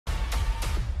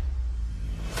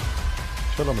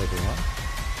Shalom, everyone.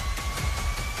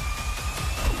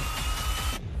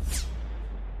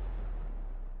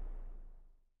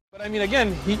 But I mean,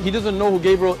 again, he doesn't know who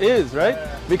Gabriel is, right?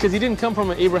 Because he didn't come from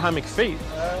an Abrahamic faith.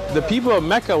 The people of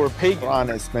Mecca were pagan.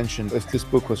 Quran is mentioned, if this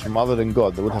book was from other than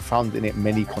God, they would have found in it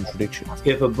many contradictions.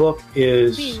 If a book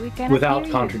is without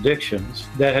contradictions,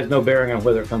 that has no bearing on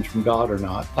whether it comes from God or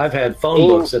not. I've had phone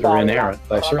books that are inerrant,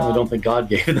 but I certainly don't think God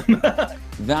gave them.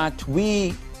 That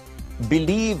we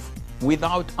believe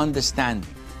without understanding.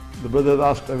 The brother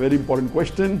asked a very important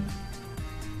question,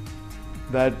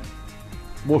 that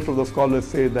most of the scholars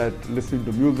say that listening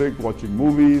to music, watching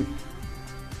movies,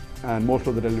 and most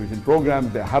of the television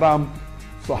programs, they're haram.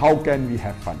 So how can we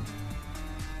have fun?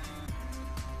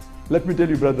 Let me tell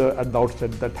you, brother, at the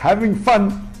outset, that having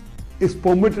fun is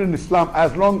permitted in Islam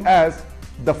as long as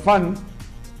the fun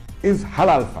is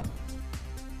halal fun.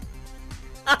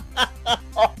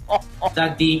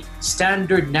 That the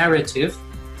standard narrative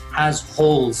has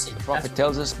holes in it. The Prophet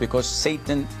tells us because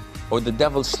Satan or the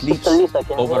devil sleeps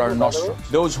over our nostrils.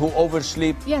 Those who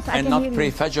oversleep and not pray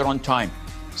Fajr on time,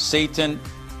 Satan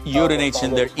urinates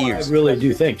in their ears. I really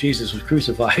do think Jesus was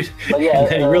crucified, and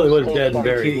he really was dead and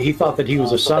buried. He thought that he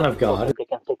was a son of God.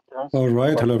 All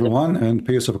right, hello everyone, and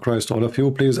peace of Christ to all of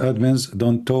you. Please, admins,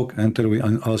 don't talk until we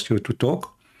ask you to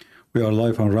talk. We are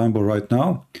live on Rambo right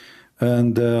now,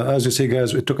 and as you see,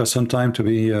 guys, it took us some time to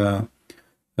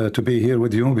be here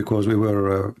with you because we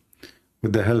were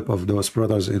with the help of those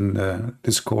brothers in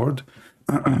Discord.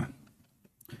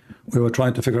 We were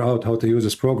trying to figure out how to use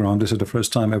this program. This is the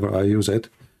first time ever I use it,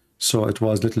 so it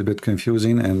was a little bit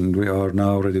confusing, and we are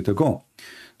now ready to go.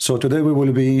 So today we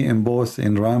will be in both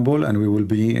in Ramble and we will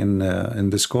be in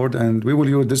Discord, and we will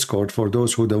use Discord for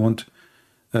those who don't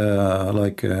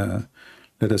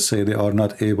let us say they are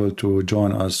not able to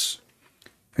join us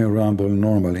in Ramble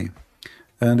normally.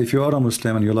 And if you are a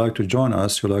Muslim and you like to join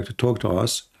us, you like to talk to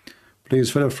us, please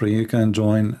feel free. You can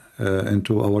join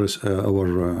into our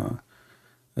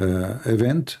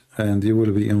event, and you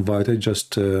will be invited.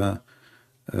 Just ask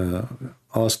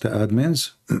the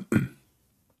admins.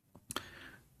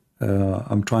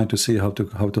 I'm trying to see how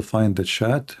to find the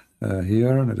chat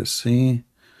here. Let us see,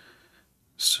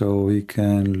 so we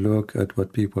can look at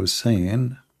what people are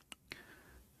saying.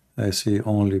 I see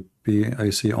only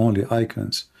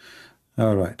icons.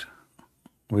 All right,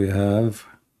 we have.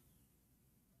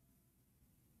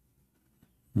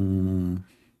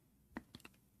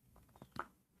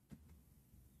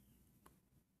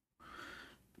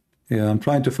 Yeah, I'm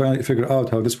trying to figure out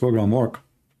how this program works.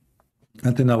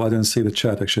 Until now, I didn't see the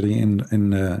chat actually in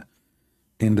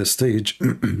the stage.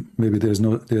 Maybe there's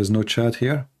no chat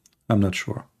here. I'm not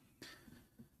sure.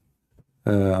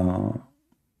 Let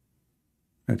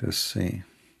us see.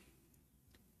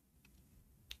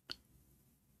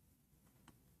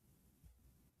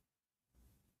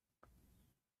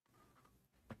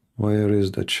 Where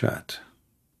is the chat?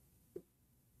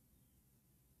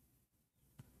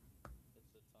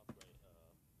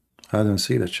 I don't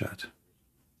see the chat.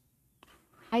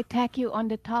 I tag you on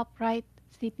the top right,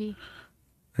 CP.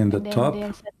 In the top?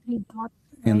 There's a 3 dots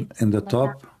in the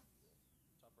top?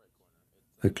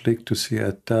 I click to see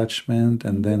attachment,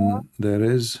 and then there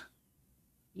is?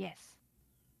 Yes.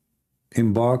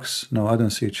 Inbox? No, I don't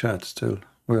see chat still.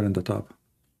 We're in the top.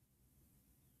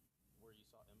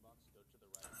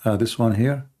 This one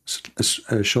here?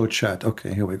 Show chat.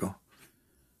 Okay, here we go.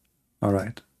 All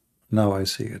right. Now I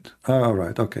see it. All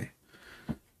right, okay.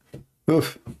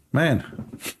 Oof, man.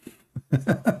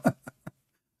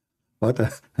 What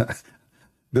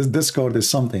this Discord is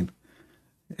something.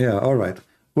 Yeah, all right.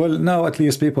 Well, now at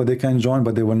least people, they can join,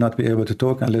 but they will not be able to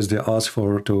talk unless they ask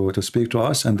to speak to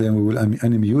us, and then we will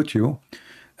unmute you,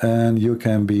 and you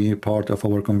can be part of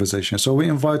our conversation. So we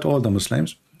invite all the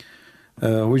Muslims.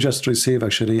 We just received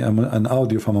actually an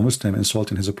audio from a Muslim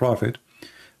insulting his prophet,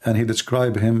 and he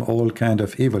described him all kind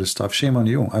of evil stuff. Shame on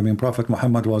you. I mean, Prophet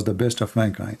Muhammad was the best of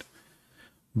mankind.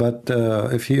 But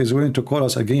if he is willing to call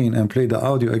us again and play the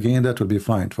audio again, that would be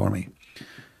fine for me.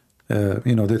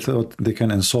 You know, they thought they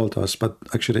can insult us, but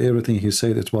actually everything he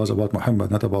said, it was about Muhammad,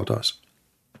 not about us.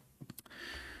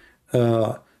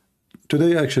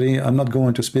 Today, actually, I'm not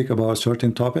going to speak about a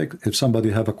certain topic. If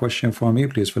somebody have a question for me,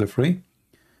 please feel free,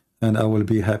 and I will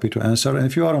be happy to answer. And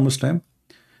if you are a Muslim,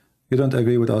 you don't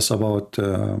agree with us about,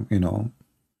 you know,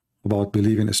 about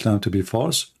believing Islam to be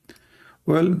false,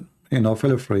 well, you know,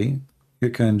 feel free. You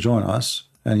can join us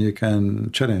and you can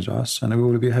challenge us, and we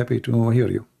will be happy to hear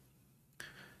you.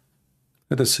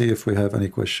 Let us see if we have any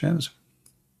questions.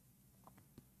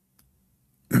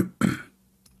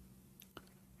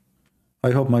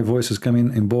 I hope my voice is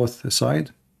coming in both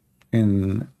sides,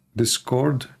 in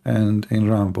Discord and in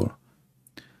Rumble.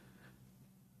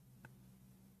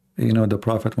 You know, the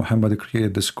Prophet Muhammad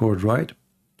created Discord, right?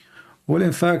 Well,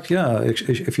 in fact, yeah,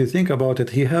 if you think about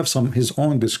it, he have his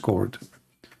own Discord.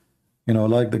 You know,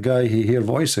 like the guy, he hear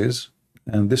voices,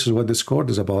 and this is what Discord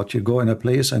is about. You go in a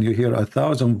place and you hear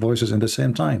 1,000 voices in the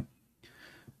same time.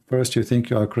 First, you think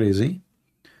you are crazy,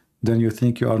 then you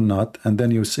think you are not, and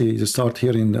then you start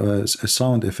hearing a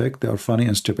sound effect. They are funny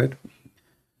and stupid.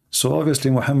 So obviously,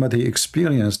 Muhammad, he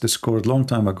experienced Discord long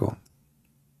time ago.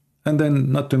 And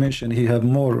then, not to mention, he had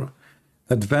more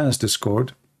advanced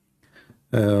Discord,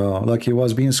 like he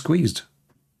was being squeezed.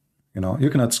 You know, you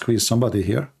cannot squeeze somebody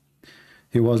here.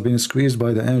 He was being squeezed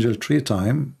by the angel 3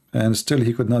 times, and still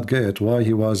he could not get why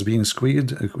he was being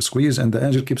squeezed, and the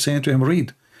angel keeps saying to him,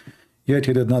 read. Yet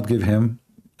he did not give him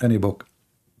any book.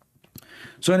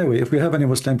 So anyway, if we have any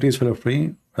Muslim, please feel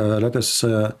free. Let us,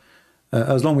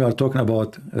 as long as we are talking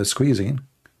about squeezing,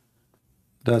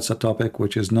 that's a topic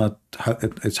which is not,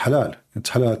 it's halal. It's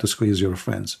halal to squeeze your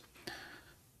friends.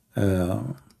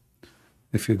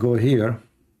 If you go here,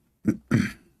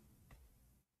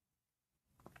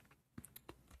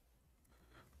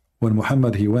 when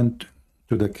Muhammad, he went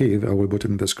to the cave, I will put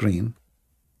it in the screen.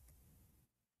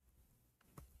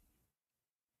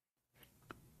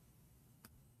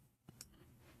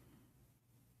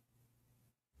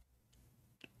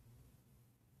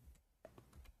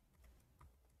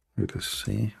 Let us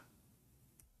see.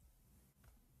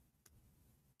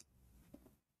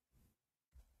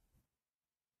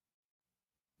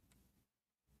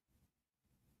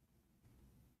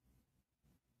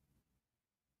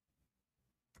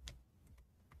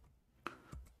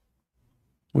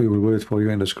 We will wait for you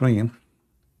in the screen.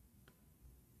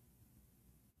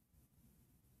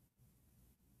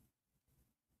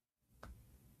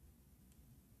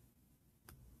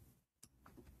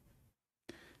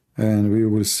 And we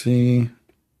will see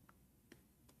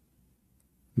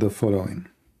the following.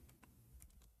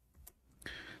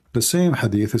 The same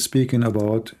hadith is speaking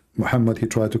about Muhammad. He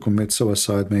tried to commit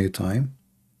suicide many times.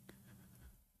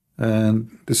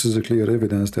 And this is a clear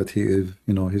evidence that he is,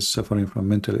 you know, he's suffering from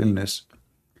mental illness.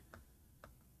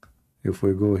 If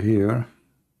we go here,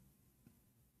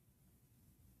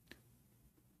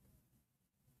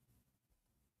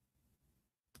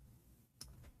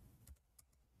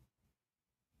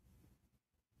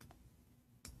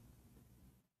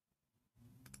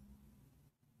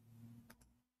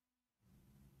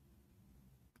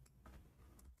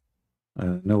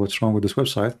 I know what's wrong with this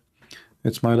website.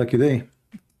 It's my lucky day.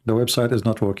 The website is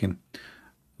not working.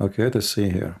 Okay, let's see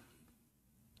here.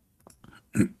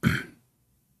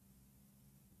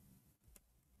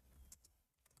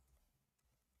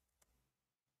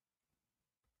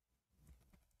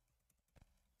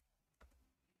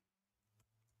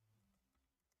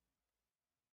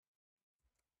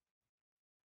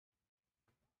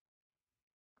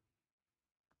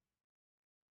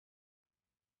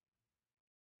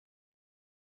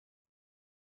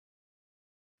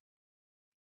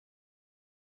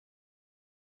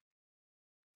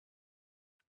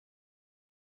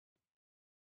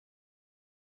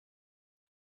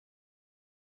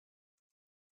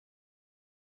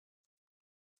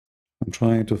 I'm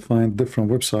trying to find different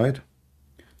website.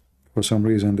 For some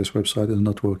reason, this website is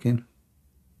not working.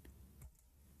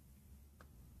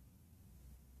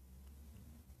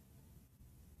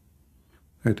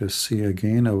 Let us see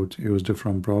again. I would use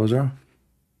different browser.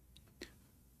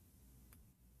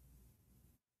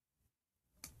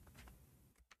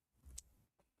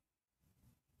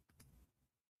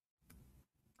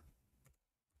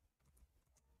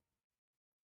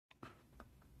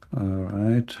 All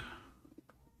right.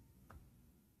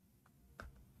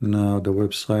 Now the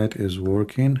website is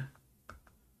working.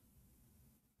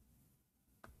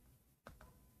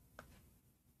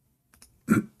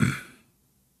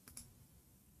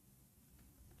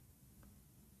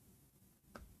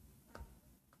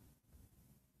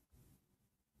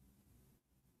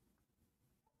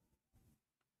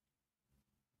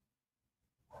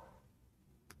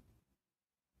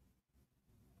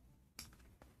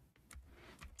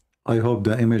 I hope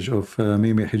the image of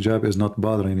Mimi Hijab is not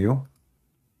bothering you,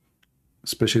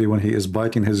 especially when he is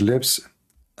biting his lips.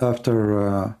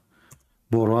 After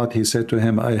Borat, he said to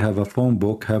him, I have a phone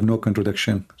book, have no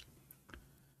contradiction.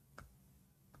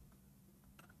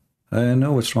 I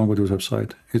know what's wrong with this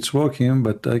website. It's working,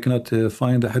 but I cannot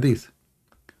find the hadith.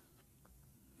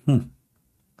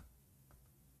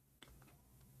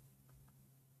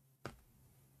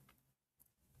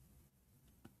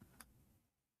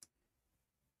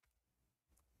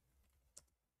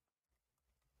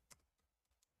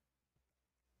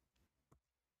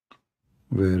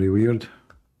 Very weird.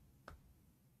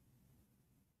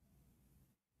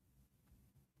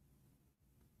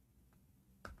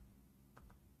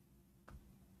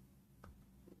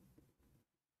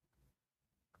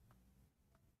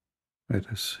 Let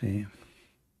us see.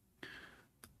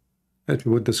 Let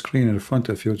me put the screen in front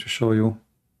of you to show you.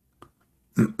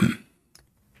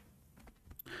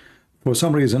 For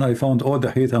some reason, I found all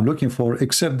the hadith I'm looking for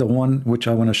except the one which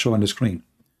I want to show on the screen.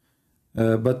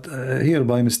 But here,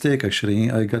 by mistake, actually,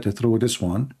 I got it through this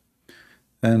one.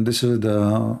 And this is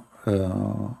the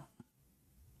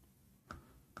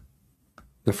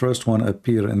first one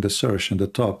appear in the search in the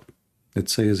top. It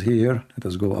says here, let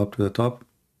us go up to the top.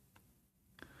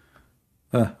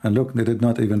 And look, they did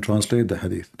not even translate the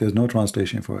hadith. There's no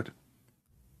translation for it.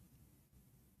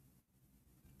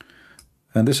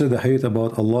 And this is the hadith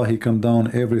about Allah. He come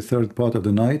down every third part of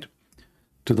the night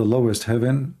to the lowest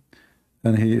heaven,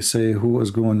 and he say, who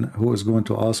is going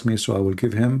to ask me, so I will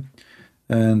give him,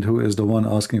 and who is the one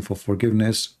asking for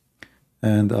forgiveness,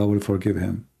 and I will forgive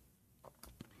him.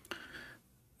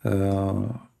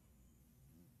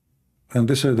 And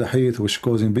this is the hadith which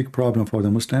causing big problem for the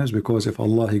Muslims, because if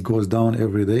Allah, he goes down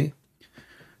every day,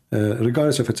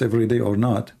 regardless if it's every day or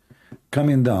not,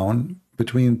 coming down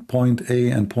between point A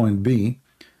and point B,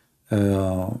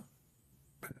 that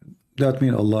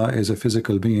means Allah is a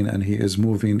physical being and he is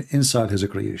moving inside his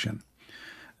creation.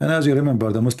 And as you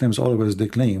remember, the Muslims always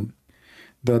claim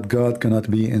that God cannot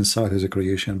be inside his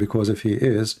creation, because if he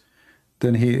is,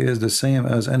 then he is the same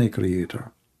as any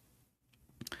creator.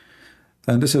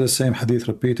 And this is the same hadith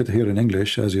repeated here in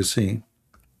English, as you see.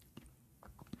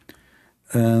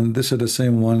 And this is the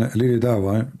same one Lily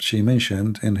Dawa, she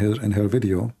mentioned in her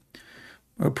video,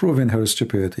 proving her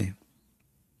stupidity.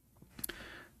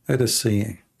 Let us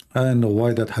see. I don't know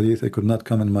why that hadith could not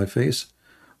come in my face,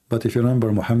 but if you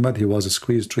remember Muhammad, he was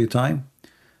squeezed 3 times,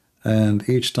 and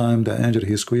each time the angel,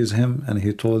 he squeezed him and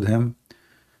he told him,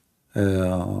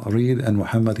 read, and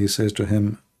Muhammad, he says to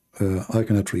him, I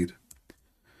cannot read.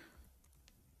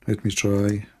 Let me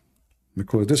try,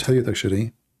 because this hadith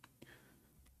actually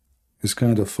is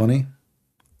kind of funny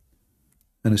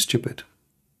and stupid.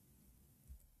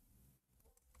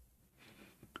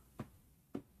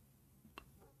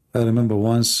 I remember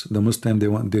once the Muslim,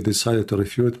 they decided to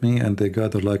refute me, and they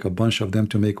gathered like a bunch of them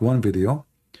to make one video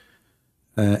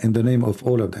in the name of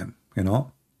all of them, you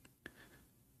know.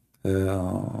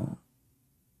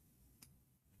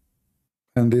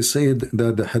 And they said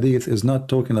that the hadith is not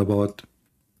talking about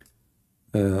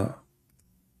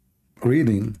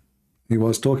reading, he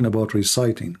was talking about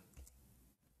reciting.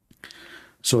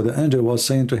 So the angel was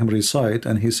saying to him, recite,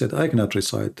 and he said, I cannot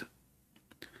recite.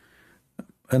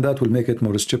 And that will make it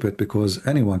more stupid, because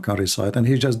anyone can recite, and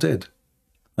he just did.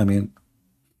 I mean,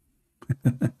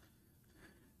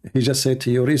 he just said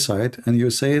to you, recite, and you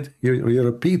said, you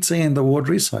repeat saying the word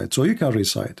recite, so you can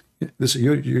recite.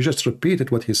 You just repeated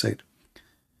what he said.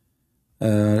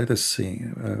 Let us see,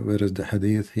 where is the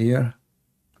hadith here?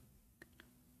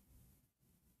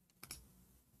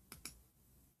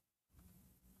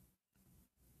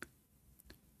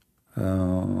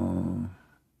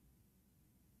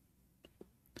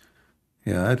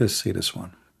 Yeah, let us see this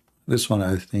one. This one,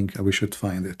 I think we should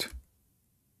find it.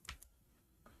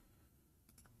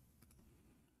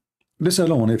 This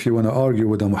alone, if you want to argue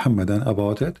with a Muhammadan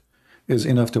about it, is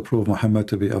enough to prove Muhammad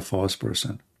to be a false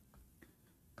person.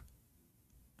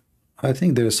 I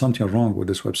think there is something wrong with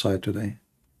this website today.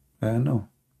 No.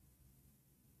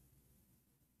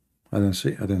 I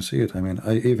didn't see it. I mean,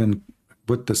 I even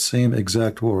put the same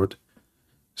exact word.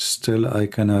 Still, I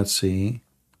cannot see.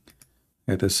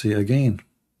 Let us see again.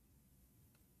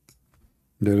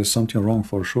 There is something wrong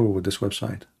for sure with this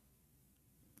website.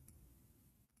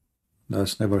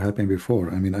 That's never happened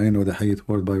before. I mean, I know the hadith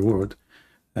word by word,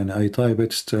 and I type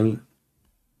it, still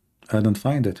I don't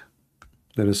find it.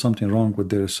 There is something wrong with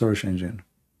their search engine.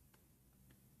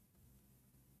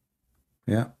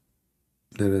 Yeah,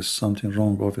 there is something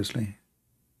wrong, obviously.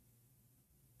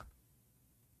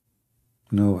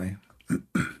 No way.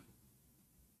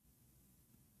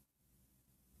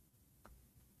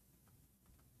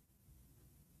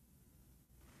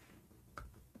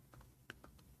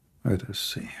 Let us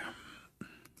see.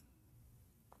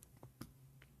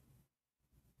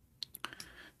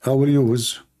 I will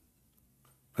use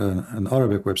an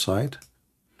Arabic website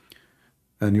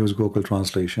and use Google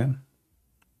Translation.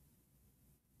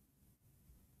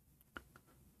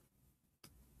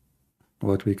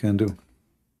 What we can do.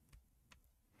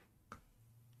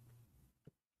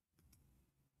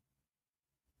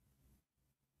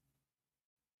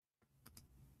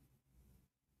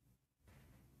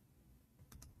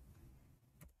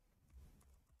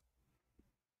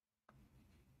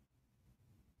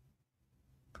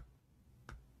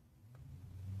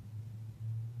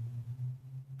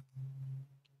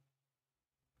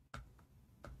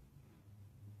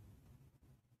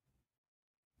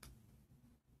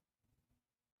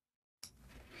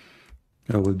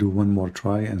 I will do one more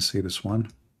try and see this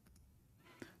one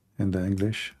in the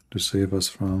English to save us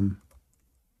from.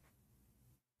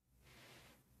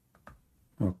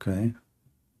 Okay.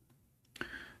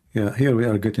 Yeah, here we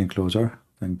are getting closer.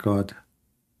 Thank God.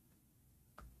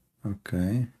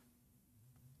 Okay.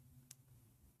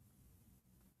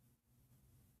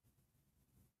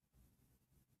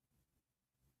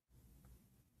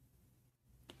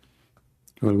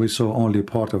 Well, we saw only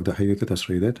part of the hadith. Let us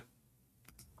read it.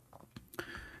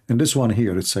 In this one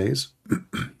here, it says,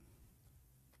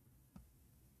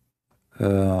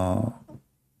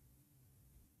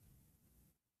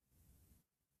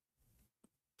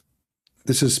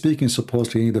 this is speaking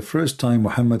supposedly the first time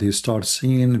Muhammad he starts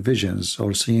seeing visions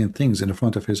or seeing things in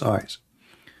front of his eyes.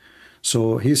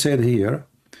 So he said here,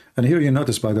 and here you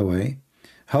notice, by the way,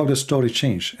 how the story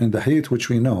changed. In the hadith which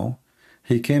we know,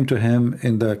 he came to him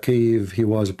in the cave, he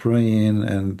was praying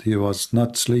and he was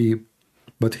not asleep.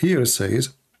 But here it says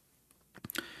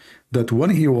that when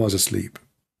he was asleep,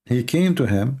 he came to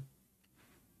him.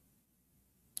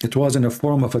 It was in the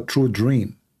form of a true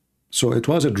dream. So it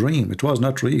was a dream, it was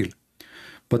not real.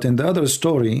 But in the other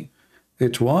story,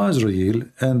 it was real,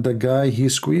 and the guy, he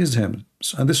squeezed him.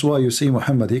 And this is why you see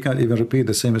Muhammad, he can't even repeat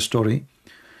the same story,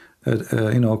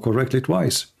 correctly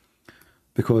twice.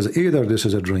 Because either this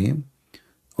is a dream,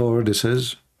 or this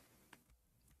is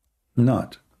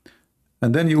not.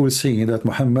 And then you will see that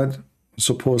Muhammad,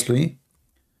 supposedly,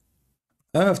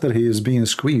 after he is being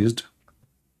squeezed,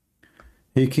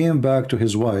 he came back to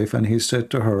his wife and he said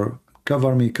to her,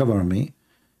 cover me, cover me.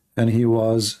 And he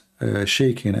was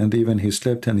shaking, and even he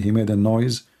slept and he made a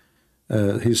noise.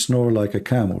 He snored like a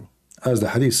camel, as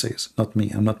the hadith says. Not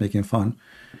me, I'm not making fun.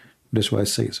 This is what it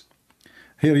says.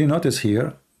 Here you notice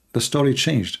here, the story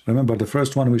changed. Remember the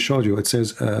first one we showed you, it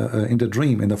says in the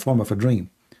dream, in the form of a dream.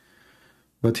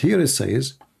 But here it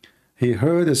says, he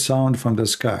heard a sound from the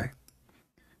sky,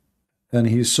 and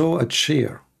he saw a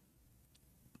chair.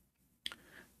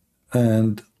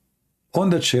 And on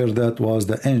the chair, that was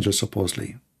the angel,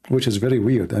 supposedly, which is very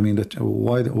weird. I mean, that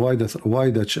why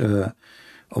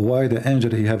the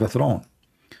angel he have a throne?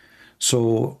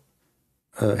 So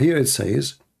here it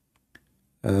says,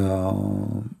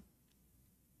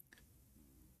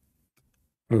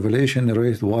 Revelation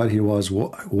narrated, while I was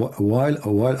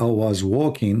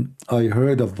walking, I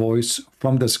heard a voice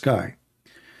from the sky,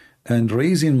 and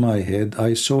raising my head,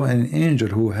 I saw an angel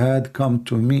who had come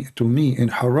to me in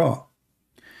Hara,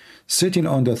 sitting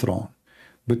on the throne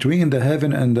between the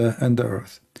heaven and the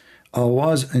earth. I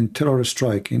was a terror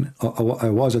striking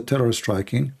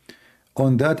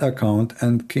on that account,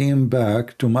 and came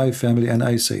back to my family, and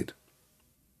I said.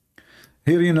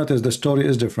 Here you notice the story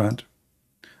is different.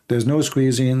 There's no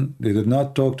squeezing. They did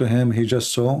not talk to him. He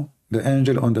just saw the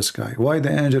angel on the sky. Why the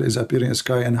angel is appearing in the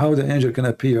sky, and how the angel can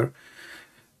appear,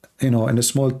 in a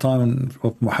small town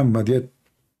of Muhammad, yet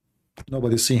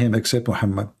nobody see him except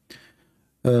Muhammad.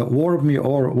 Warp me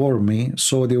or warp me,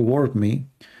 so they warped me,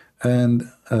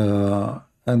 and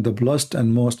the blessed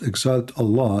and most exalted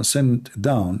Allah sent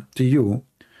down to you,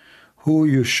 who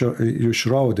you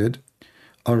shrouded,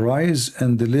 arise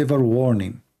and deliver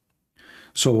warning.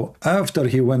 So after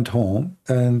he went home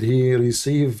and he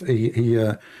received,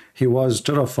 he was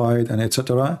terrified and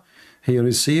etc., he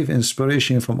received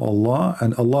inspiration from Allah,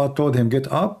 and Allah told him,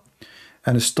 get up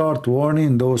and start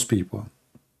warning those people.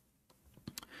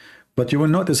 But you will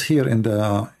notice here in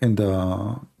the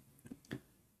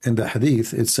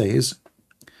hadith, it says,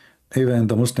 even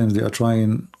the Muslims, they are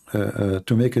trying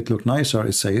to make it look nicer.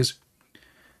 It says,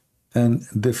 and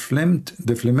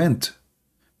deflement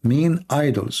mean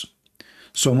idols.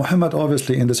 So Muhammad,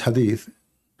 obviously, in this hadith,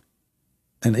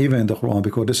 and even in the Quran,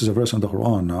 because this is a verse in the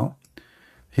Quran now,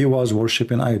 he was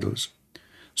worshipping idols.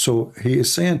 So he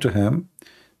is saying to him,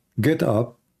 get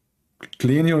up,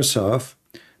 clean yourself,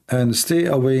 and stay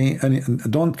away,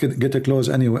 and don't get close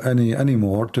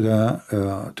anymore to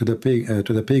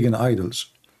the pagan idols.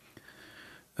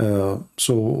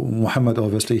 So Muhammad,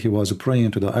 obviously, he was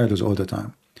praying to the idols all the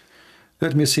time.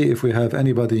 Let me see if we have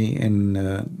anybody in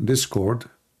Discord.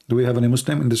 Do we have any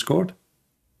Muslim in Discord?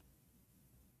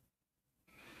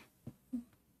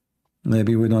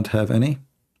 Maybe we don't have any.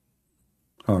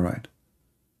 All right.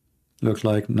 Looks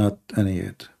like not any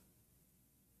yet.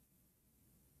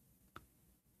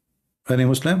 Any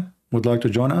Muslim would like to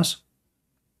join us?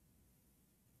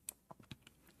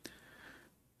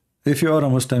 If you are a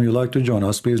Muslim, you like to join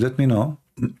us, please let me know,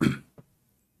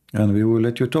 and we will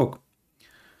let you talk.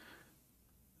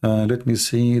 Let me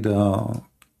see the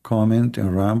comment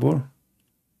in Ramble.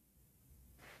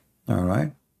 All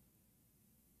right.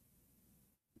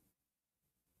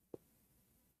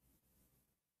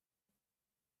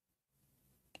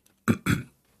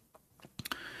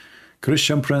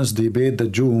 Christian Prince debate the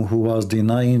Jew who was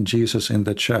denying Jesus in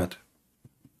the chat.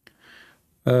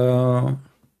 Well,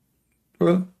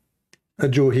 a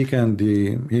Jew, he can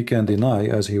deny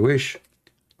as he wish.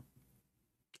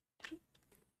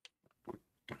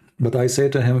 But I say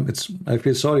to him, I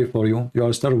feel sorry for you. You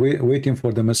are still waiting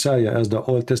for the Messiah, as the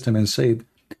Old Testament said,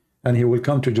 and he will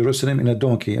come to Jerusalem in a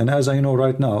donkey. And as I know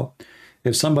right now,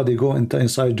 if somebody go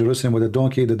inside Jerusalem with a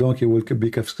donkey, the donkey will be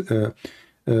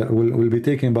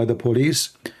taken by the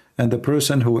police, and the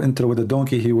person who enter with a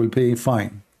donkey, he will pay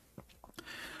fine.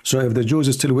 So if the Jews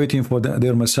are still waiting for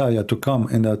their Messiah to come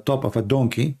in the top of a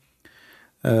donkey,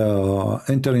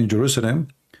 entering Jerusalem,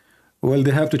 well,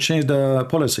 they have to change the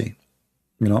policy.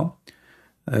 You know,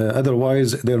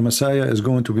 otherwise their Messiah is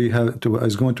going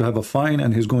to have a fine,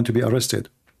 and he's going to be arrested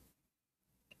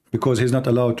because he's not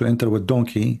allowed to enter with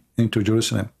donkey into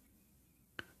Jerusalem,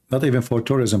 not even for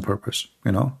tourism purpose.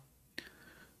 You know,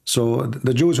 so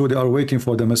the Jews who they are waiting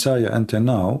for the Messiah until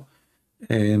now,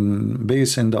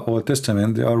 based in the Old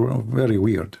Testament, they are very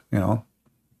weird. You know,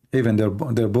 even their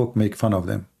book make fun of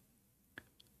them.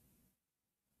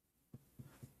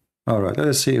 All right,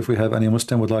 let's see if we have any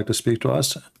Muslim would like to speak to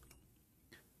us.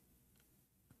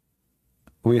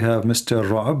 We have Mr.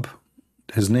 Rob.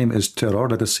 His name is Terror.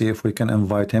 Let us see if we can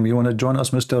invite him. You want to join us,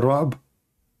 Mr. Rob?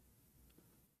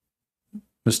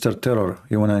 Mr. Terror,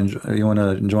 you want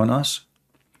to join us?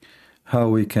 How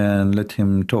we can let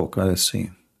him talk? Let's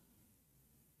see.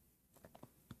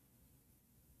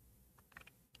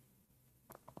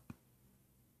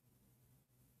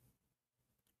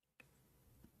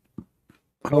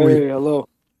 Hey, hello.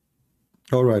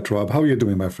 All right, Rob. How are you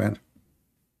doing, my friend?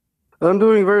 I'm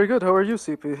doing very good. How are you,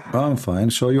 CP? I'm fine.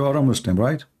 So you are a Muslim,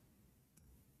 right?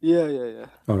 Yeah.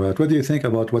 All right. What do you think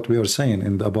about what we are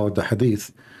saying about the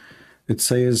Hadith? It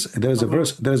says there's a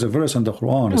verse in the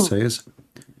Quran. It says,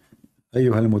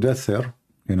 "Ayyuha al-mudaththir."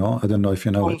 You know, I don't know if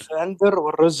you know it.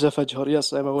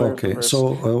 Yes, I'm aware. Okay. So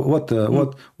what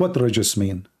rajis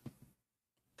mean?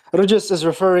 Rajis is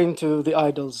referring to the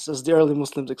idols, as the early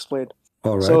Muslims explained.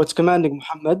 All right. So it's commanding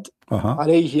Muhammad,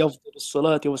 alayhi afdal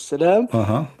salati wassalam,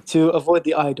 to avoid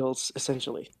the idols,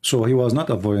 essentially. So he was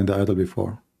not avoiding the idol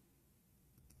before?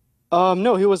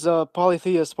 No, he was a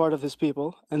polytheist, part of his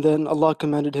people, and then Allah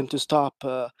commanded him to stop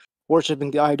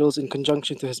worshipping the idols in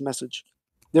conjunction to his message.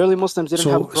 The early Muslims didn't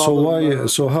have a problem.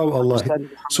 So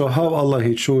how Allah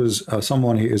he chose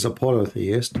someone he is a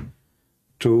polytheist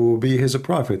to be his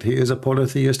prophet? He is a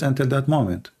polytheist until that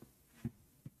moment.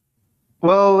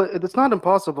 Well, it's not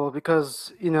impossible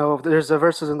because, you know, there's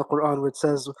verses in the Quran where it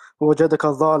says, وَوَجَدَكَ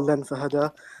ضَالًّا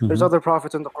فَهَدَى. There's other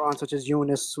prophets in the Quran, such as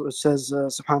Yunus, which says,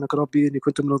 سُبْحَانَكَ رَبِّي إِنِّي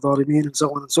كُنْتُ مِنَ الظَّالِمِينَ, and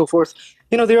so on and so forth.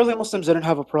 You know, the early Muslims didn't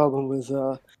have a problem with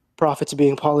prophets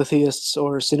being polytheists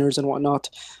or sinners and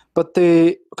whatnot. But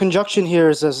the conjunction here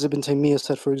is, as Ibn Taymiyyah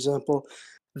said, for example,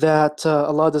 that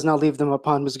Allah does not leave them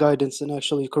upon misguidance and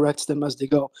actually corrects them as they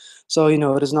go. So, you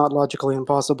know, it is not logically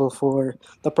impossible for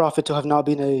the Prophet to have not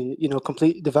been a, you know,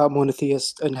 complete devout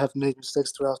monotheist and have made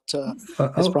mistakes throughout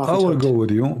his prophethood. I will go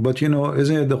with you, but you know,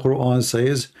 isn't it the Quran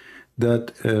says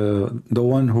that the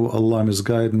one who Allah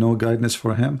misguide, no guidance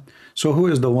for him? So who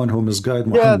is the one who misguide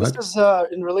Muhammad? Yeah, this is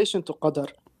in relation to Qadr.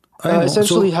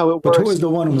 Essentially, how it works. But who is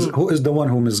the one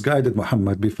who misguided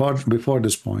Muhammad before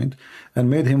this point and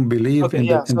made him believe in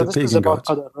the pagan gods?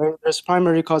 Qadr, right? There's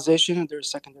primary causation and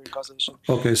there's secondary causation.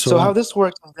 Okay, so how this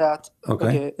works is that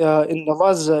in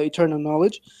Allah's eternal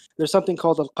knowledge, there's something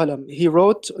called al-qalam. He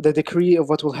wrote the decree of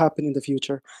what will happen in the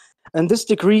future, and this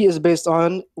decree is based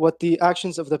on what the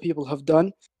actions of the people have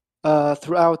done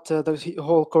throughout the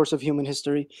whole course of human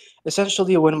history.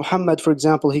 Essentially, when Muhammad, for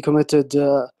example, he committed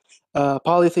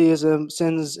polytheism,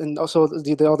 sins, and also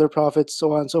the other prophets,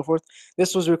 so on and so forth.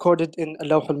 This was recorded in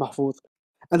Lawh al-Mahfuz.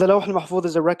 And the Lawh al-Mahfuz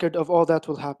is a record of all that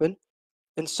will happen.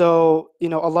 And so, you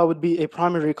know, Allah would be a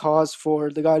primary cause for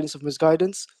the guidance of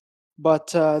misguidance. But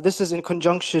this is in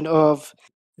conjunction of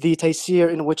the taysir,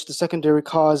 in which the secondary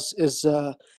cause is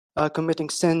committing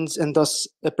sins and thus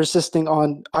persisting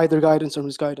on either guidance or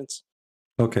misguidance.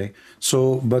 Okay.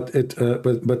 So, but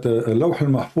Lawh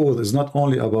al-Mahfuz is not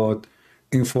only about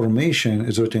information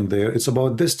is written there, it's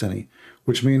about destiny,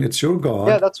 which means it's your God.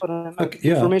 Yeah, that's what I meant. Like,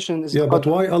 information is but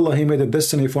why Allah he made a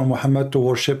destiny for Muhammad to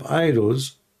worship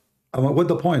idols? I mean, what's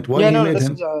the point? Why he made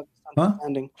him?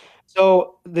 Understanding.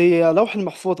 So the Lawh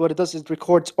al-Mahfuz, what it does is it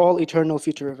records all eternal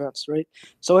future events, right?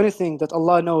 So anything that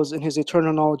Allah knows in His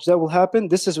eternal knowledge that will happen,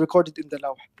 this is recorded in the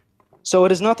Lawh. So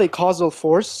it is not a causal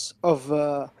force of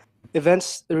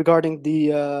events regarding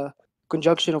the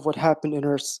conjunction of what happened in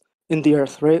Earth. in the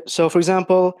earth, right? So, for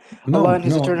example, Allah in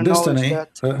His eternal destiny,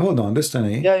 knowledge that... hold on,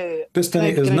 destiny.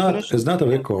 Destiny is not a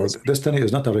record. Destiny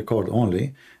is not a record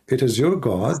only. It is your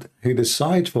God. He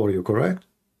decides for you, correct?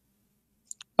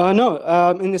 No.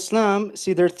 In Islam,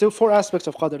 see, there are four aspects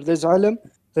of qadr. There's ilm,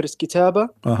 there is kitaba,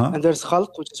 and there's khalq,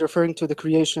 which is referring to the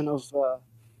creation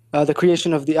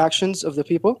of the actions of the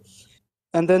people.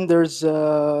 And then there's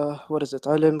what is it?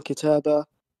 Ilm, kitaba,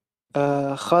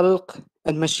 khalq,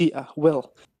 and mashi'a, will.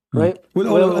 Right. Well,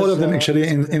 all of them actually,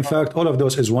 in fact, all of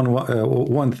those is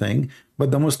one thing. But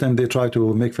the Muslim, they try to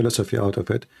make philosophy out of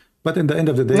it. But in the end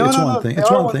of the day, it's one thing.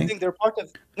 It's one thing. They're part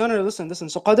of. No. Listen.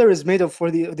 So qadr is made up for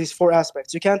these four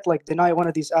aspects. You can't like deny one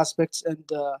of these aspects and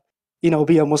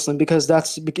be a Muslim, because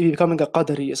that's becoming a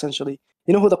qadari essentially.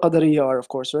 You know who the qadariya are, of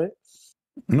course, right?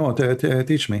 No,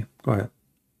 teach me. Go ahead.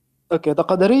 Okay, the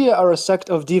Qadariya are a sect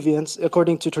of deviants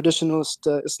according to traditionalist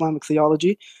Islamic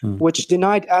theology, which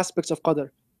denied aspects of qadr.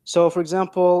 So, for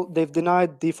example, they've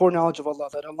denied the foreknowledge of Allah,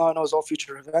 that Allah knows all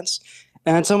future events.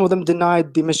 And some of them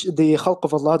denied the khalq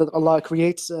of Allah, that Allah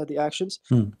creates the actions.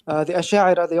 The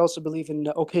Ash'ari, they also believe in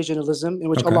occasionalism, in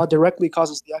which Allah directly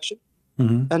causes the action.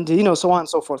 And, so on and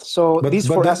so forth. So these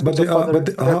four aspects of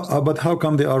qadr... But how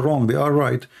come they are wrong? They are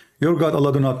right. Your God,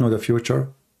 Allah, do not know the future.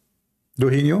 Do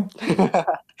He know?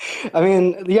 I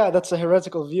mean, yeah, that's a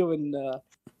heretical view in...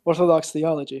 Orthodox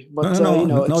theology, but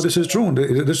no, this is true.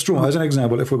 This is true. As an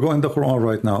example, if we go in the Quran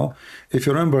right now, if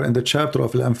you remember in the chapter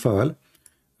of Al-Anfal,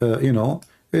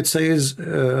 it says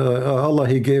Allah,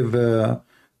 He gave a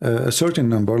certain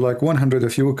number, like 100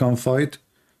 of you can fight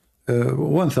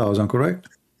 1,000, correct?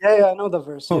 Yeah, I know the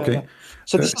verse. Okay. Yeah.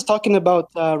 So this is talking about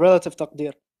relative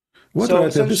taqdeer. What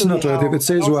relative? This is not relative. It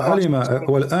says وَعَلِمَ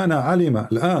وَالْآنَ عَلِمَ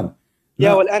الآن.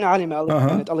 Yeah, well,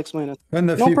 I'll explain it.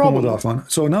 No problem.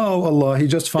 So now Allah, He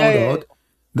just found out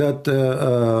that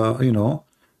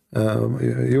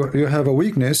you have a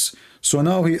weakness. So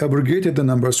now He abrogated the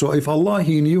number. So if Allah,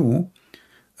 He knew,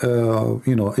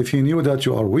 if He knew that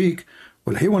you are weak,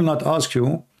 well, He will not ask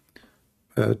you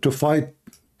to fight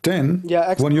 10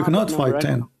 when you cannot fight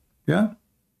 10.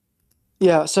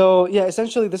 Yeah. So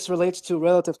essentially this relates to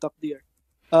relative taqdeer.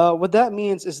 What that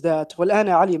means is that وَالْآنَ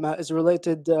عَلِمَ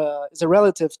is a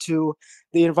relative to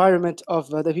the environment of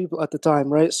the people at the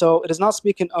time, right? So it is not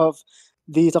speaking of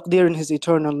the taqdeer in His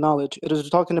eternal knowledge. It is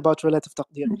talking about relative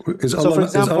taqdeer. Is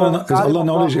Allah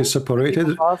knowledge is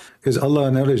separated? Is Allah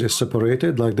knowledge is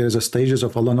separated? Like there is a stages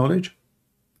of Allah knowledge?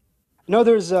 No,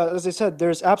 there's as I said,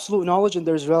 there's absolute knowledge and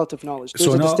there's relative knowledge.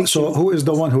 So who is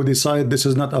the one who decides this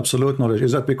is not absolute knowledge?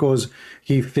 Is that because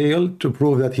he failed to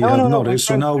prove that he had knowledge?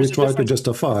 So now we try to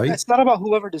justify. It's not about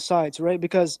whoever decides, right?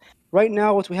 Because right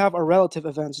now what we have are relative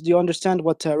events. Do you understand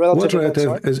what relative events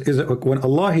are? Is when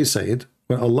Allah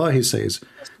He says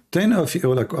 10 of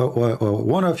you, like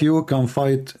one of you can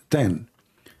fight 10.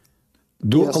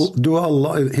 Do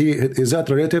Allah is that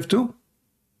relative to?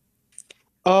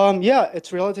 Yeah,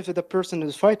 it's relative to the person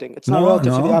who's fighting. It's not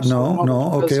relative to the absolute.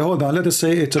 No. Okay, hold on. Let us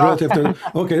say it's relative to.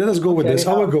 Okay, let us go with this.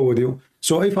 I will go with you.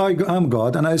 So if I'm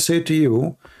God and I say to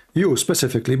you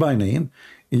specifically by name,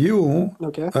 you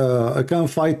can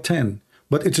fight 10.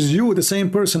 But it is you, the same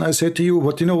person. I said to you,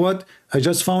 but you know what? I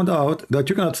just found out that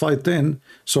you cannot fight 10,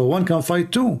 so one can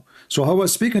fight 2. So I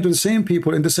was speaking to the same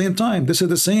people in the same time. This is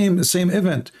the same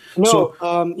event. No,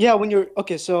 when you're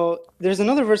so there's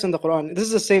another verse in the Quran. This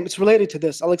is the same. It's related to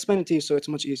this. I'll explain it to you so it's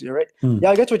much easier, right?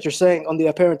 Yeah, I get what you're saying on the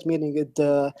apparent meaning.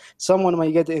 Someone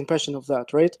might get the impression of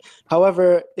that, right?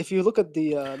 However, if you look at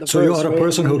the so verse, you are a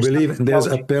person who believes there's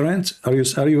apparent. Are you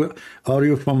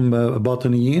from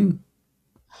Batiniyin?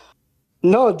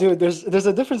 No, dude. There's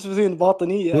a difference between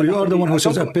batini. Well, you are the one who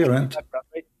says apparent.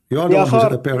 You are the one who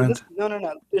says apparent. No.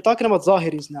 You're talking about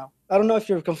zahiris now. I don't know if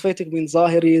you're conflating between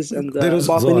zahiris and there is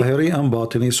batini. Zahiri and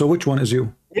batini. So which one is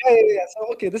you? Yeah.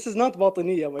 So okay, this is not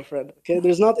batiniya, my friend. Okay,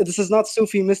 this is not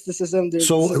Sufi mysticism.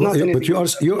 But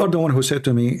you are the one who said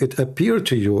to me, it appeared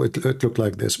to you, it looked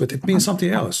like this, but it means something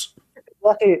else.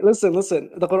 Okay, listen.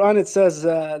 The Quran, it says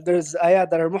there's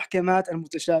ayat that are muhkamat and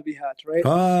mutashabihat, right?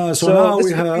 So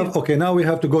now we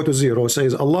have to go to 0. It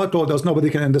says Allah told us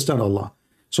nobody can understand Allah.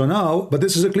 So now, but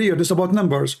this is clear. This is about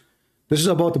numbers. This is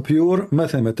about the pure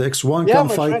mathematics. One can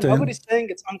fight 10. Nobody's saying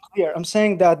it's unclear. I'm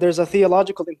saying that there's a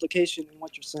theological implication in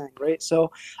what you're saying, right?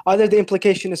 So either the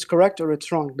implication is correct or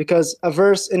it's wrong, because a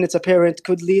verse in its apparent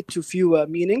could lead to few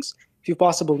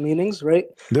possible meanings, right?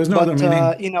 There's no other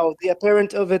meaning. The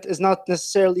apparent of it is not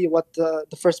necessarily what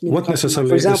the first meaning. What necessarily?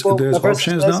 For example, there's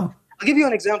options now. I'll give you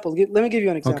an example. Let me give you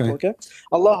an example. Okay.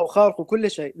 Allahu khalqu kulli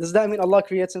shay. Does that mean Allah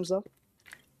creates Himself?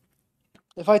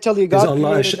 If I tell you God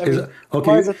created everything,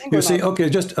 okay, you see, okay,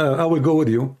 just I will go with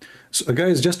you. So,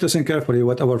 guys, just listen carefully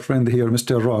what our friend here,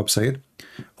 Mr. Rob, said.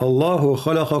 Allahu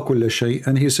khalaqa kulla shay,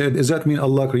 and he said, does that mean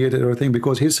Allah created everything?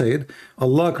 Because he said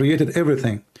Allah created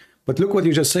everything. But look what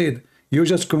you just said. You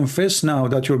just confess now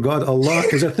that your God Allah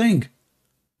is a thing.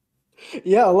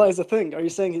 Yeah, Allah is a thing. Are you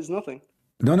saying He's nothing?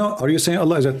 No, no. Are you saying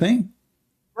Allah is a thing?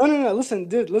 No. Listen,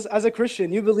 dude. Listen, as a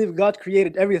Christian, you believe God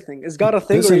created everything. Is God a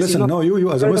thing? Listen. No,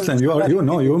 you as a Muslim, you're a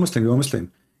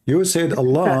Muslim. You said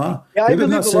Allah. Yeah, you did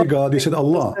not say God. You said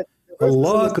Allah.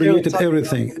 Allah created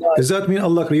everything. Does that mean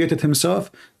Allah created Himself?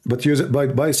 But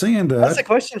by saying that, that's a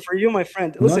question for you, my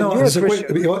friend. Listen, you're a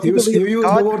Christian. You use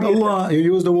the word Allah. You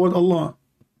use the word Allah.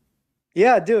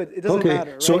 Yeah, dude. It doesn't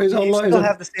matter. Right? So is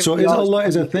Allah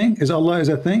is a thing? Is Allah is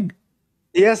a thing?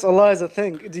 Yes, Allah is a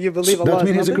thing. Do you believe Allah? That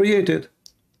means He's created.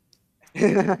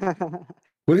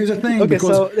 Well, He's a thing. Okay,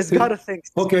 so it's not a thing.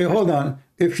 Okay, hold on.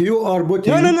 If you are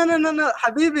putting no,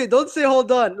 Habibi, don't say hold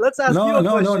on. Let's ask you a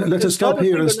question. No. Let's stop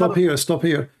here. Stop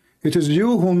here. It is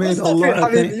you who made Allah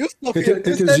a thing.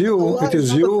 It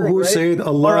is you who said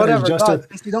Allah is just a.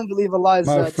 Since you don't believe Allah is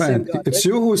my friend, it's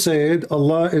you who said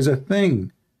Allah is a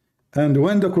thing, and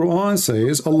when the Quran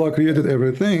says Allah created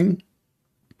everything,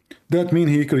 that means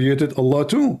He created Allah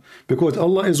too, because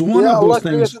Allah is one of those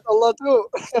things. Allah too.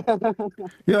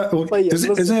 Yeah,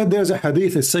 isn't it there's a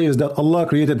hadith that says that Allah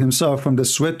created Himself from the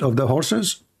sweat of the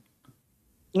horses?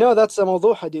 No, that's a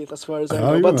mawdu hadith as far as I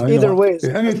know. But either way,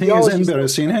 anything is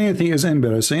embarrassing. Anything is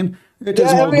embarrassing. It is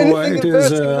mawdu. It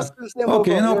is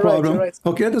okay. No problem. Right.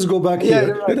 Okay, let us go back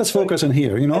here. Let us focus on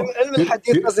here. You know, ilm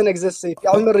al-hadith doesn't exist.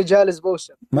 Ilm al-rijal is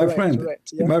bullshit. My friend,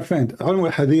 ilm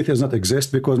al-hadith does not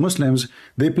exist because Muslims,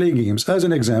 they play games. As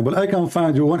an example, I can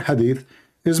find you one hadith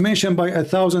is mentioned by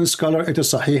 1,000 scholars, it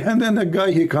is sahih, and then the guy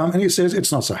he comes and he says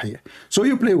it's not sahih. So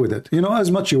you play with it, you know,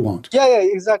 as much you want. Yeah,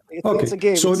 exactly. It's a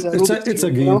game. So it's a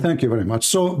game. You know? Thank you very much.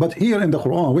 So, but here in the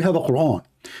Quran, we have a Quran,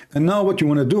 and now what you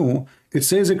want to do? It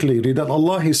says clearly that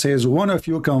Allah, He says, one of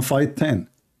you can fight 10.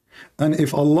 And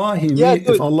if Allah,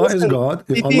 if Allah is God,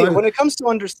 when it comes to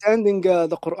understanding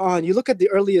the Quran, you look at the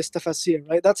earliest tafsir,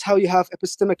 right? That's how you have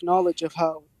epistemic knowledge of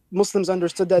how Muslims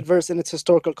understood that verse in its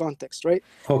historical context, right?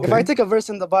 Okay. If I take a verse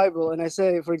in the Bible and I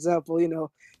say, for example,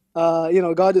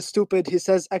 God is stupid, He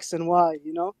says X and Y,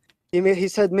 you know, He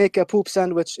said make a poop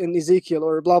sandwich in Ezekiel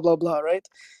or blah blah blah, right?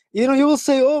 You know, you will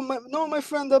say, "Oh, my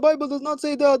friend, the Bible does not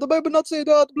say that. The Bible not say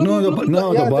that." Blah,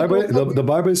 the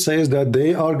Bible says that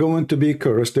they are going to be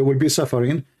cursed. They will be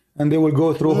suffering. And they will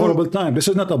go through horrible time. This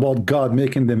is not about God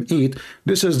making them eat.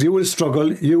 This is you will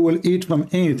struggle. You will eat from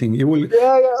anything. You will.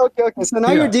 Okay. So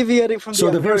now you're deviating from. So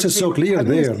the verse is so clear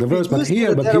there. The verse, but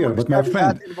my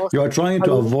friend, you are trying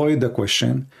to avoid the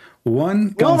question.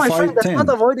 One can fight 10. Not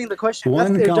avoiding the question.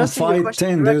 One can fight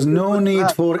 10. There is no need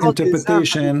for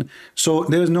interpretation. So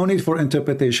there is no need for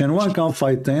interpretation. One can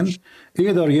fight 10,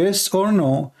 either yes or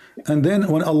no. And then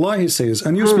when Allah He says,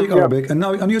 and you speak Arabic, and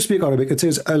now when you speak Arabic, it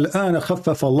says, الآن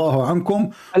خفف الله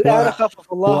عنكم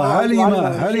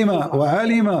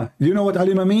وعلم. Do you know what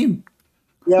alima mean?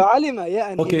 Alima,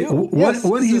 yeah. Okay.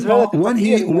 When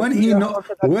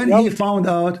he found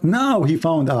out, now he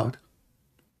found out.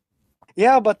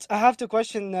 Yeah, but I have to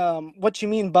question what you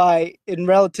mean by in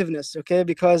relativeness, okay?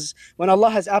 Because when Allah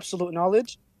has absolute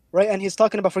knowledge, right, and He's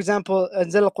talking about, for example,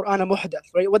 أنزل القرآن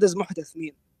محدث, right? What does محدث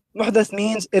mean? Muhdath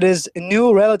means it is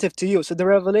new relative to you. So the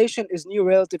revelation is new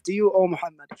relative to you, O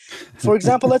Muhammad. For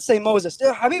example, let's say Moses.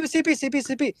 Habibi,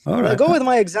 CP. All right. Go with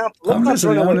my example. I'm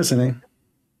listening.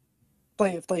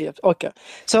 طيب. Okay.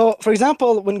 So, for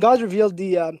example, when God revealed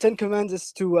the 10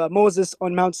 Commandments to Moses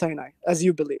on Mount Sinai, as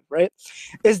you believe, right?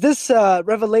 Is this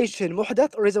revelation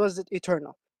muhdath or was it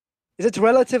eternal? Is it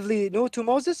relatively new to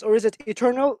Moses or is it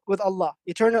eternal with Allah?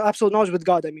 Eternal absolute knowledge with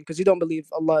God, I mean, because you don't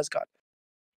believe Allah is God.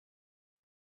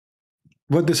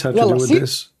 What does have to do with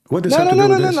this? What does have to do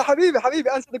with this? No, Habibi,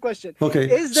 answer the question. Okay.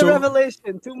 Is the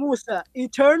revelation to Musa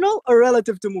eternal or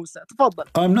relative to Musa? تفضل.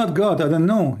 I'm not God. I don't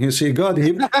know. You see, God,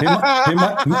 he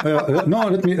might, no,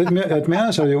 let me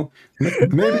answer you.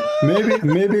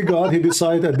 Maybe God, He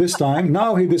decided at this time.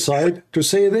 Now He decided to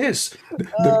say this.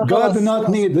 God do not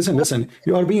need. Listen.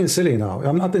 You are being silly now.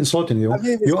 I'm not insulting you.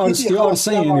 You are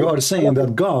saying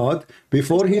that God,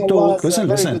 before He told.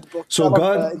 Listen. So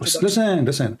God,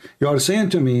 listen. You are saying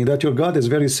to me that your God is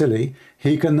very silly.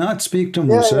 he cannot speak to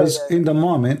Moses in the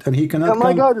moment, and he cannot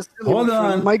my come. God is still Hold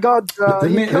on. My God,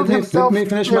 let me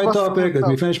finish my himself. topic. Let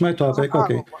me finish my topic.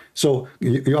 Okay. So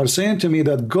you are saying to me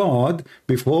that God,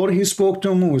 before he spoke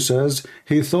to Moses,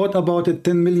 he thought about it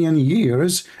 10 million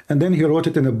years, and then he wrote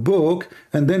it in a book,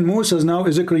 and then Moses now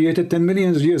is created 10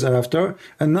 million years after,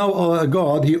 and now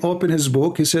God, he opened his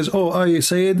book, he says, oh, I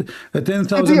said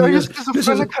 10,000 years.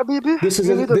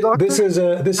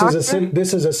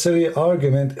 This is a silly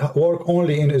argument, work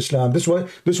only in Islam. This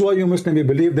is why you Muslims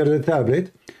believe there is a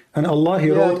tablet, and Allah,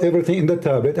 he wrote everything in the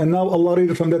tablet, and now Allah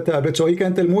read it from the tablet, so he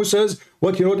can tell Moses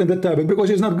what he wrote in the tablet, because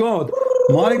he's not God.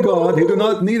 My God, he do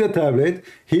not need a tablet.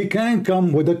 He can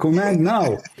come with a command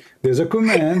now. There's a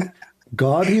command.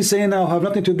 God, he's saying now, have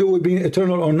nothing to do with being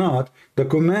eternal or not. The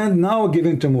command now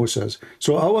given to Moses.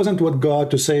 So I wasn't with God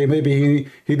to say maybe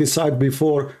he decided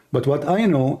before, but what I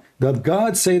know, that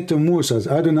God said to Moses,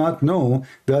 I do not know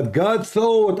that God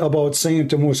thought about saying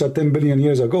to Moses 10 billion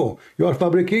years ago. You are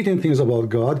fabricating things about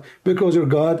God because your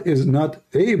God is not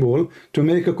able to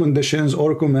make a conditions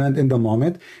or command in the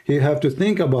moment. He have to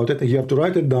think about it. He have to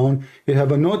write it down. He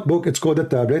have a notebook. It's called a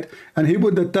tablet. And he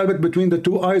put the tablet between the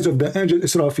two eyes of the angel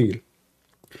Israfil.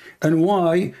 And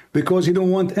why? Because he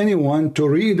don't want anyone to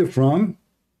read from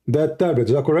that tablet.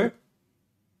 Is that correct?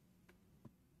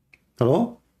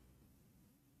 Hello?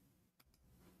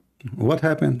 What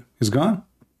happened? He's gone?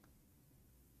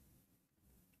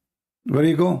 Where do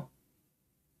you go?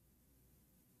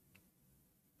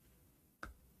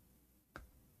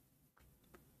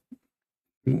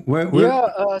 Where?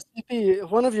 CP,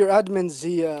 one of your admins,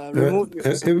 he removed you.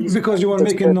 Because you were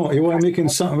making noise. You were making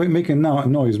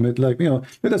noise, like,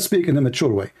 let us speak in a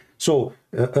mature way. So,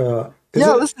 listen,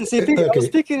 CP, I was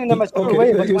speaking in a mature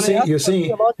way. But you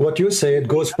see, what you said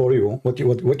goes for you.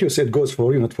 What you said goes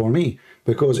for you, not for me,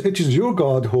 because it is your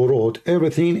God who wrote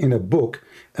everything in a book,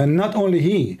 and not only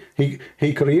he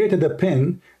created a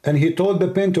pen, and he told the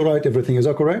pen to write everything. Is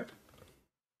that correct?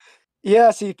 Yeah,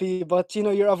 CP, but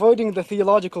you're avoiding the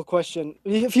theological question.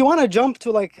 If you want to jump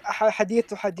to like hadith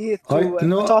to hadith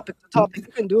to topic to topic,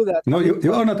 you can do that. No,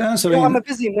 you are not answering. I'm a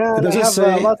busy man. Does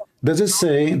it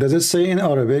say in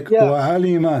Arabic?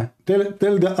 وَعَلِمَ?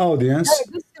 Tell the audience.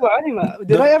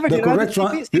 Did I ever deny that,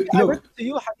 CP? I read to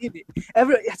you, Habibi.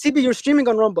 CP, you're streaming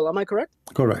on Rumble. Am I correct?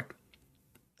 Correct.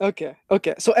 Okay.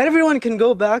 So everyone can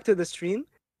go back to the stream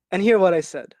and hear what I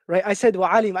said, right? I said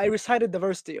وَعَلِمَ. I recited the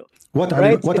verse to you. What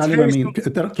alima mean?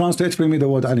 Translate for me the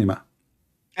word alima.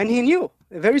 And he knew.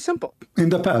 Very simple. In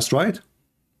the past, right?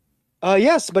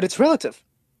 Yes, but it's relative.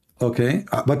 Okay,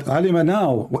 but alima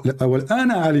now. Well,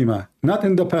 ana alima, not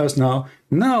in the past now.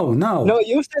 Now. No,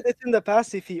 you said it's in the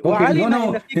past. Okay,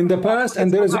 no. In the past,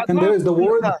 and there is the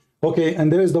word. Okay, and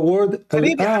there is the word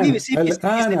al-ana.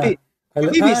 CP,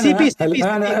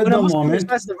 at the moment,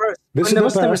 it's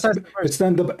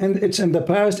in the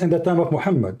past, in the time of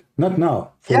Muhammad, not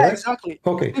now. Correct? Yeah, exactly.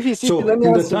 Okay, so in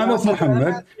the time of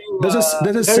Muhammad, does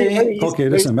it say? Okay,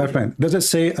 listen, my friend. Does it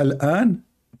say al-an?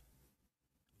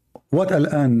 What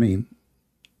al-an mean?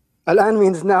 Al-an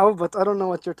means now, but I don't know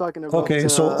what you're talking about. Okay,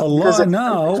 so Allah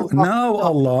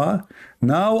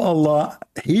now Allah,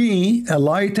 he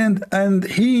enlightened and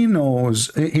he knows,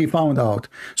 he found out.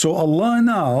 So Allah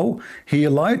now, he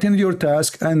enlightened your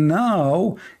task, and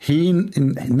now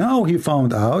he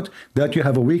found out that you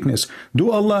have a weakness.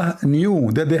 Do Allah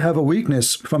knew that they have a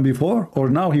weakness from before, or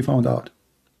now he found out?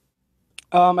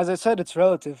 As I said, it's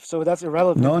relative, so that's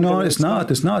irrelevant. No, it's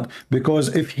not. Because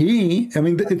if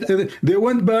they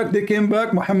went back, they came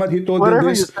back, Muhammad, he told them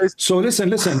this. So listen.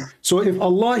 So if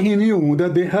Allah, he knew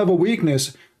that they have a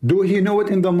weakness, do he know it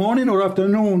in the morning or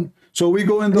afternoon? So we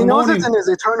go in the morning. He knows it in his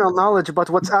eternal knowledge, but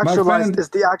what's actualized is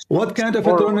the action. What kind of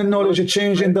eternal knowledge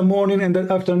change in the morning and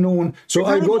the afternoon? So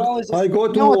I go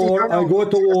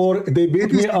to war. They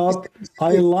beat me up.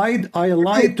 I lied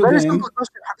to them. Simple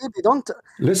question, Habibi. Don't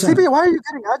listen. CP, why are you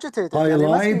getting agitated?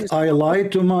 I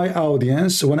lied to my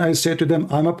audience when I said to them,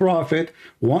 I'm a prophet.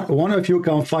 One of you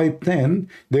can fight 10.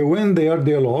 They went there,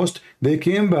 they lost. They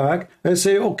came back. I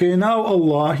say, okay, now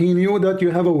Allah, he knew that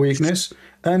you have a weakness,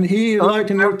 and he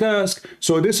lightened your task.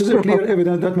 So this is a clear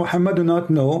evidence that Muhammad do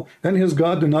not know, and his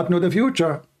God do not know the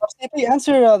future. CP,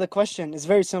 answer the question. It's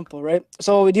very simple, right?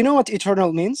 So do you know what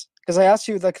eternal means? Because I asked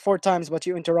you like 4 times, but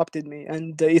you interrupted me,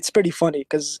 and it's pretty funny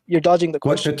because you're dodging the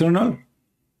question. What, eternal?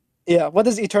 Yeah, what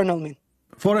does eternal mean?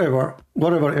 Forever.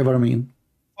 Whatever ever mean.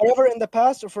 Forever in the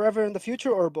past or forever in the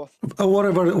future, or both?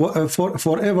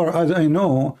 Forever, as I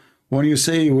know, when you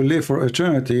say you will live for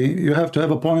eternity, you have to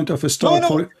have a point of a start.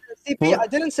 No, CP, I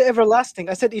didn't say everlasting.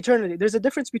 I said eternity. There's a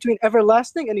difference between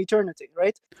everlasting and eternity,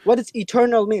 right? What does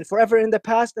eternal mean? Forever in the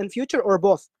past and future, or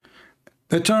both?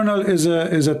 Eternal is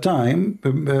a time.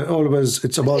 Always,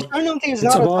 it's about. Eternity is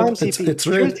not a time, CP.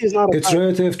 Eternity is not a time. It's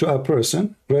relative to a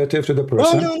person, relative to the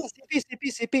person. No,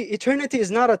 CP. Eternity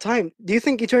is not a time. Do you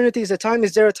think eternity is a time?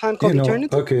 Is there a time called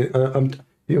eternity? Okay,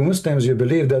 you Muslims, you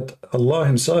believe that Allah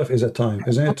Himself is a time,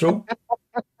 isn't it true?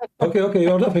 Okay,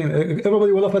 you're laughing.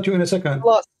 Everybody will laugh at you in a second.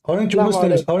 Aren't you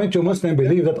Muslims? Aren't you Muslims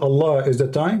believe that Allah is the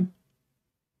time?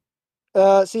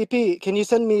 CP, can you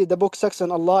send me the book Sex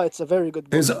and Allah? It's a very good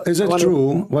book. Is it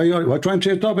true? Why are trying to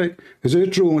change topic? Is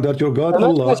it true that your God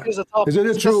Allah? Is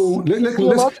it true?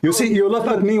 You see, you laugh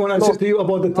at me when I say to you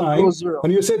about the time.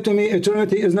 When you said to me,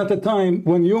 eternity is not a time.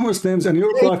 When you Muslims and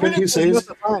your prophet, he says,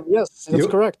 yes, that's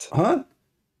correct. Huh?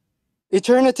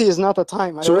 Eternity is not a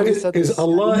time. So is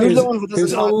Allah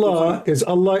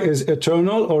is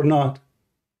eternal or not?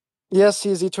 Yes, he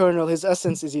is eternal. His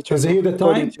essence is eternal. Is he the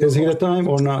time? Is he the time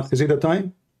or not? Is he the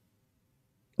time?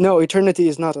 No, eternity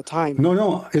is not a time.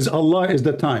 No. Is Allah is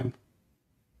the time?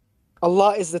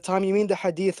 Allah is the time. You mean the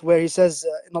hadith where he says,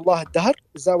 "In Allah ad-dahr"?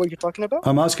 Is that what you're talking about?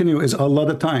 I'm asking you, is Allah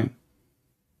the time?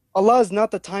 Allah is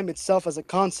not the time itself as a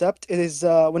concept. It is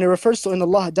when it refers to "In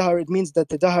Allah ad-dahr," it means that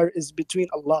the dahr is between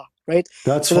Allah. Right?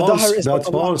 That's false. That's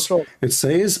false. It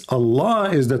says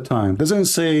Allah is the time. Doesn't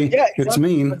say it's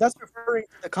mean. But that's referring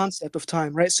to the concept of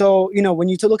time, right? So, when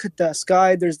you look at the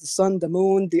sky, there's the sun, the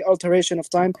moon, the alteration of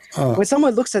time. When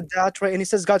someone looks at that, right, and he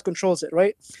says God controls it,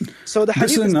 right? So the hadith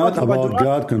this is not about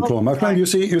God control. My friend, you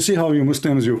see how you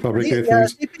Muslims, you fabricate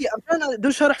things. I'm trying to do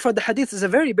sharh for the hadith. It's a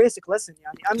very basic lesson.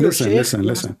 I'm listen. I'm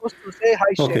supposed to say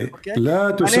hi, okay. Sheikh, okay?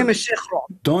 My name is Sheikh Rob.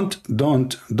 Don't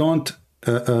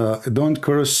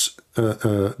curse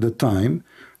the time,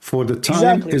 for the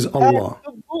time is Allah.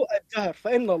 Right.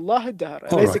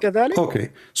 Okay,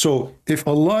 so if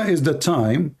Allah is the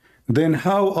time, then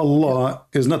how Allah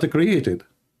is not created?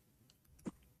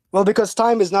 Well, because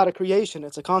time is not a creation,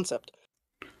 it's a concept.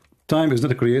 Time is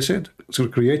not created? So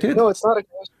created? No, it's not a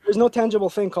creation. There's no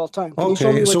tangible thing called time.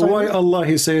 Okay, so why Allah,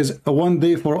 he says, one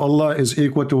day for Allah is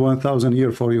equal to 1,000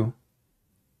 years for you?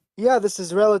 Yeah, this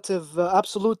is relative,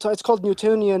 absolute time. It's called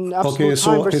Newtonian absolute time. Okay,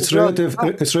 so it's relative.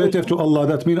 It's relative to Allah.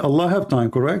 That means Allah have time,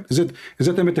 correct? Is it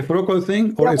a metaphorical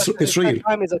thing or it's real?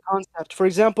 Time is a concept. For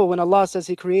example, when Allah says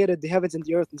He created the heavens and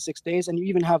the earth in 6 days, and you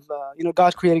even have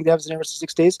God creating the heavens and the earth in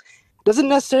 6 days, doesn't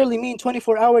necessarily mean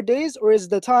 24-hour days, or is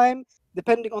the time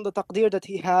depending on the taqdeer that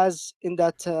He has in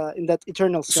that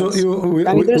eternal sense. So we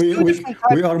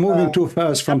are moving too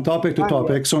fast from topic to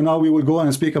topic. So now we will go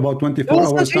and speak about 24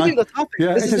 hours time.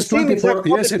 Yeah, it is 24.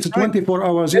 Yes, it's 24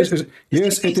 hours. Yes, it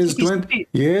is 20.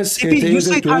 Yes, it is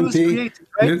 20.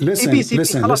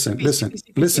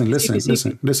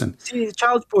 Listen. See,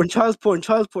 child porn.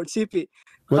 CP.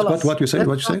 What you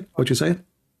said?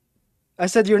 I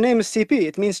said your name is CP.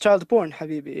 It means child porn,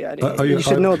 Habibi. You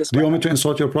should know this. Do you want me to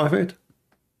insult your prophet?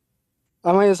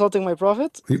 Am I insulting my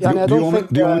prophet? Do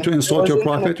you want to insult your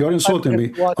prophet? You're insulting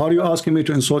me. Are you asking me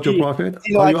to insult your prophet?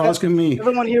 Are you asking me?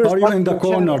 Are you in the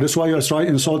corner? That's why you're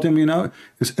insulting me now?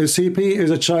 CP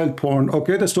is a child porn.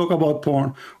 Okay, let's talk about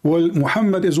porn. Well,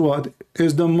 Muhammad is what?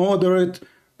 Is the moderate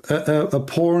a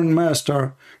porn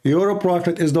master. Your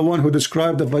prophet is the one who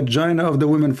described the vagina of the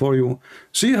women for you.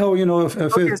 See how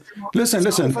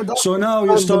listen. So now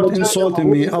you start insulting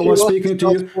me. I was speaking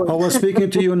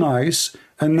to you nice,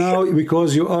 and now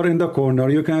because you are in the corner,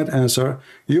 you can't answer.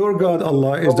 Your God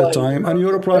Allah is the time, and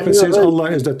your prophet says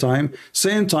Allah is the time.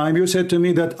 Same time you said to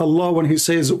me that Allah, when He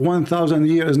says 1,000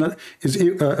 years is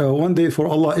 1 day for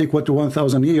Allah equal to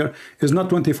 1,000 years, is not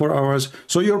 24 hours.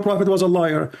 So your prophet was a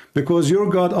liar, because your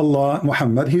God Allah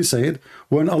Muhammad, he said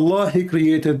when Allah He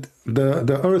created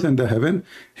the earth and the heaven,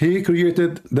 He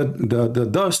created the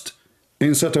dust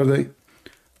in Saturday.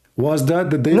 Was that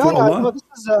the day for Allah? No, this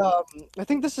is, I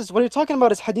think this is what you're talking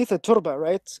about is Hadith al-Turba,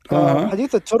 right?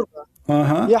 Hadith al-Turba.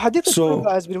 Yeah, Hadith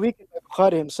al-Turba has been weakened by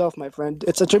Bukhari himself, my friend.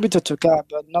 It's attributed to Ka'b,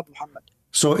 but not Muhammad.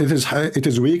 So it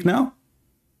is weak now?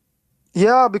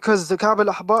 Yeah, because the Ka'b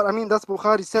al-Ahbar, I mean, that's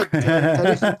Bukhari said.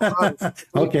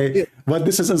 Okay, but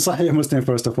this is in Sahih Muslim,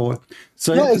 first of all.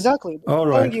 So yeah, exactly. All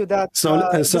right. So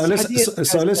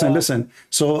listen.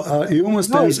 So you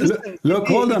Muslims, look,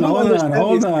 hold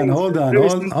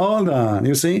on.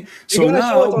 You see? So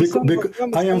now,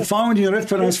 I am finding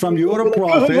reference from your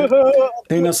prophet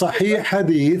in a Sahih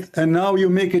Hadith, and now you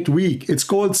make it weak. It's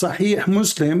called Sahih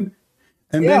Muslim,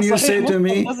 And then you say to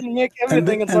me, doesn't make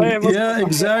everything in Sahih Muslim. Yeah,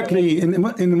 exactly.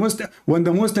 In Muslim, when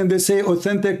the Muslim they say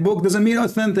authentic book, doesn't mean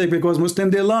authentic, because Muslim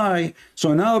they lie.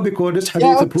 So now because this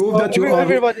hadith prove that you are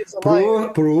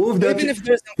prove that even if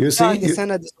there's you see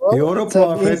you're a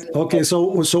prophet. Okay, so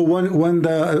when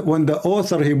the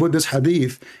author he put this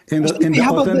hadith in the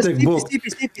authentic book.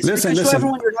 Listen.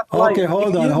 Okay,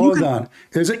 hold on.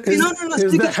 Is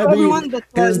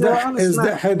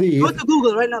the hadith? Go to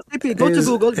Google right now. Go to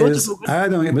Google.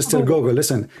 Adam, Mr. Google,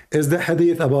 listen. Is the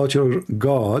hadith about your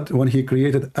God when he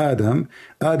created Adam?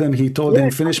 He told him,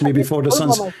 finish me before the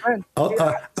sun.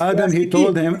 He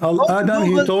told him.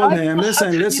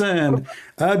 Listen.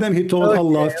 Adam, he told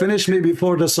Allah, finish me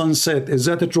before the sun set. Is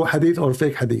that a true hadith or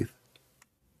fake hadith?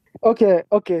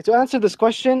 Okay. To answer this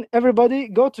question, everybody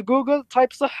go to Google,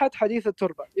 type Sahhat Hadith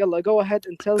al-Turba. Yalla, go ahead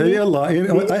and tell me. Yalla, I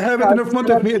have it in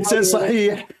front of me. It says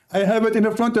Sahih. I have it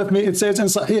in front of me. It says in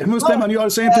Sahih Muslim, and you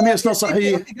are saying to me it's not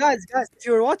Sahih. Okay, guys, if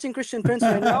you're watching Christian Prince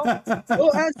right now,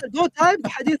 go type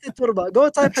Hadith al-Turba. Go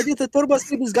type Hadith al-Turba.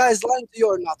 See this guy is lying to you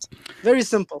or not. Very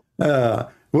simple.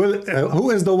 Who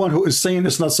is the one who is saying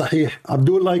it's not Sahih?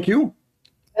 Abdul, like you?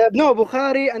 No,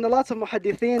 Bukhari and a lot of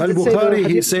muhaddithin. Al-Bukhari,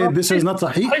 he said this is not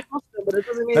Sahih.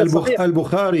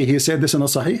 Al-Bukhari, he said this is not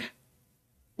Sahih.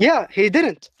 Yeah, he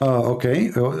didn't. Okay.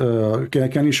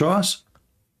 Can you show us?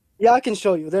 Yeah, I can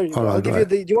show you. There you go. Right, I'll give you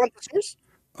the. Do you want the source?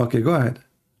 Okay, go ahead.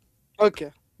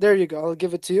 Okay, there you go. I'll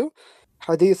give it to you.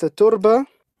 Hadith al-Turba.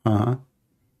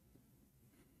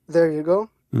 There you go.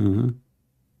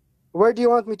 Where do you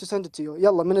want me to send it to you?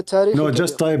 Yalla, min al-Tarikh. No,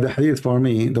 just type the hadith for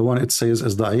me. The one it says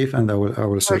is da'if, and I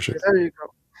will search it. There you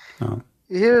go.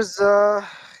 Here's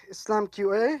Islam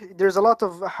QA. There's a lot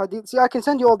of hadith. See, I can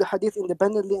send you all the hadith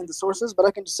independently and the sources, but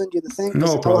I can just send you the thing.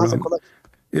 No problem.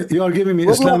 You are giving me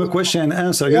Islamic question and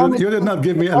answer. You did not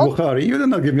give me Al-Bukhari.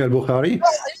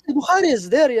 Al-Bukhari is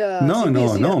there, yeah. No,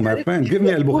 my friend. Give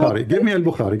me Al-Bukhari.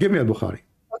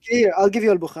 Okay, here, I'll give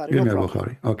you Al-Bukhari. Give me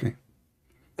Al-Bukhari. Okay.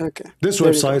 Okay. This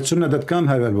website, Sunnah.com,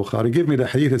 have Al-Bukhari. Give me the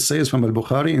hadith it says from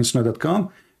Al-Bukhari in Sunnah.com.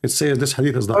 It says this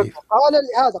hadith is da'if. قال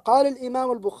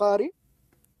الإمام البخاري.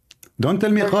 Don't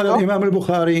tell me قال الإمام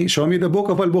البخاري. Show me the book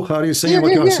of Al-Bukhari saying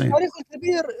what you are saying. Tarikh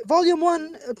al-Kabir, volume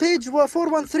 1, page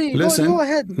 413. Listen. Go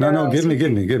ahead. No, give me. I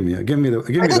sent it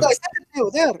to you.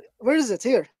 There. Where is it?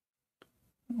 Here.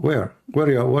 Where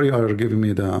you are giving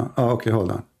me the... Oh, okay,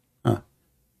 hold on. All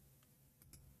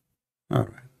right.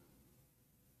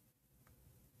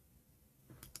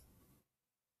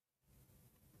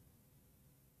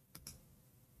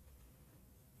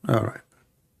 All right.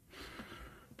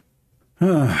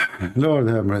 Lord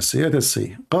have mercy. Let us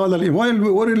see.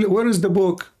 Where is the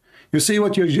book? You see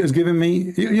what you're just giving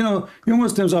me? You know, you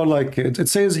Muslims are like kids. It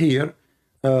says here,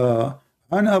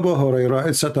 An Abu Huraira,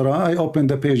 etc. I opened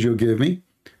the page you gave me,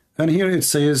 and here it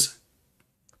says,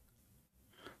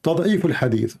 تضعيف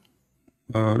الحديث,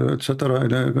 etc.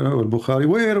 Al-Bukhari.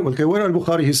 Where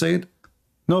Al-Bukhari he said?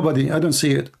 Nobody. I don't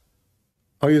see it.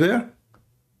 Are you there?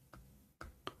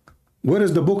 Where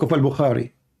is the book of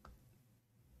Al-Bukhari?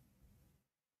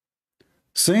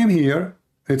 Same here.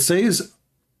 It says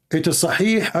it is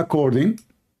Sahih according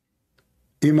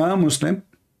Imam Muslim,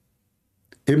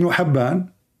 Ibn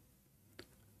Habban,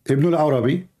 Ibn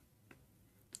al-Arabi,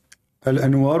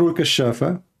 Al-Anwar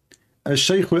al-Kashafa,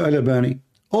 Al-Shaykh al-Albani.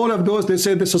 All of those, they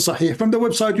say this is Sahih from the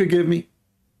website you gave me.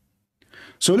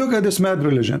 So look at this mad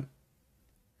religion.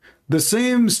 The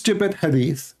same stupid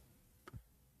hadith.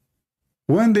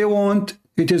 When they want,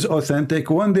 it is authentic.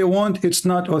 When they want, it's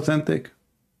not authentic.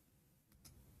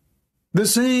 The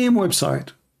same website.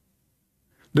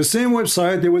 The same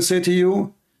website, they will say to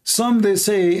you, some they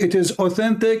say it is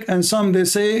authentic, and some they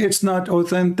say it's not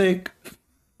authentic.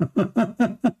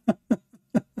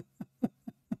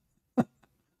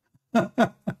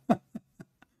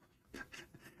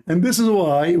 And this is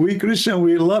why we Christian,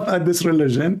 we laugh at this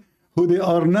religion, who they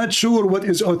are not sure what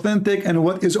is authentic and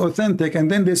what is authentic,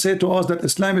 and then they say to us that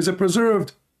Islam is a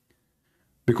preserved.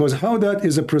 Because how that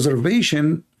is a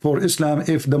preservation for Islam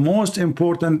if the most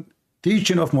important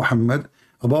teaching of Muhammad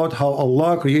about how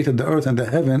Allah created the earth and the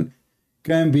heaven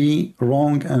can be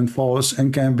wrong and false,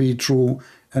 and can be true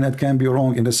and it can be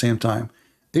wrong in the same time.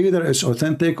 Either it's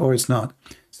authentic or it's not.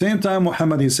 Same time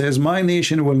Muhammad, he says, my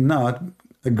nation will not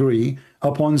agree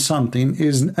upon something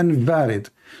is invalid.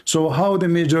 So how the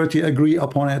majority agree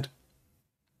upon it?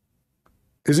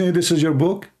 Isn't it this is your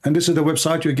book and this is the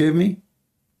website you gave me?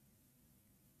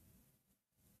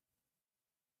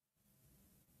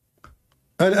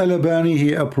 Al-Albani,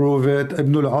 he approved it.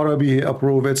 Ibn al-Arabi, he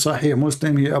approved it. Sahih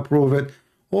Muslim, he approved it.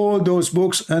 All those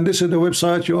books, and this is the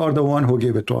website. You are the one who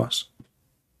gave it to us.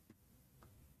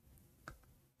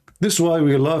 This is why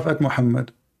we laugh at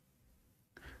Muhammad.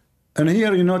 And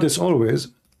here you notice always,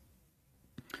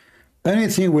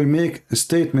 anything will make a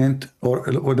statement,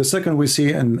 or the second we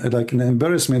see like an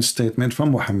embarrassment statement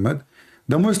from Muhammad,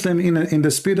 the Muslim in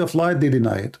the speed of light, they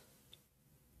deny it.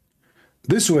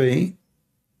 This way,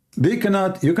 you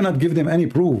cannot give them any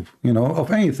proof,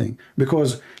 of anything,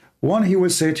 because one he will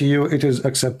say to you it is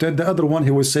accepted, the other one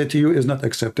he will say to you is not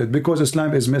accepted, because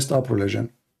Islam is messed up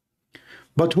religion.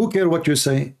 But who cares what you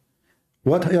say?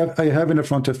 What I have in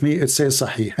front of me, it says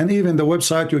Sahih, and even the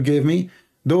website you gave me,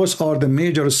 those are the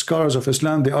major scholars of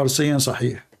Islam, they are saying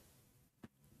Sahih.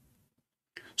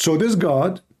 So this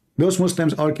God, those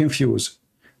Muslims are confused.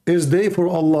 Is day for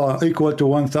Allah equal to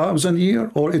 1,000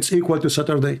 year, or it's equal to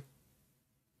Saturday?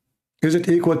 Is it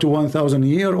equal to 1,000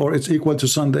 year, or it's equal to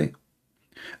Sunday?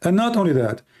 And not only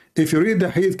that, if you read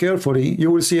the hadith carefully, you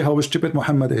will see how stupid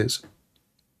Muhammad is.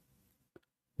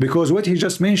 Because what he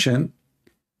just mentioned,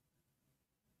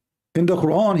 in the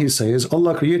Quran he says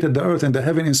Allah created the earth and the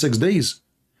heaven in 6 days.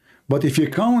 But if you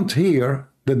count here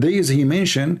the days he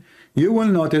mentioned, you will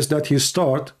notice that he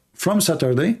start from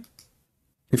Saturday.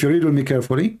 If you read with me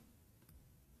carefully,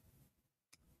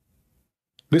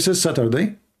 this is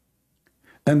Saturday.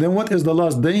 And then what is the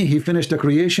last day? He finished the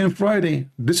creation Friday.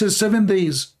 This is 7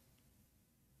 days.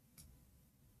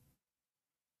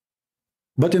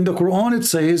 But in the Quran it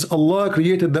says Allah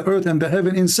created the earth and the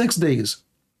heaven in 6 days.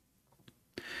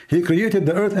 He created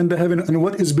the earth and the heaven and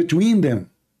what is between them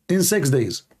in 6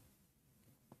 days.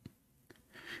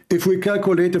 If we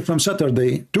calculate it from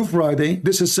Saturday to Friday,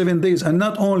 this is 7 days. And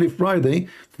not only Friday,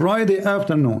 Friday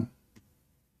afternoon.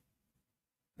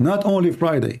 Not only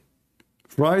Friday.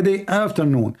 Friday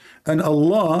afternoon. And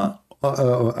Allah,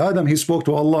 Adam, he spoke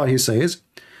to Allah, he says,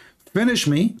 finish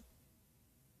me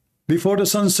before the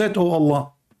sun set, O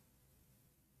Allah.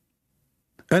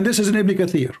 And this is in Ibn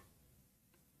Kathir.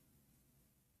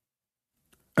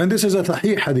 And this is a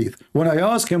Sahih hadith. When I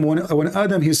asked him, when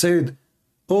Adam, he said,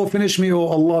 oh, finish me, O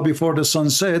Allah, before the sun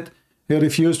set, he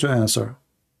refused to answer.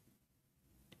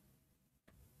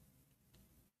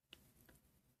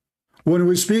 When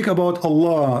we speak about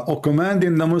Allah or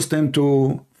commanding the Muslim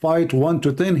to fight 1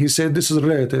 to 10, he said this is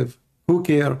relative. Who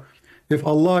care? If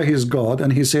Allah is God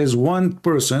and he says one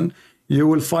person, you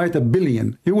will fight 1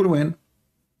 billion, you will win.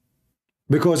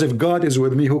 Because if God is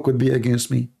with me, who could be against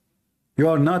me? You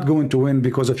are not going to win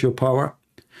because of your power.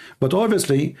 But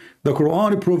obviously, the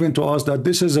Quran is proving to us that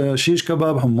this is a shish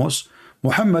kebab hummus.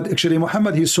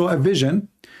 Muhammad, he saw a vision,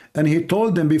 and he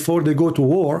told them before they go to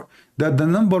war that the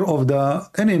number of the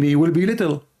enemy will be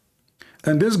little.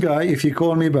 And this guy, if he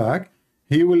call me back,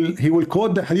 he will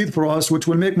quote the hadith for us, which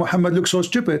will make Muhammad look so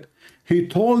stupid. He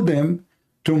told them,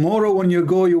 tomorrow when you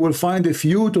go, you will find a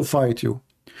few to fight you.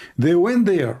 They went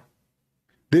there.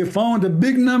 They found a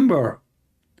big number.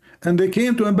 And they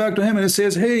came to him back to him and he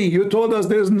says, hey, you told us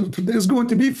there's going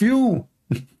to be few.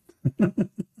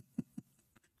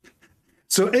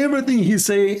 So everything he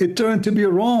say, it turned to be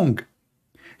wrong.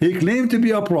 He claimed to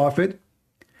be a prophet,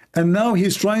 and now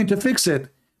he's trying to fix it.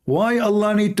 Why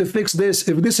Allah need to fix this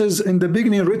if this is in the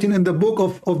beginning written in the book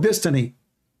of destiny?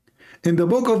 In the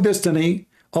book of destiny,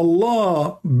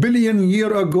 Allah billion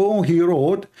years ago he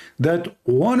wrote that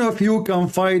one of you can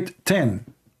fight 10,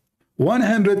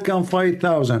 100 can fight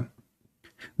 1,000.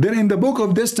 Then in the book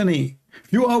of destiny,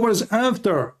 few hours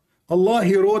after, Allah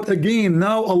he wrote again,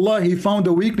 now Allah he found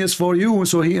a weakness for you,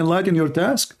 so he enlightened your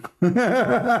task.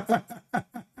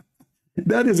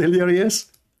 That is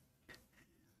hilarious.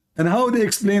 And how they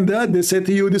explain that? They say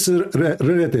to you, this is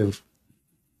relative.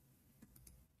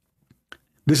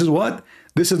 This is what?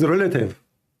 This is relative.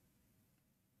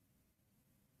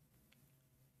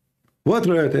 What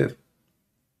relative?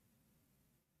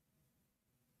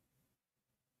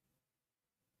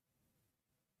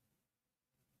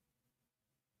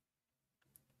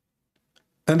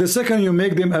 And the second you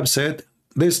make them upset,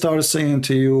 they start saying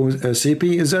to you,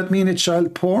 CP, does that mean it's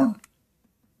child porn?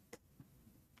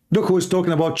 Look who is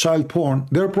talking about child porn.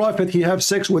 Their prophet, he have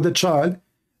sex with a child,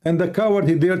 and the coward,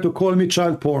 he dare to call me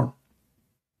child porn.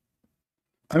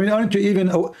 I mean, aren't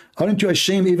you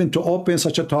ashamed even to open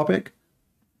such a topic?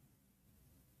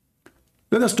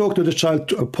 Let us talk to the child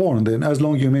porn then, as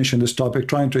long as you mention this topic,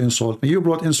 trying to insult me. You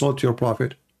brought insult to your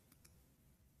prophet.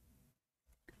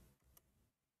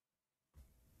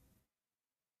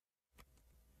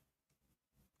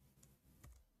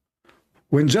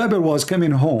 When Jabir was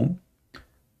coming home,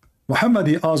 Muhammad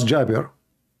he asked Jabir,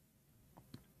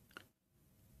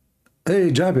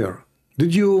 hey Jabir,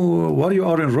 why you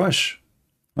are in rush?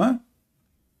 Huh?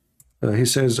 He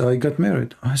says, I got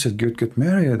married. I said, get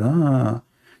married.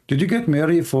 Did you get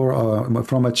married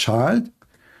from a child?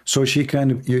 so she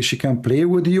can play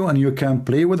with you and you can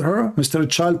play with her, Mr.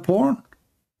 Child Porn?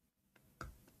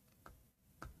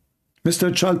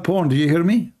 Mr. Child Porn, do you hear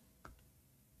me?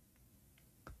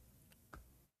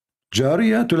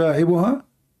 جارية تلاعبها?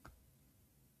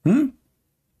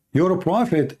 Your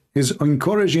prophet is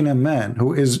encouraging a man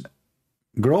who is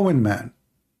growing man.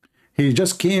 He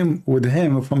just came with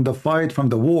him from the fight, from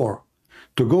the war,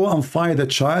 to go and fight a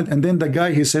child, and then the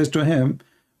guy, he says to him,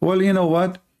 well, you know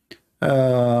what,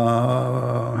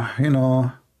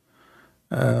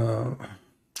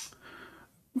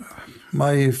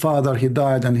 my father, he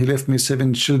died and he left me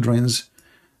 7 children,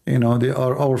 they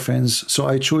are orphans, so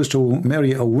I choose to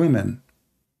marry a woman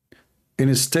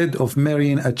instead of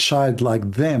marrying a child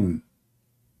like them.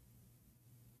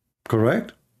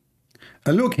 Correct?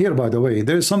 And look here, by the way,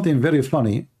 there is something very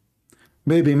funny.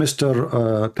 Maybe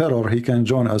Mr. Terror, he can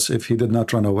join us if he did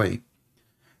not run away.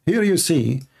 Here you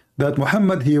see that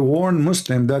Muhammad, he warned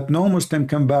Muslim that no Muslim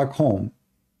can back home.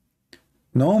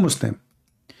 No Muslim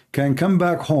can come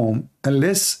back home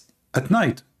unless at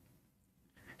night.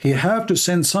 He have to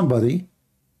send somebody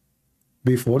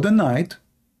before the night,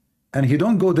 and he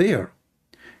don't go there.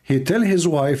 He tell his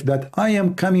wife that I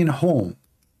am coming home.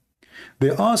 They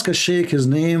ask a sheikh, his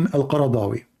name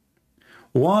Al-Qaradawi,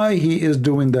 why he is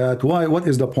doing that. Why? What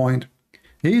is the point?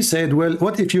 He said, well,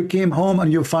 what if you came home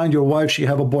and you find your wife, she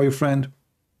have a boyfriend?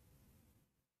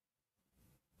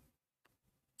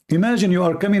 Imagine you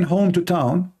are coming home to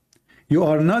town. You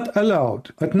are not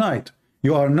allowed at night.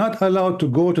 You are not allowed to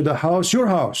go to the house, your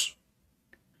house.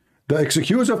 The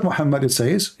excuse of Muhammad, it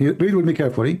says, read with me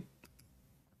carefully.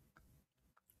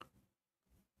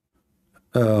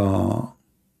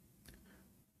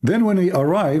 Then when we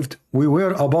arrived, we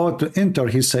were about to enter,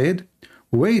 he said,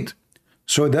 wait,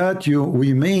 so that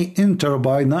we may enter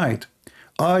by night,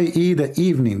 i.e. the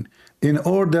evening, in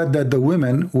order that the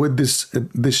women with this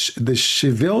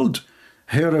disheveled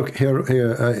hair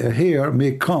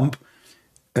may comb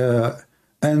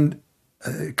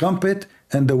it,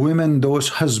 and the women those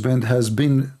husband has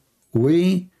been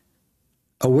away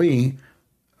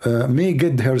may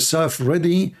get herself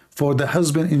ready for the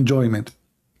husband enjoyment.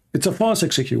 It's a false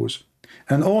excuse,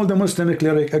 and all the Muslim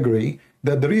cleric agree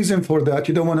that the reason for that,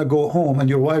 you don't want to go home and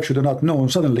your wife should not know.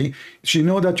 Suddenly she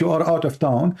know that you are out of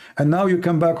town, and now you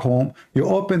come back home, you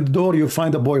open the door, you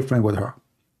find a boyfriend with her.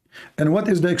 And what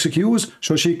is the excuse?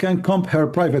 So she can comb her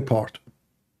private part.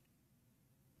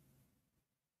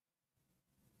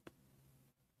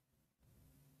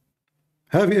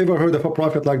 Have you ever heard of a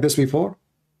prophet like this before?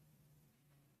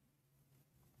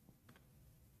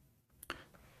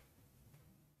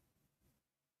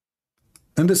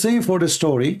 And the same for the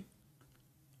story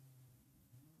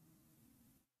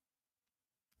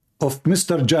of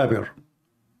Mr. Jabir.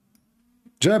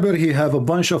 Jabir, he have a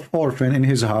bunch of orphans in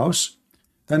his house,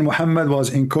 and Muhammad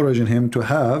was encouraging him to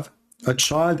have a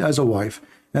child as a wife.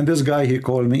 And this guy, he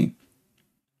called me,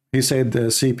 he said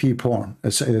CP porn.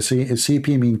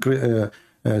 CP mean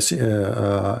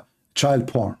child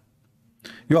porn.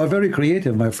 You are very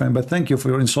creative, my friend, but thank you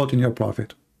for insulting your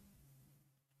prophet.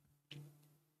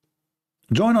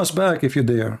 Join us back if you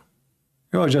dare.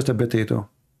 You are just a potato.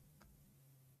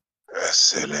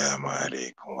 Assalamu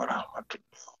alaikum wa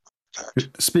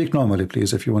rahmatullah. Speak normally,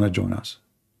 please, if you want to join us.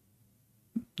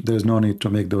 There's no need to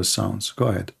make those sounds. Go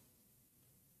ahead.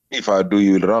 If I do,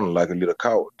 you will run like a little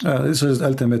coward. This is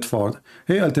Ultimate Ford.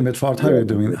 Hey, Ultimate Ford, how are you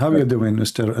doing? How are you doing,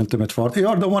 Mr. Ultimate Ford? You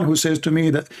are the one who says to me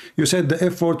that you said the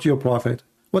F-word to your prophet.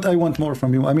 What I want more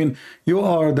from you? I mean, you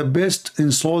are the best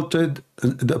insulted,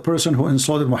 the person who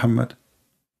insulted Muhammad.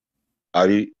 Are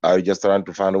you just trying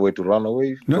to find a way to run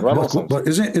away? No, but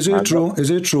is it true? Is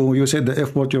it true you said the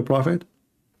F-word to your prophet?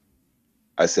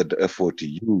 I said the F-word to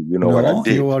you. You know what I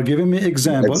did. You are giving me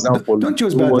examples. Don't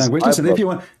use bad language. Listen, if you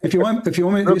want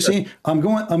me, you see, I'm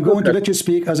going to let you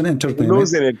speak as an entertainment.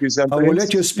 I will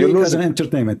let you speak as an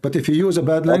entertainment. But if you use a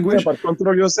bad language, but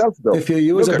control yourself, though. If you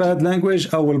use a bad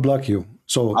language, I will block you.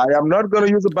 So I am not going to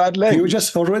use a bad language.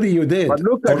 You did.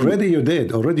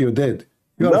 Already you did.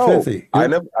 You are filthy.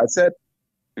 I said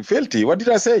filthy. What did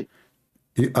I say?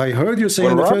 I heard you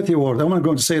saying the filthy word. I'm not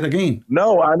going to say it again.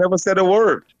 No, I never said a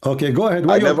word. Okay, go ahead.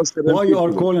 Why you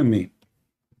are calling me?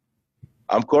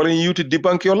 I'm calling you to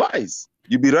debunk your lies.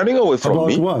 You be running away from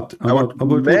me. About what?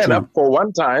 About man up for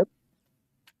one time.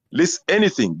 List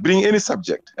anything. Bring any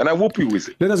subject, and I whoop you with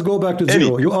it. Let us go back to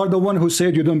zero. You are the one who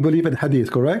said you don't believe in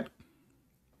hadith, correct?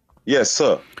 Yes,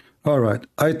 sir. All right.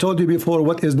 I told you before,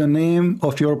 what is the name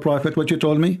of your prophet? What you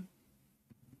told me?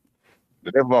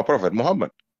 The name of my prophet,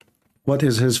 Muhammad. What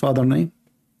is his father's name?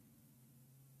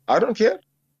 I don't care.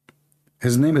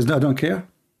 His name is I don't care?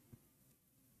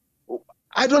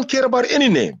 I don't care about any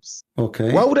names.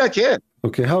 Okay. Why would I care?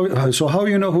 Okay. So how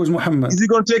you know who's Muhammad? Is he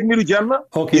going to take me to Jannah?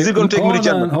 Okay. Is he going to take me to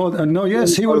Jannah? Hold on. No.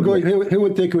 Yes, he will go. He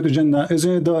will take you to Jannah.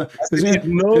 Isn't it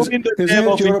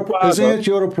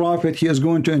your prophet? He is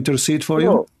going to intercede for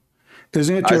you.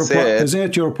 Isn't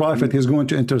it your prophet? He's going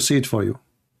to intercede for you.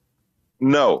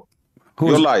 No.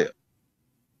 You're a liar.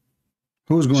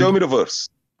 Who's going? Show me the verse.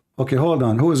 Okay, hold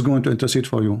on. Who is going to intercede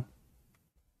for you?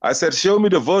 I said, show me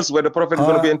the verse where the prophet is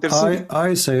going to be interceding.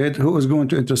 I said, who is going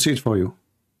to intercede for you?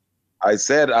 I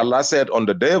said, Allah said on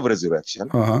the day of resurrection,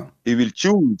 He will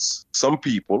choose some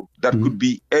people that could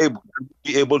be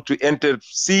able to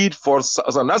intercede for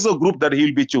another group that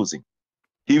He'll be choosing.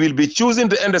 He will be choosing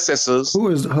the intercessors,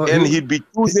 and He'll be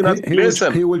choosing us.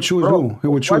 Listen, He will choose who? He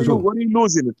will choose who? What are you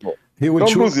losing it for?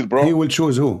 Don't lose it, bro. He will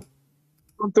choose who?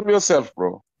 Control yourself,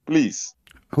 bro. Please.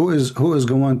 Who is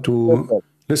going to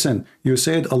listen? You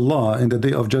said Allah in the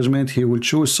day of judgment, He will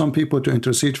choose some people to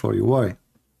intercede for you. Why?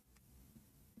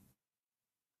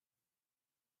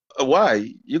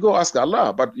 Why? You go ask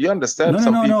Allah, but you understand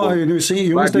No. You see,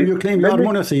 you claim you are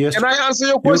monotheist. Can I answer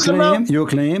your question now? You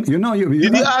claim. You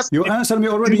answered me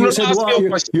already. You said why?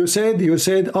 You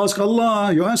said ask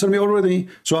Allah. You answered me already.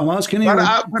 So I'm asking you.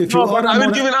 I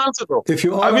will give an answer, though. If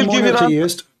you are a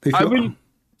monotheist,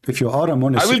 if you are a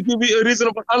monotheist, I will give you a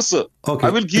reasonable answer. Okay. I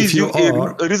will give you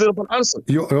a reasonable answer.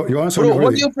 You answer Bro,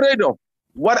 what are you afraid of?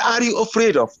 What are you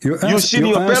afraid of? You've seen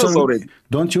your parents already.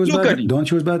 Don't use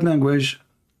bad language.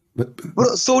 But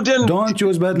so then don't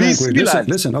use bad language.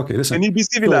 Listen. Can you be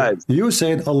civilized? So you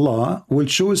said Allah will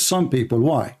choose some people.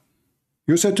 Why?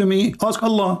 You said to me, ask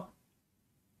Allah.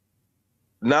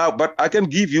 Now, but I can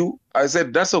give you, I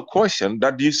said that's a question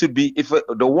that you should be, if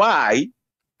the why,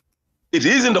 it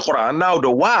is in the Quran. Now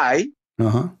the why,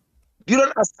 you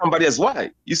don't ask somebody else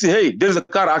why. You say, hey, there's a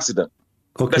car accident.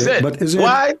 Okay, but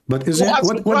what does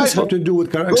this have to do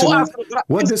with car accident?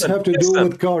 What does have to do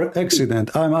with car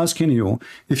accident? I'm asking you,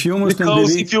 if you Muslim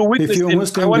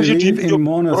believe in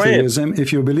monotheism,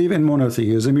 if you believe in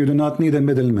monotheism, you do not need a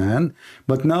middleman.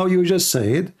 But now you just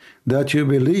said that you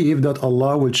believe that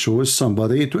Allah will choose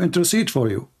somebody to intercede for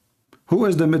you. Who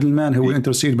is the middleman who will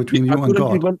intercede between you and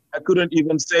God? I couldn't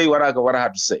even say what I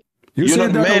had to say. You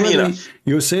said that already.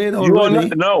 You said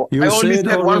already. No, I only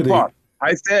said one part.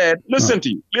 I said, listen to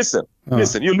you. Listen,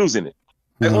 you're losing it.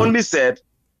 I only said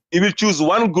He will choose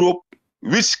one group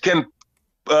which can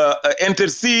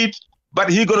intercede,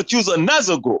 but He's going to choose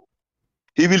another group.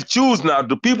 He will choose now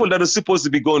the people that are supposed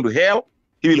to be going to hell.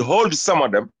 He will hold some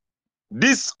of them.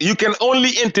 This, you can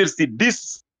only intercede.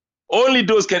 This, only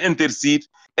those can intercede,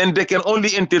 and they can only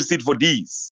intercede for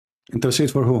these.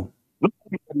 Intercede for who? Not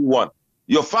everyone.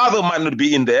 Your father might not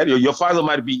be in there. Your father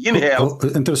might be in hell.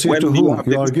 Intercede to whom?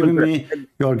 You are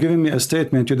giving me a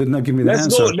statement. You did not give me the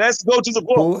answer. Let's go to the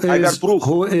book. I got proof.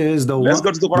 Who is the Let's one?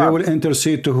 Go to the Quran. They will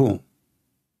intercede to whom?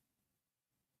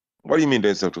 What do you mean they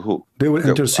intercede to who? They will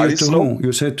intercede to whom?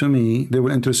 You said to me they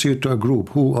will intercede to a group.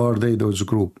 Who are they? Those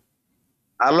group?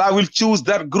 Allah will choose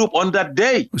that group on that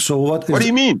day. So what do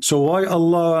you mean? So why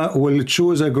Allah will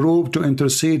choose a group to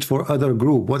intercede for other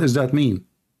group? What does that mean?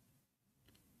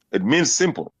 It means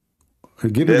simple.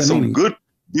 There's some good,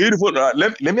 beautiful.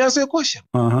 Let me answer your question.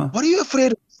 What are you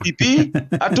afraid of, CP?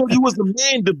 I told you he was the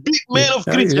big man of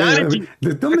Christianity.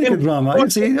 Don't make it drama. You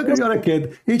see, you're a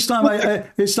kid. Each time I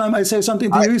say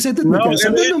something to you, you say, don't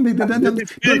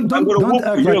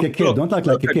act like a kid. Don't act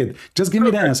like a kid. Just give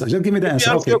me the answer.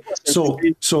 Okay.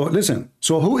 So listen.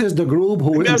 So who is the group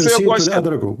who will intercede to the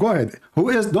other group? Go ahead. Who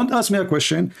is? Don't ask me a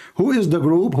question. Who is the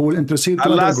group who will intercede to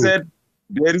the other group? Allah said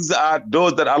there is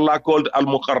those that Allah called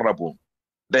al-muqarrabun.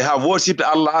 They have worshipped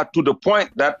Allah to the point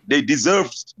that they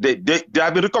deserve, they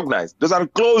have been recognized. Those are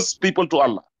close people to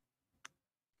Allah.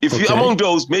 If you're among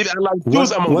those, maybe Allah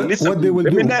choose among them. Listen, what they will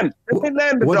do?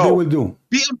 What they will do?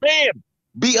 Be a man.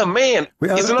 Be a man.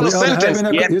 It's not a sentence.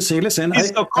 You see, listen,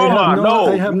 it's a comma.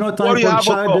 I have no time for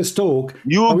childish talk.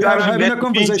 We are having a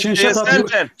conversation. Shut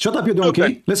up, you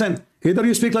donkey. Listen, either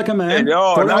you speak like a man,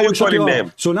 or now you're calling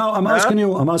them. So now I'm asking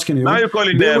you. Now you're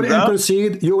calling them.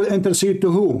 You will intercede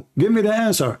to who? Give me the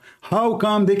answer. How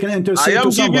come they can intercede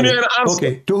to somebody? I am giving you an answer.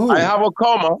 Okay, to who? I have a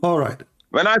comma. All right.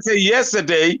 When I say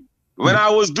yesterday, when I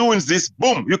was doing this,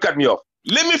 boom, you cut me off.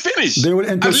 Let me finish. They will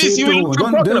intercede to who?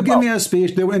 Don't give me a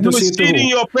speech. They will intercede to who? You're stealing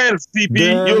your pens,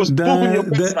 CP. You're spoofing your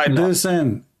pens right now.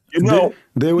 Listen. You know,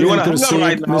 they will intercede,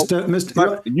 right now,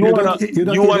 Mr. You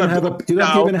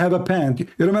don't even have a pen.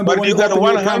 You remember when you opened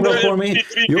your camera for me?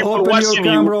 You opened your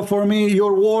camera for me.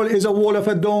 Your wall is a wall of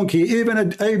a donkey. Even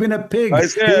a pig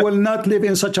who will not live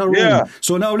in such a room.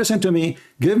 So now listen to me.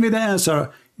 Give me the answer.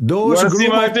 Those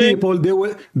group of people,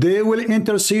 they will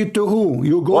intercede to who?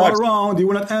 You go around, you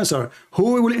will not answer.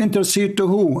 Who will intercede to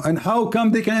who? And how come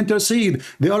they can intercede?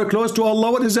 They are close to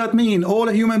Allah. What does that mean? All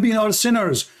human beings are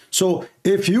sinners. So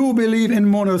if you believe in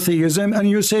monotheism and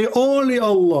you say only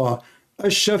Allah,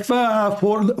 الشفاعة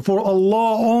for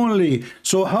Allah only,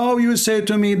 so how you say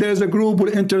to me there's a group will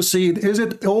intercede? Is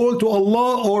it all to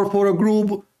Allah or for a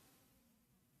group?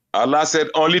 Allah said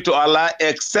only to Allah,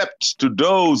 except to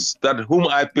those that whom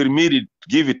I permitted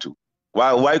give it to.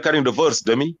 Why are you carrying the verse,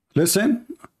 dummy? Listen.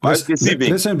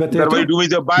 Listen, but that what you do with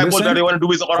the Bible, that you want to do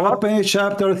with the Quran? Open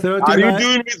chapter 39. Are you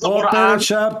doing with the Quran? Open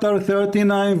chapter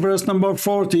 39, verse number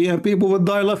 40, and people will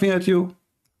die laughing at you.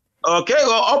 Okay,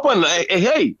 well, open.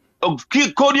 Hey,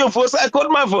 quote your verse. I quote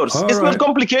my verse. It's not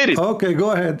complicated. Okay,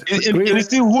 go ahead. Okay,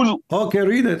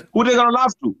 read it. Who they gonna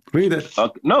laugh to? Read it.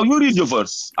 Okay. No, you read your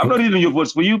verse. I'm not reading your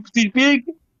verse. For you, pig.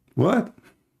 What?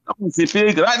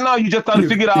 Pig. Right now, you just can't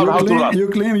figure out how to run. You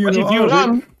claim you know. If you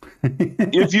run,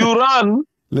 if you run.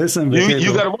 Listen,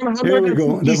 you got 100. Here we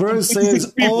go. The verse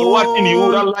says, all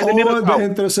the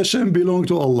intercession belong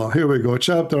to Allah. Here we go.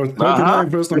 Chapter 39,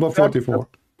 verse number 44.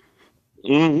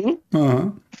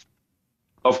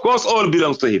 Of course, all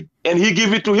belongs to Him. And He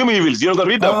give it to Him, He wills. You're not going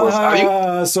to read that verse, are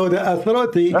you? So the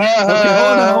authority.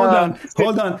 Okay,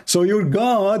 hold on. So your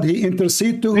God, He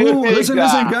intercede to who? Listen,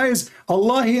 guys.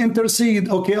 Allah, He intercede.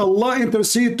 Okay, Allah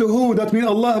intercede to who? That means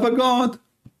Allah have a God.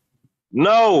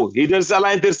 No, He doesn't.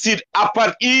 Allah intercede.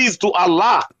 Upper is to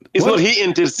Allah. It's not He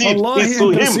intercede. Allah, it's He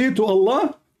to intercede Him. To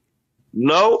Allah?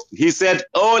 No, He said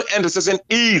all intercession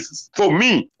is for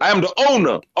me. I am the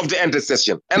owner of the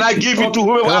intercession, and I give it to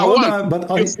whoever I want. But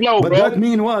that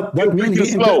mean what? That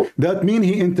mean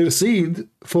He intercede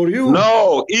for you.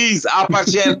 No, is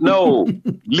apparent. No,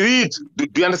 read. Do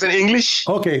you understand English?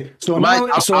 Okay, so now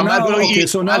you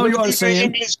are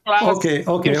saying. Okay.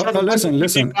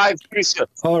 Listen.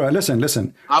 All right,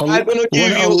 listen. Am I going to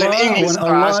give you an English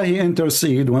class?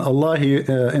 When Allah He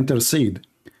intercede.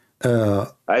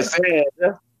 I said,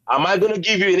 am I going to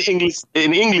give you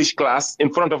an English class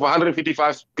in front of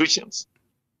 155 Christians?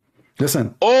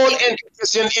 Listen. All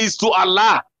intercession is to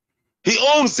Allah. He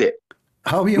owns it.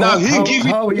 How he own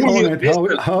it?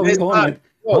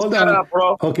 Hold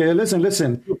on. Okay,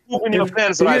 listen. You're pooping your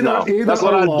pants right now. That's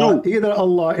what I do. Either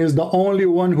Allah is the only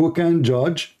one who can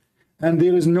judge, and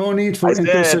there is no need for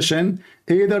intercession.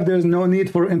 Either there's no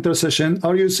need for intercession.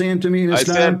 Are you saying to me in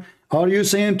Islam? Are you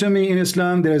saying to me in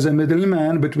Islam there is a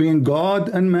middleman between God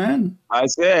and man? I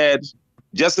said,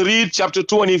 just read chapter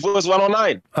 20, verse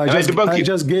 109. I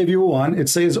just gave you one. It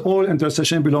says all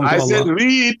intercession belongs to Allah. I said,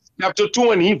 read chapter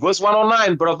 20, verse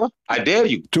 109, brother. I dare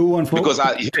you. 214. Because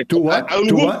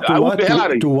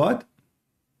To what?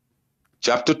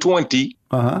 Chapter 20,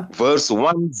 verse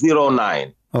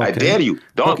 109. Okay. I dare you.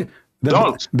 Don't.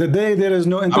 The day there is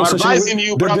no intercession. I'm advising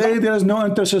you, brother. The day there is no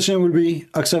intercession will be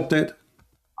accepted.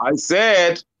 I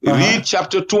said, read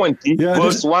chapter 20,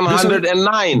 verse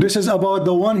 109. This is about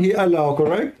the one He allowed,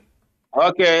 correct?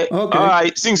 Okay. All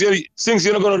right. Since you're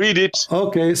not going to read it,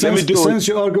 since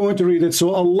you are going to read it,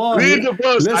 so Allah read the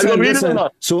verse. Listen.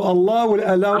 So Allah will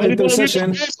allow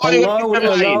intercession. Allah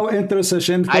will allow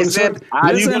intercession for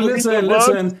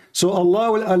listen. So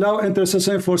Allah will allow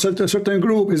intercession for certain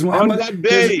group. Is Muhammad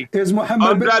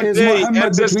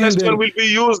intercession will be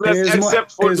useless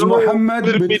except for those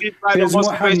permitted by the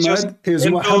most gracious and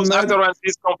those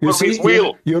utterances conform His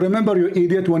will. You remember, you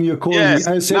idiot, when you called me.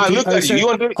 I said,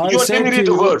 let me read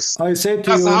the verse. I said to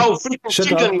That's you, how freaking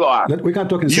chicken you are. We can't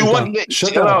talk in you want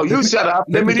shut up. You shut up.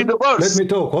 Let me read the verse. Let me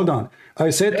talk. Hold on. I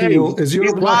said to you, is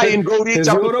your prophet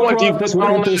that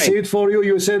will intercede for you?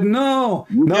 You said no.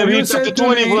 Now you said to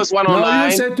me, you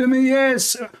said to me,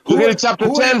 yes. Chapter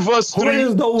 10, verse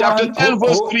 3. Chapter 10,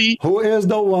 verse 3. Who is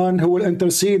the one who will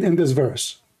intercede in this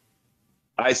verse?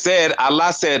 I said,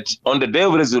 Allah said on the day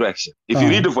of resurrection, if you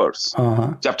read the verse,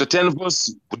 chapter 10,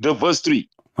 verse 3.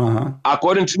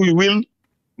 According to your will,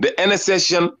 the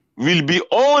intercession will be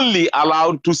only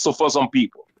allowed to suffer some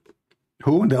people.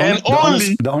 Who? The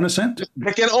innocent?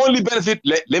 They can only benefit.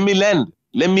 Let me land.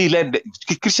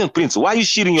 The Christian Prince. Why are you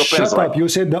shitting your pants? Shut up. You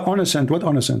said the innocent. What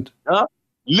innocent?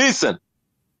 Listen.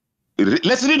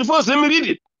 Let's read it first. Let me read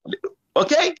it.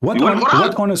 Okay? What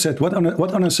innocent? What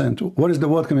innocent? What is the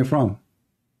word coming from?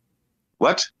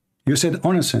 What? You said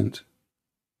innocent.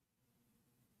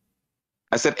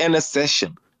 I said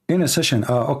intercession.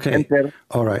 Okay.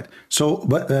 All right. So,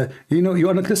 but you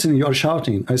are not listening. You are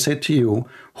shouting. I said to you,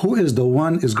 who is the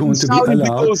one is going to be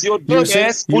allowed? Because your dog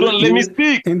ass wouldn't let me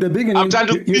speak. In the beginning, I'm trying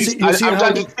to speak. I'm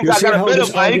trying to speak. I got a better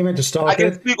mic. I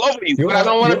can speak over you, but I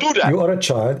don't want to do that. You are a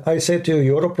child. I said to you,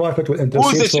 your prophet will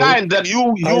intercede. Who's the child that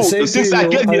you since I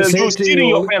get here, you're stealing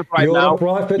your pants right now.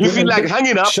 You feel like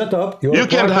hanging up. Shut up. You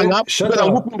can't hang up because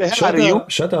I'm whooping the hell out of you.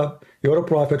 Shut up. Your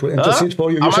prophet will intercede for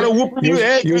you. I'm not whooping you.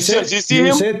 Hey, you see him?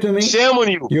 You said to me, shame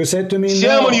on you. You said to me,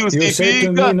 shame on you, Steve. You said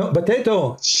to me, no.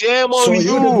 Potato. Shame on so you.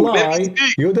 You did lie.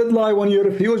 You did lie when you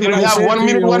refused. You have 1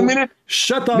 minute, 1 minute?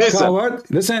 Shut up, coward.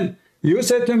 Listen. You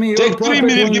said to me, your take prophet 3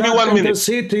 minutes, will give me not 1 minute.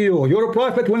 Intercede to you. Your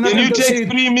prophet will not intercede. Can you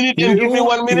take 3 minutes and give me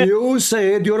 1 minute? You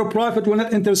said your prophet will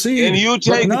not intercede. Can you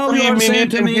take 3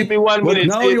 minutes and give me 1 minute?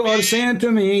 But now you are saying to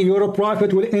me, your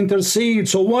prophet will intercede.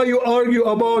 So why you argue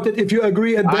about it if you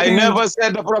agree at the end? I never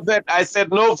said the prophet. I said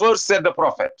no verse said the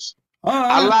prophet.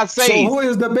 Allah says, so who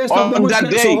is the best of the Muslims?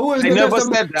 That day, I never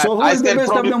said that. So who is the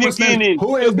best of the Muslims?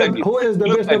 Who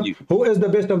is the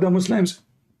best of the Muslims?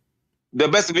 The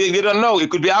best, we don't know. It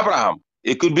could be Abraham.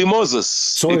 It could be Moses.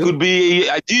 So it could be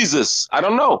Jesus. I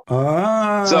don't know.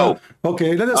 So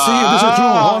okay, let us see if this is true.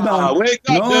 Hold on. Wake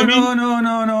up,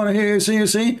 no. Here, you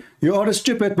see, you are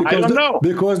stupid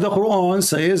because the Quran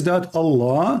says that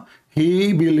Allah,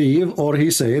 he believed or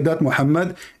he said that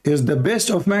Muhammad is the best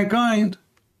of mankind.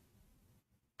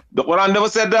 The Quran never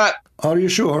said that. Are you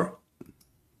sure?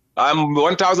 I'm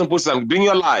 1000%. Bring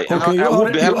your lie. Okay,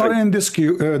 you are in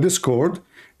Discord.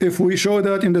 If we show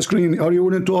that in the screen, are you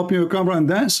willing to open your camera and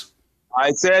dance?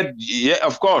 I said, yeah,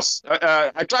 of course.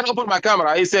 I tried to open my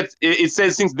camera. It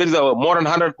says since there is more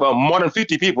than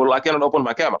 50 people, I cannot open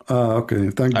my camera. Okay.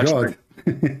 Thank God.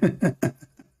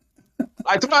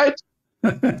 I tried.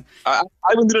 I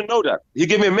even didn't know that. He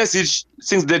gave me a message.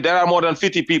 Since there are more than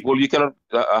 50 people, you cannot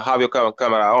have your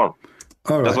camera on. All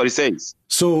right. That's what he says.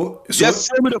 So just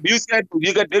show me the. You said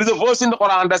there is a verse in the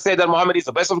Quran that says that Muhammad is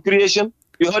the best of creation.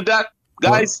 You heard that?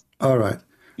 Guys, all right.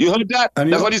 You heard that?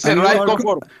 And that's what he said, right? Come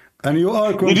forward. And you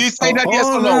are. Did he say that yes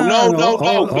or no? No.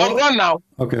 Don't run now.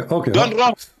 Okay. Don't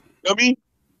run. You know me?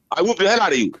 I whoop the hell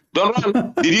out of you. Don't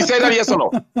run. Did he say that yes or no?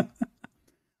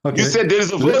 Okay. You said there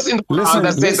is a verse in the Quran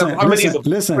that says that Muhammad is the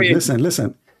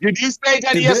Listen. Did you say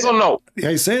that yes or no?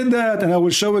 I said that, and I will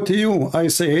show it to you. I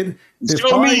said, if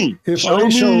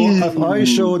I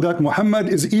show that Muhammad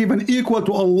is even equal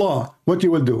to Allah, what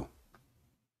you will do?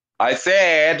 I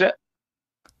said,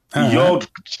 your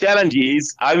challenge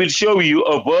is, I will show you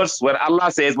a verse where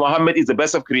Allah says Muhammad is the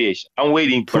best of creation. I'm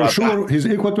waiting for sure. He's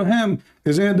equal to him.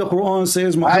 Isn't it the Quran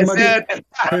says Muhammad?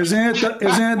 Isn't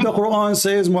the Quran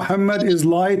says Muhammad is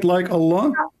light like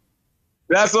Allah?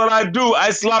 That's what I do. I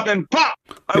slap and pop.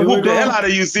 I whoop the hell out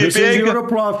of you, see, This is your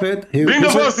prophet. Bring the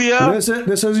verse here.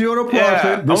 This is your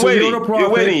prophet. I'm waiting. You're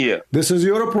waiting here. This is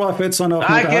your prophet, son of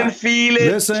I can feel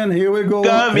it. Listen, here we go.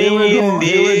 Here we go.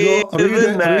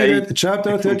 Read it.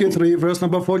 Chapter 33, verse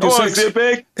number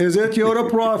 46. Is it your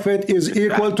prophet is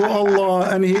equal to Allah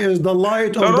and he is the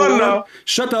light of the world?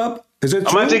 Shut up. Is it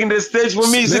true? Am I taking the stage for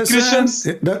me? Is it Christians?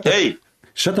 Hey.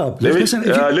 Shut up. Let me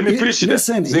finish it.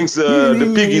 Since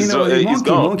the pig is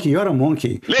gone. Monkey, you're a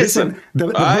monkey. Listen, the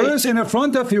verse in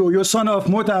front of you, you son of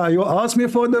Muta, you asked me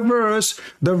for the verse.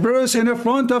 The verse in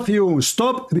front of you.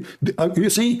 Stop. You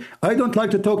see, I don't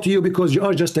like to talk to you because you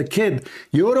are just a kid.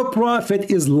 Your prophet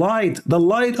is light, the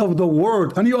light of the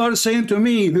world. And you are saying to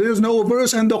me, there is no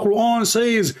verse in the Quran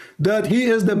says that he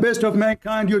is the best of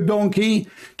mankind, you donkey.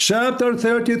 Chapter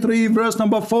 33, verse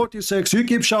number 46. You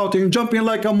keep shouting, jumping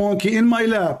like a monkey in my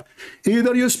lap.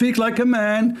 Either you speak like a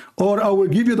man or I will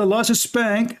give you the last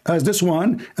spank as this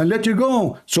one and let you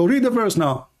go. So read the verse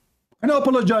now and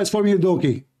apologize for me,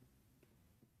 donkey.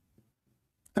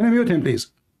 And mute him, please.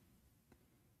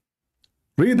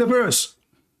 Read the verse.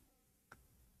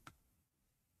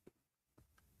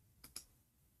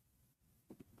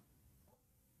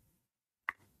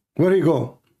 Where do you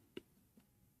go?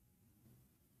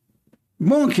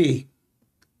 Monkey.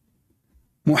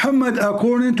 Muhammad,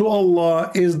 according to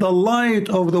Allah, is the light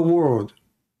of the world.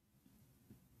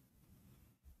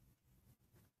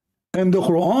 And the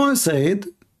Quran said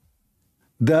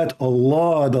that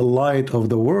Allah, the light of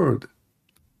the world.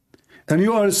 And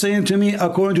you are saying to me,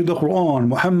 according to the Quran,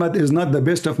 Muhammad is not the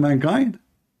best of mankind?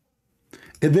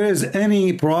 If there is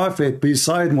any prophet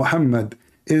beside Muhammad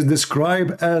is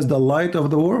described as the light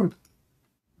of the world?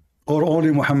 Or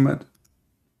only Muhammad?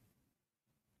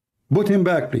 Put him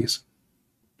back, please.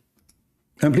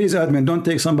 And please, admin, don't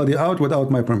take somebody out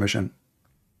without my permission.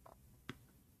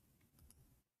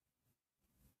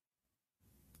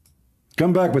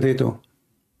 Come back, Potato.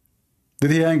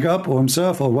 Did he hang up or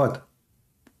himself or what?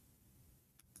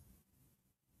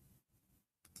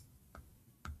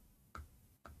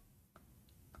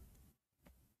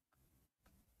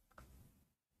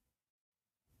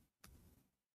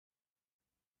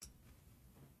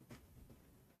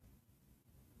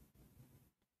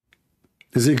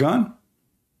 Is he gone?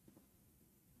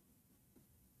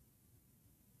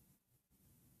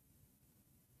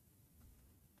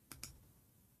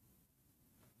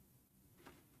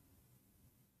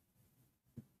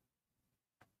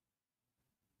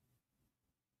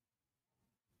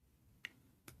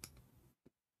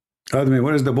 Admin,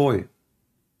 where is the boy?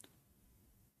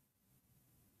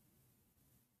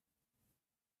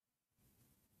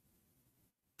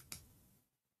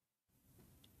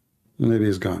 Maybe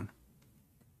he's gone.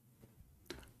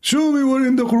 Show me where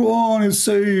in the Quran it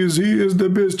says he is the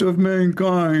best of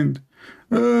mankind.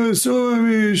 Show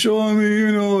me,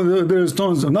 you know, there's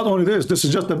tons of, not only this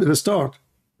is just the start.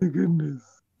 My goodness.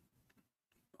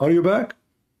 Are you back?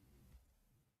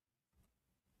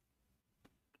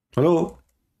 Hello?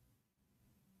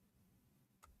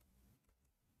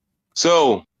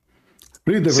 So,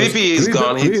 read the verse. CP is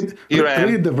gone.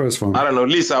 Read the verse for me. I don't know.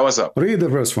 Lisa, what's up? Read the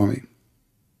verse for me.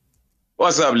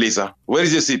 What's up, Lisa? Where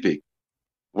is your CP?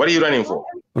 What are you running for?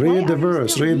 Read the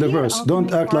verse. Read the verse.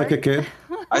 Don't act like a kid.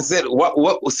 I said, what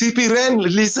CP ran,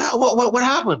 Lisa? What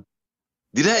happened?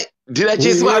 Did I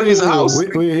chase him out of his house?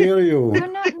 We hear you. You're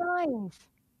not lying.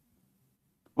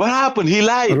 What happened? He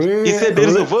lied. He said there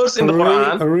is a verse in the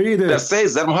Quran that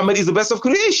says that Muhammad is the best of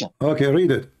creation. Okay,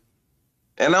 read it.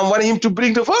 And I wanted him to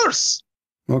bring the verse.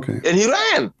 Okay. And he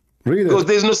ran. Read it. Because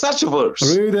there's no such a verse.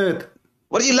 Read it.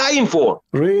 What are you lying for?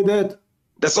 Read it.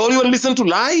 That's all you want to listen to,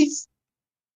 lies?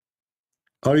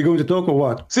 Are you going to talk or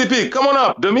what? CP, come on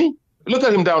up, dummy. Look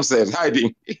at him downstairs,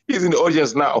 hiding. He's in the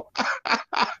audience now.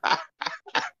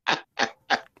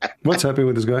 What's happening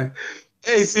with this guy?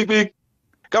 Hey, CP,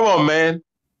 come on, man.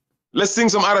 Let's sing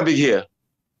some Arabic here.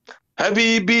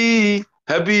 Habibi,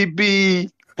 Habibi,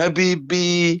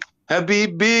 Habibi,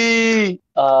 Habibi.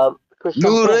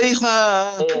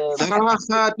 Nurayha,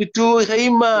 Sarahat, Bitu,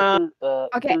 Hayma.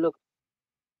 Okay.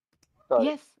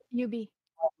 Yes, UB.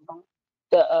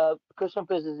 The Christian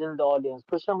Prince is in the audience.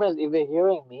 Christian Prince, if you're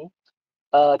hearing me,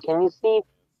 can you see?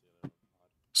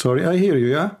 Sorry, I hear you,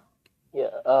 yeah?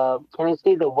 Yeah. Can you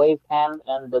see the wave hand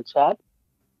and the chat?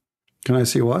 Can I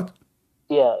see what?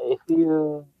 Yeah, if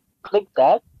you click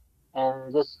that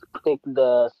and just click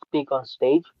the speak on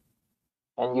stage,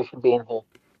 and you should be in here.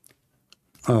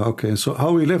 Oh, okay. So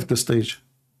how we left the stage?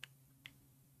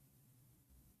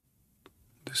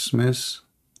 Dismiss.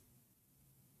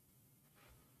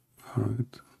 All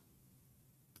right.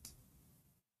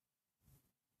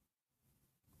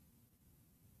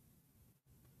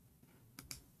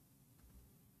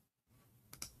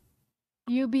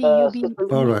 UB.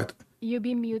 All right. UB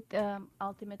mute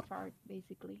ultimate fart,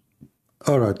 basically.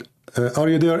 All right. Are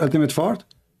you there, ultimate fart?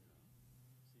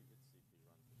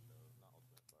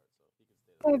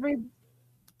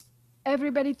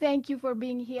 Everybody, thank you for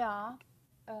being here.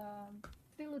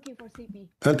 Still looking for CP.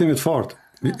 Ultimate fart.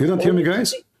 You don't hear me,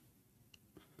 guys?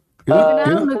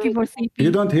 I'm looking for CP.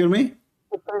 You don't hear me?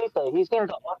 He's in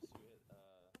the audience.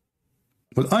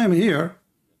 Well, I am here.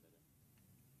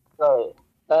 Sorry.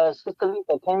 Sister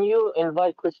Lisa, can you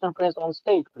invite Christian Prince on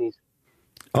stage, please?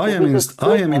 I am in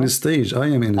stage. I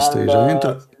am in stage.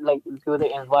 Like, do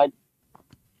they invite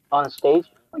on stage?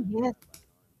 Oh, yes.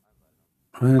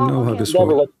 I don't know how this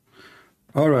works.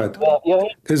 All right.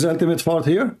 Is Ultimate Fart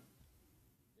here?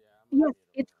 Yes,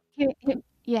 it's here.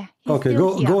 Yeah. Okay,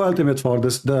 go Ultimate Fart.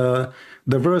 The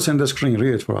verse in the screen.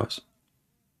 Read it for us.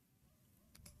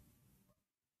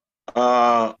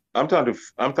 I'm trying to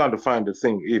find the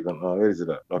thing even. Where is it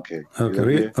at? Okay.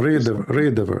 Okay,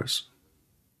 read the verse.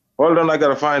 Hold on, I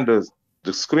gotta find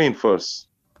the screen first.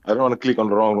 I don't want to click on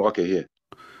the wrong. Okay, here.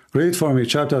 Read for me,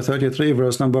 chapter 33,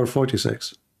 verse number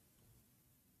 46.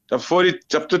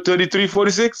 Chapter 33,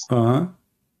 46?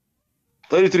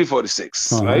 33,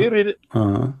 46. Now you read it.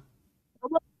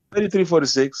 33,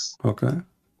 46. Okay.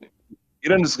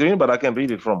 You're on the screen, but I can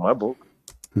read it from my book.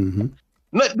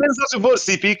 No, there's such a verse,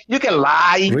 CP. You can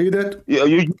lie. Read it.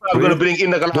 You are going to bring in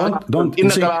the Don't.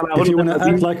 If you want to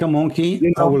act like a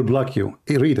monkey, I will block you.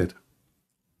 Read it.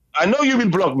 I know you will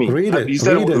block me. Read it.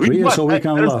 Read it so we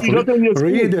can laugh. Read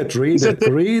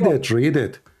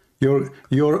it.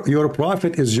 Your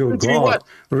prophet is your God.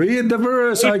 Read the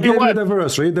verse. I gave you the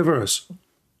verse. Read the verse.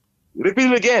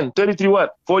 Repeat it again. 33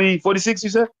 what? 46 you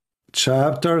said?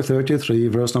 Chapter 33,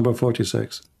 verse number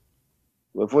 46.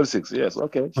 46, yes,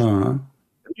 okay.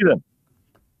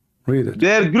 Read it.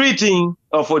 Their greeting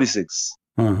of 46.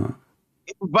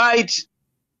 Invite,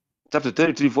 chapter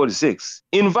 33, 46.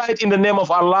 Invite in the name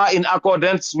of Allah in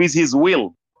accordance with His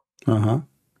will. And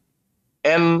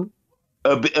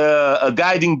a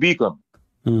guiding beacon.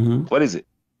 What is it?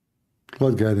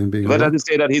 What guiding beacon? Where does it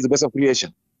say that He's the best of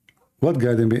creation? What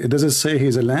guiding beacon? Does it say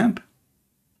He's a lamp?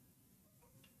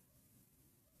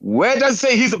 Where does it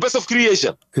say he's the best of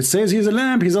creation? It says he's a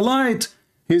lamp, he's a light.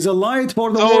 He's a light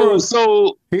for the world.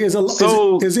 So he is a.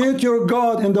 Isn't your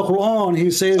God in the Quran?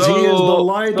 He says he is the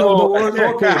light of the world.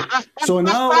 Okay. So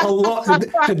now Allah,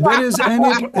 if there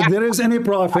is any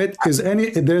prophet,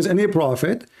 if there is any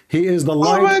prophet, he is the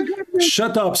light.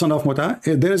 Shut up, son of Muta.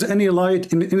 If there is any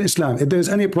light in Islam, if there is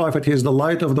any prophet, he is the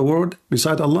light of the world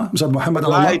beside Allah, beside Muhammad.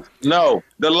 Light, no,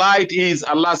 the light is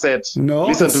Allah said. No,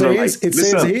 it says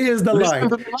he is the light.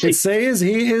 It says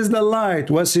he is the light.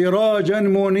 وَسِرَاجًا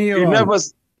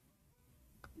مُنِيرًا.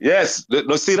 Yes, no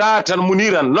Sirat and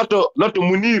Muniran, not to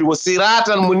Munir, was Sirat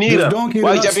and Muniran.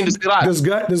 Why are you jumping the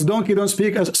Sirat? This donkey don't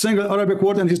speak a single Arabic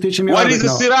word and he's teaching me what Arabic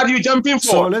is the Sirat you jumping for?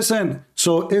 So listen,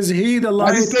 so is he the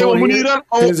light? Is he the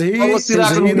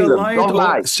light? Don't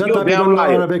lie. Shut up, you don't know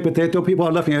Arabic, potato. People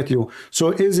are laughing at you. So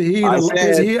is he the light?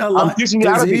 Is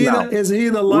he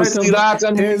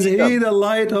the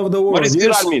light of the world? What does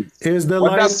Sirat mean?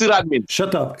 What does Sirat mean?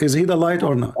 Shut up. Is he the light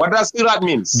or not? What does Sirat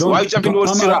mean? Why are you jumping the word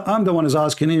Sirat? I'm the one who's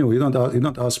asking you. You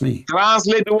don't ask me.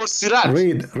 Translate the word Sirat.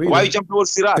 Read. Why you jump the word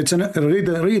Sirat?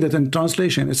 Read it in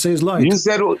translation. It says light. You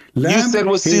said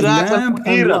was Sirat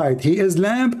and light. He is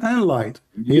lamp and light.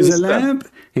 He is a lamp.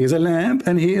 He is a lamp,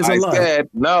 and he is a light. I said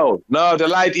no. The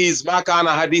light is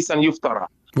Makana Hadith and Yuftara.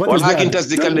 What is that?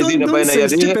 Don't say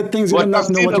stupid things. You do not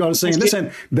know what you are saying.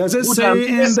 Listen, does it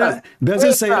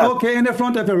say okay in the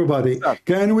front of everybody?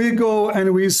 Can we go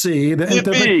and we see the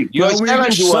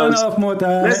son of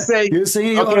Muta? You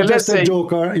see, you are just a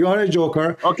joker. You are a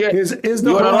joker. Okay. Is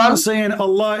the Quran saying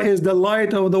Allah is the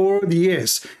light of the world?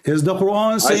 Yes. Is the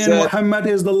Quran saying Muhammad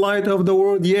is the light of the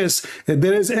world? Yes. If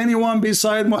there is anyone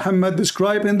beside Muhammad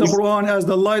described in the Quran as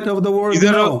the light of the world,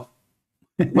 no.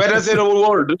 Where does it say the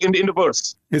word in the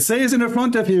verse? It says in the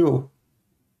front of you.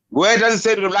 Where does it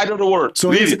say the light of the world?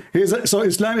 So so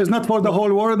Islam is not for the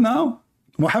whole world now?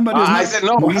 Muhammad is not. I said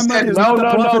no. Muhammad is not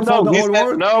a prophet for the whole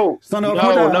world. No. Son of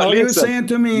Huda, are you saying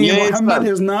to me Muhammad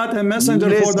is not a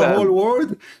messenger for the whole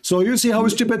world? So you see how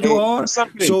stupid you are.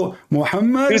 So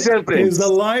Muhammad is the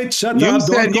light. Shut up.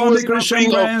 Don't call me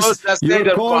Christian Prince. You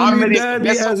call me daddy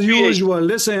as usual.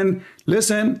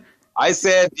 Listen. I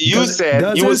said, you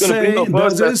said you were going to bring a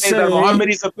verse that says that Muhammad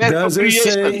is the best of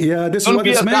creation. Yeah, this is what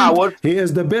it's meant. He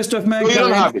is the best of mankind. So you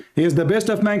don't have it. He is the best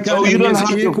of mankind. So you don't have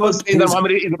to say that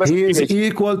Muhammad is the best of creation. He is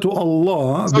equal to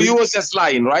Allah. So you was just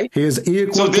lying, right? He is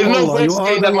equal to Allah. You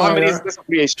are the Muhammad is the best of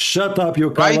creation. Shut up, you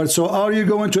coward. So are you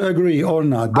going to agree or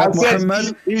not? That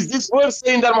Muhammad is this verse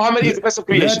saying that Muhammad is the best of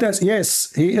creation?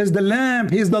 Yes, he is the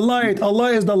lamp. He is the light.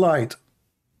 Allah is the light.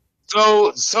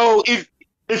 So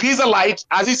if he's a light,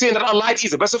 as he's saying that a light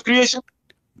is the best of creation?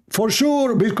 For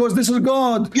sure, because this is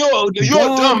God. You're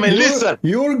dumb, man. Listen.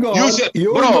 You're God.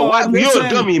 You're a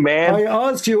dummy, man. I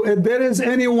asked you if there is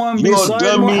anyone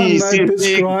beside Muhammad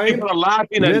described.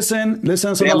 Listen,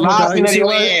 son of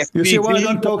Muta. You see why I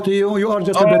don't talk to you? You are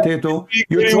just a potato.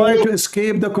 You try to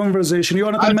escape the conversation. You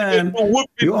are not a man.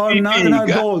 You are not an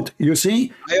adult. You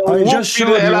see? I just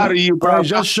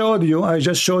showed you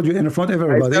in front of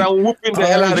everybody. I'm whooping the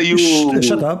hell out of you.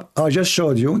 Shut up. I just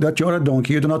showed you that you are a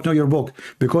donkey. You do not know your book.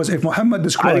 Because if Muhammad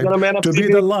described to be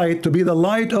the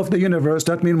light of the universe,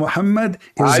 that means Muhammad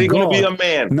is God. Be a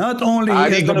man? Not only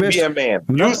he is the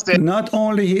best, not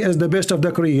only he is the best of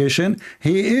the creation,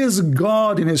 he is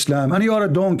God in Islam. And you are a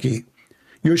donkey.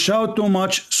 You shout too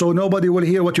much, so nobody will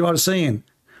hear what you are saying.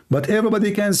 But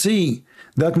everybody can see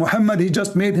that Muhammad, he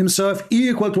just made himself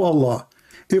equal to Allah.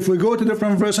 If we go to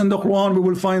different verse in the Quran, we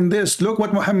will find this. Look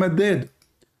what Muhammad did.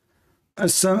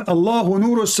 Allahu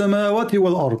nuru samawati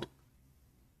wal ard.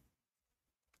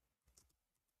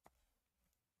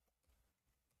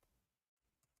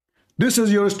 This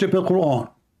is your stupid Quran.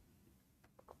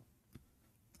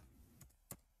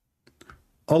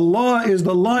 Allah is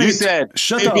the light. You said,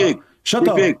 shut up.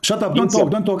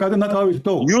 Don't talk. I did not always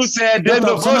talk. You said, there's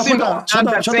the first thing.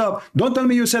 Shut up. Don't tell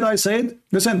me you said I said.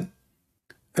 Listen,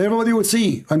 everybody will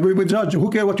see and we will judge. Who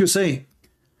cares what you say?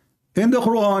 In the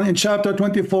Quran, in chapter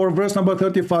 24, verse number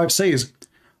 35 says,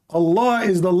 Allah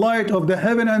is the light of the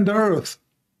heaven and the earth.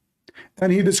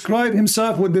 And he described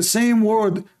himself with the same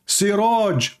word,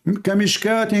 Siraj,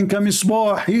 Kamishkatin,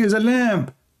 Kamisbah. He is a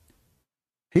lamp.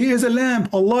 He is a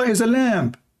lamp. Allah is a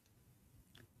lamp.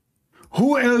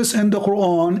 Who else in the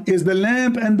Quran is the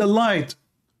lamp and the light?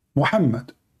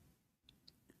 Muhammad.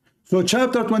 So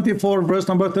chapter 24, verse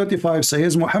number 35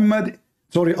 says,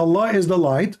 Allah is the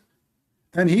light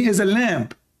and he is a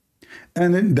lamp.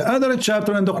 And in the other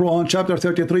chapter in the Quran, chapter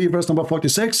 33, verse number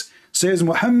 46, says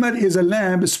Muhammad is a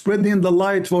lamp spreading the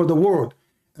light for the world.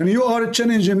 And you are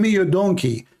challenging me, you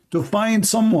donkey, to find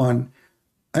someone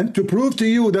And to prove to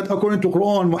you that according to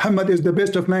Quran, Muhammad is the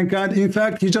best of mankind, in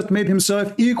fact, he just made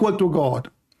himself equal to God.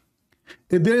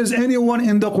 If there is anyone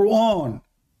in the Quran,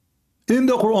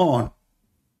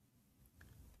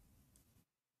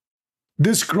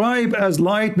 described as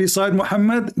light beside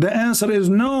Muhammad, the answer is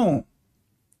no.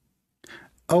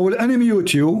 I will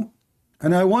unmute you,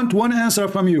 and I want one answer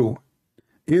from you.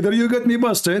 Either you get me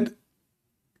busted,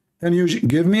 and you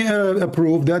give me a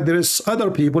proof that there is other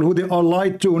people who they are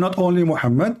light to, not only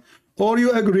Muhammad, or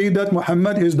you agree that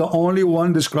Muhammad is the only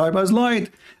one described as light,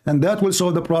 and that will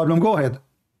solve the problem. Go ahead.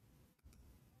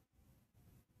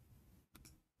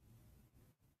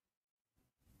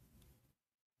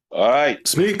 All right.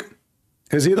 Speak.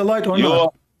 Is he the light or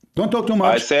not? Don't talk too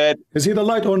much. I said, is he the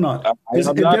light or not? If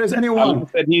there is anyone. I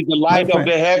said he's the light of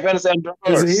the heavens and the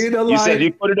earth. Is he the light? You said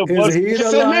you put it the first.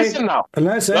 Listen now.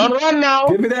 Listen. Don't run now.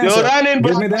 Give me the You're answer. running.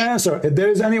 Give me the answer. If there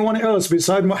is anyone else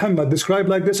beside Muhammad described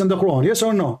like this in the Quran, yes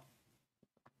or no?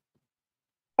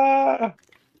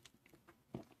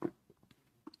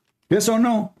 Yes or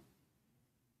no?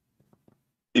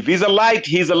 If he's a light,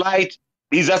 he's a light.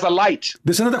 He's just a light.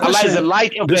 This is another question. Allah is the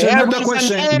light of the heavens and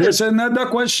earth. This is another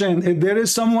question. If there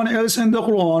is someone else in the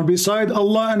Quran beside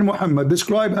Allah and Muhammad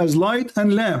described as light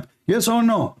and lamp, yes or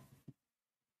no?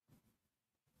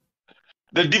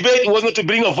 The debate wasn't to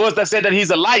bring a verse that said that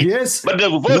he's a light. Yes. But the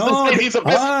verse that says he's the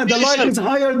best. The light is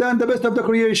higher than the best of the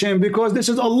creation because this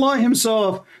is Allah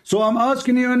himself. So I'm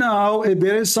asking you now, if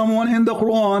there is someone in the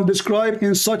Quran described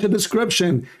in such a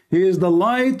description, he is the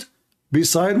light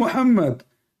beside Muhammad.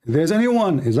 If there's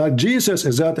anyone, is that Jesus?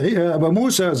 Is that Abu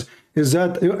Musa? Is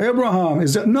that Abraham?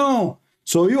 Is that no?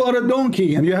 So you are a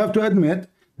donkey and you have to admit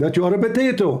that you are a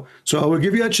potato. So I will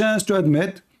give you a chance to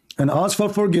admit and ask for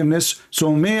forgiveness.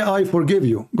 So may I forgive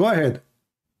you? Go ahead.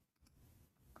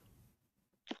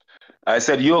 I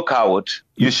said you're a coward.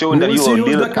 You're showing that you're a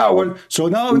little coward. So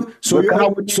now,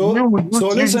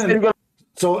 listen.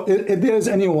 So if there is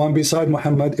anyone beside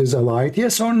Muhammad is a light,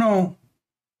 yes or no?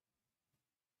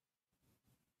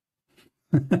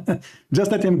 Just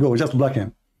let him go, just block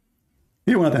him.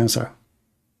 He will not answer.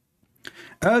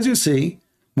 As you see,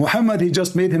 Muhammad, he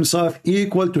just made himself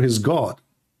equal to his God.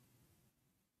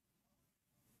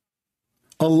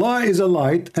 Allah is a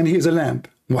light and he is a lamp.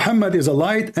 Muhammad is a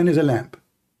light and is a lamp.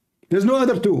 There's no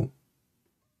other two.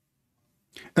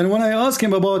 And when I ask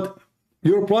him about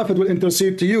your prophet will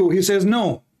intercede to you, he says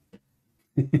no.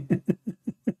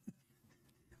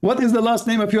 What is the last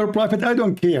name of your prophet? I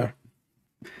don't care.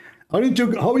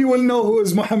 How you will know who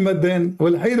is Muhammad then?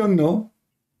 Well, I don't know.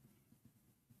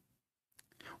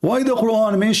 Why the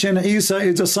Quran mention Isa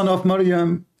is the son of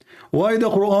Maryam? Why the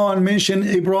Quran mention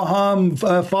Abraham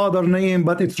father name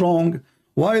but it's wrong?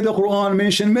 Why the Quran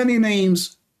mention many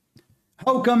names?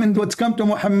 How come in what's come to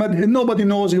Muhammad nobody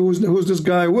knows who's this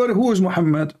guy? Who is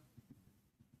Muhammad?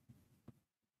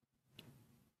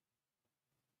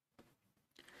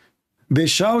 They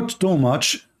shout too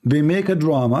much, they make a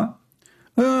drama.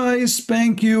 I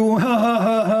spank you, ha ha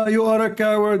ha ha, you are a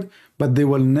coward, but they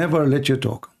will never let you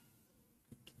talk.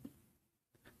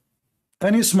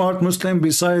 Any smart Muslim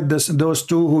beside those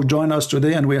two who joined us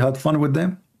today and we had fun with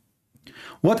them?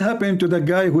 What happened to the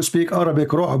guy who speak Arabic,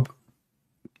 Ru'ab,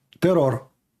 terror?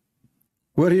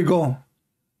 Where he go?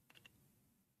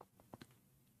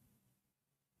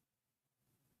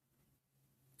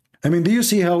 I mean, do you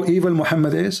see how evil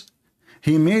Muhammad is?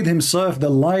 He made himself the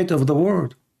light of the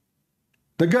world.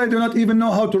 The guy do not even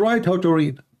know how to write, how to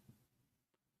read.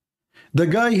 The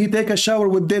guy, he take a shower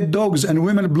with dead dogs and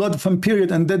women blood from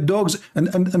period and dead dogs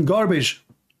and garbage.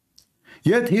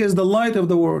 Yet he is the light of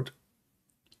the world.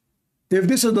 If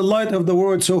this is the light of the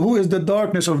world, so who is the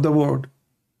darkness of the world?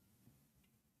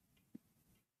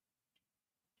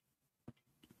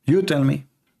 You tell me.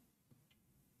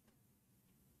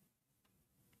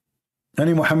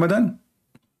 Any Muhammadan?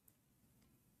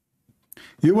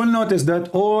 You will notice that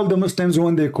all the Muslims,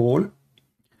 when they call,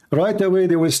 right away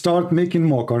they will start making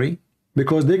mockery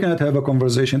because they cannot have a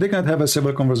conversation. They cannot have a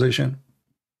civil conversation.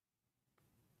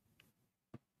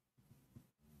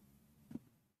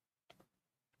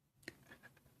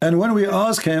 And when we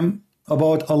ask him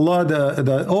about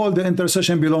Allah, all the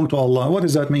intercession belong to Allah, what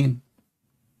does that mean?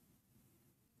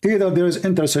 Either there is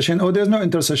intercession or there is no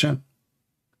intercession.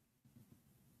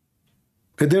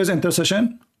 If there is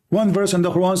intercession, one verse in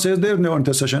the Quran says there is no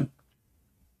intercession.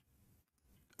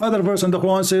 Other verse in the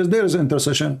Quran says there is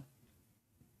intercession.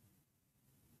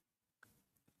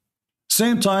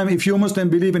 Same time, if you Muslim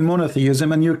believe in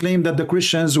monotheism and you claim that the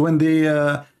Christians, when they,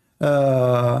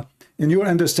 in your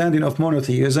understanding of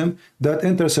monotheism, that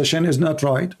intercession is not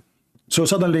right. So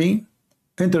suddenly,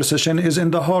 intercession is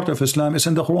in the heart of Islam, it's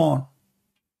in the Quran.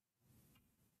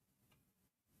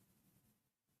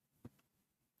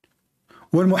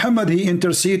 When Muhammad he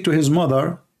intercede to his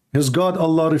mother, his God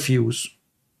Allah refuse.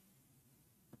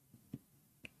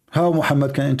 How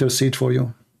Muhammad can intercede for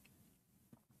you?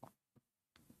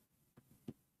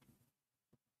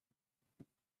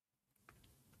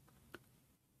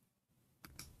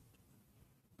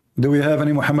 Do we have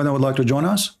any Muhammad that would like to join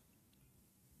us?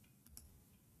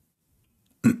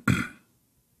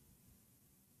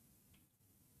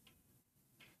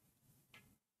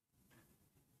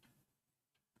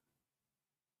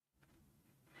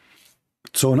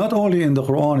 So not only in the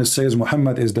Quran it says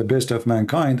Muhammad is the best of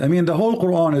mankind. I mean, the whole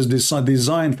Quran is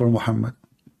designed for Muhammad.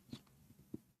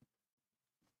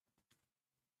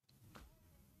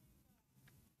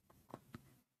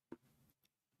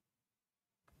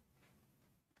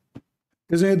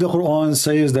 Isn't it the Quran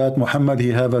says that Muhammad he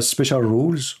have a special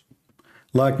rules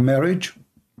like marriage?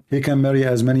 He can marry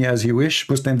as many as he wish.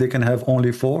 Muslim they can have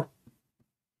only 4.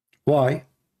 Why?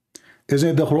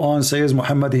 Isn't it the Quran says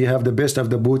Muhammad he have the best of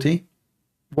the booty?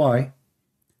 Why?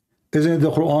 Isn't it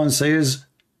the Quran says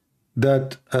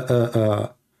that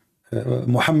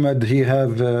Muhammad he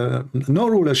have no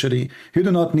rule actually? He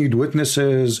do not need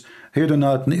witnesses. He do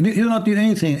not need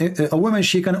anything. A woman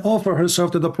she can offer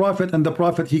herself to the Prophet, and the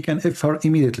Prophet he can if her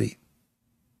immediately.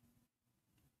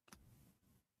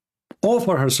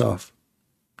 Offer herself.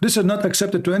 This is not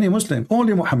accepted to any Muslim.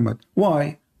 Only Muhammad.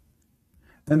 Why?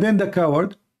 And then the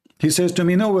coward he says to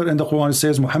me, nowhere in the Quran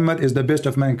says Muhammad is the best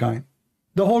of mankind.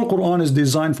 The whole Quran is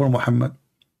designed for Muhammad.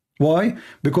 Why?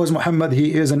 Because Muhammad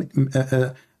he is an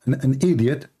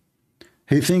idiot.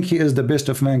 He think he is the best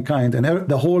of mankind, and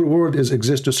the whole world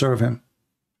exists to serve him.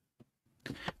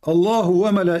 Allahu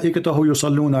wa malaikatahu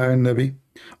yusalluna ala nabi.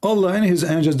 Allah and his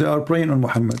angels they are praying on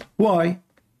Muhammad. Why?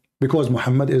 Because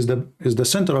Muhammad is the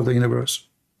center of the universe.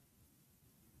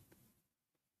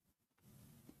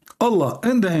 Allah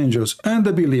and the angels and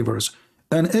the believers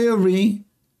and every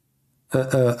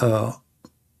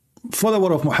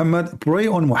follower of Muhammad pray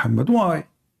on Muhammad. Why?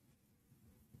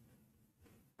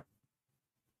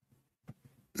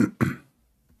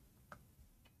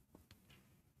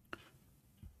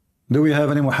 Do we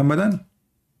have any Muhammadan?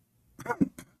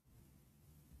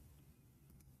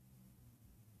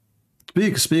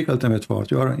 Speak, ultimate part.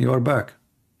 You are back.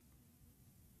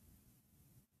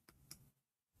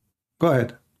 Go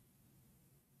ahead.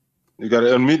 You got to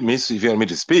unmute me so if you want me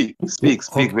to speak. Speak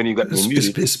when you got me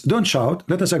muted. Don't shout.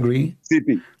 Let us agree.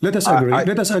 CP. Let us agree.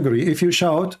 Let us agree. If you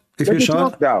shout,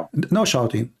 no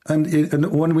shouting. And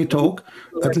when we talk,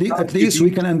 at least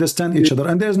we can understand each other.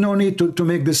 And there's no need to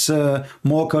make this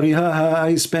mockery. Ha ha!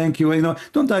 I spank you. You know.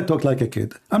 Don't I talk like a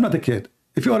kid? I'm not a kid.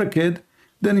 If you are a kid,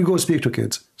 then you go speak to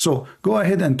kids. So go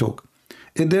ahead and talk.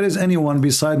 If there is anyone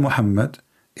beside Muhammad,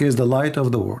 is the light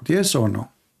of the world. Yes or no?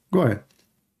 Go ahead.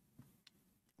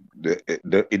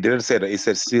 It didn't say that. It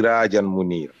said Siraj and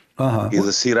Munir. He's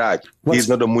a Siraj. He's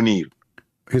not a Munir.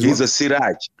 He's a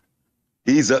Siraj.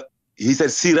 He said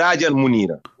Siraj and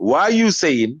Munir. Why are you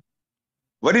saying?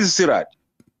 What is a Siraj?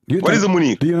 What is a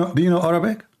Munir? Do you know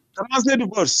Arabic? Translate the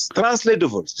verse. Translate the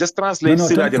verse. Just translate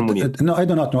Siraj and Munir. No, I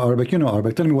do not know Arabic. You know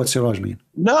Arabic. Tell me what Siraj mean.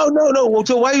 No.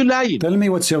 So why are you lying? Tell me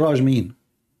what Siraj mean.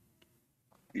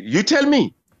 You tell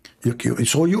me.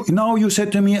 So now you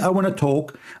said to me, I want to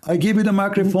talk. I give you the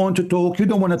microphone to talk. You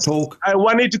don't want to talk. I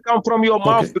want it to come from your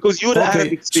mouth because you're the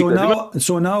Arabic speaker.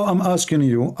 So now I'm asking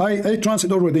you. I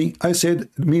translated already. I said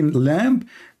mean lamp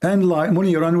and light.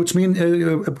 Muniran, which mean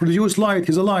produce light.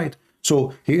 He's a light.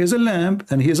 So he is a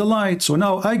lamp and he is a light. So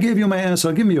now I gave you my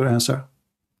answer. Give me your answer.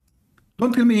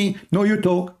 Don't tell me no. You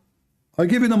talk. I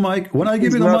give you the mic. When I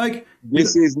give you the mic,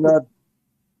 this is not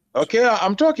okay.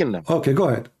 I'm talking now. Okay, go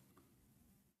ahead.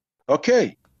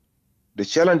 Okay, the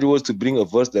challenge was to bring a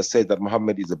verse that says that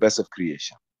Muhammad is the best of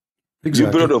creation. Exactly.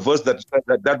 You brought a verse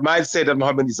that might say that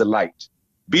Muhammad is a light.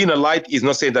 Being a light is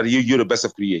not saying that you're the best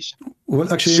of creation.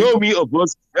 Well, actually, show me a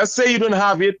verse. Let's say you don't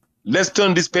have it. Let's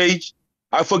turn this page.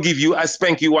 I forgive you. I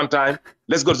spank you one time.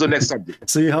 Let's go to the next subject.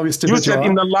 See how you stupid you said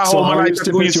in Allah.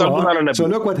 So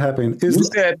look what happened.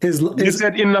 You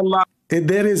said in Allah. If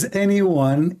there is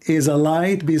anyone is a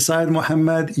light beside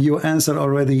Muhammad, you answer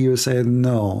already. You said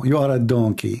no. You are a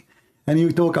donkey, and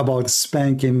you talk about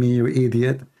spanking me, you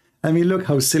idiot. I mean, look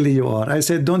how silly you are. I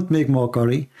said don't make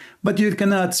mockery, but you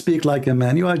cannot speak like a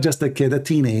man. You are just a kid, a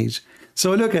teenage.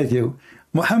 So look at you.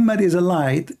 Muhammad is a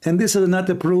light, and this is not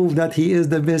a proof that he is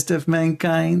the best of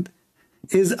mankind.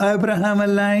 Is Abraham a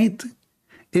light?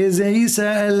 Is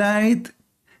Isa a light?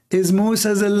 Is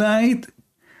Moses a light?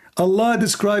 Allah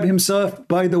described himself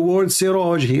by the word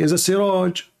Siraj. He is a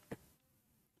Siraj.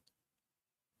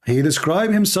 He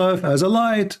described himself as a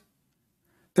light.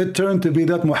 It turned to be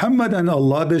that Muhammad and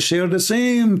Allah, they share the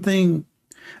same thing.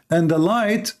 And the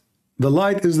light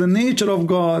is the nature of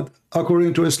God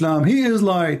according to Islam. He is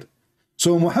light.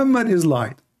 So Muhammad is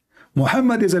light.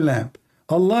 Muhammad is a lamp.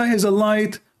 Allah is a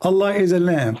light. Allah is a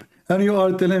lamp. And you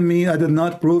are telling me I did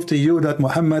not prove to you that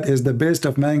Muhammad is the best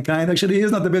of mankind? Actually, he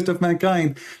is not the best of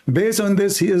mankind. Based on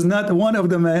this, he is not one of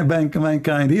the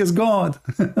mankind. He is God.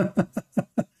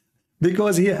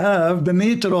 Because he have the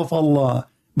nature of Allah.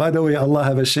 By the way, Allah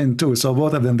have a shin too. So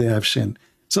both of them, they have shin.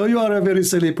 So you are a very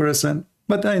silly person.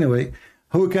 But anyway,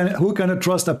 who can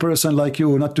trust a person like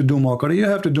you not to do mockery? You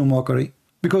have to do mockery.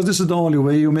 Because this is the only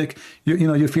way you make,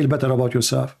 you feel better about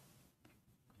yourself.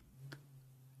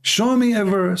 Show me a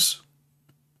verse.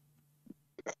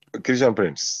 Christian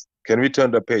Prince, can we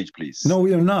turn the page, please? No,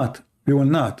 we are not. We will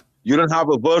not. You don't have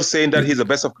a verse saying that he's the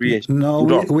best of creation. No,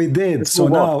 we did. Let's so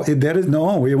now there is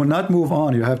no. We will not move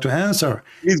on. You have to answer.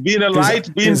 He's been a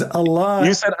light. Is Allah?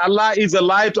 You said Allah is the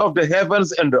light of the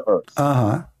heavens and the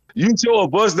earth. You show a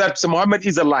verse that Muhammad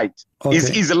is a light. Okay.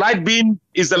 Is the light being?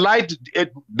 Is the light?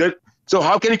 So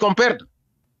how can you compare them?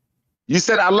 You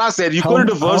said Allah said, you quoted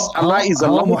the verse, Allah is the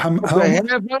light of the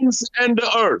heavens and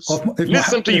the earth.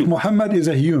 Listen to you. If Muhammad is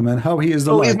a human, how he is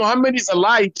the light? If Muhammad is a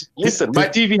light, listen, my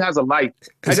TV has a light.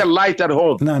 I got light at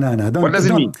home. No. What does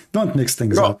it mean? Don't mix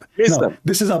things up. Listen. No,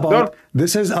 this is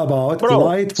about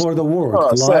light for the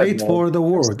world. Light for the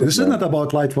world. This is not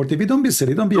about light for TV. Don't be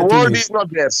silly. Don't be the a word is not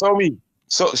there. Show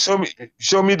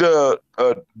me the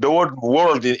word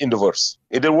world in the verse.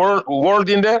 Is the word world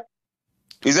in there?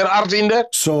 Is there art in there?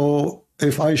 So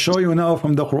if I show you now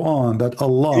from the Quran that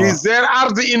Allah is there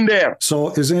art in there?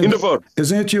 So isn't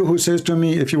it you who says to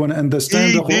me, if you want to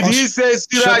understand the Quran? Did he say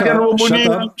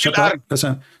shut up.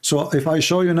 Listen. So if I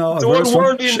show you now a verse verse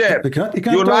word in there.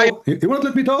 You won't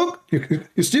let me talk?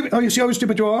 You see how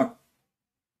stupid you are?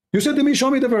 You said to me,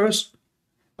 show me the verse.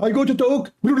 I go to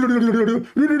talk.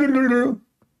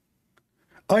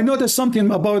 I noticed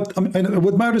something about,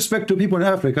 with my respect to people in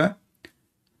Africa,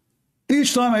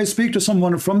 each time I speak to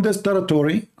someone from this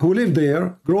territory who live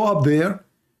there, grow up there,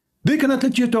 they cannot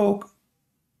let you talk.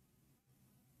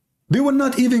 They will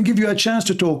not even give you a chance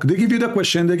to talk. They give you the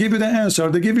question, they give you the answer,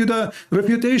 they give you the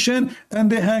refutation,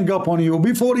 and they hang up on you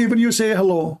before even you say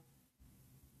hello.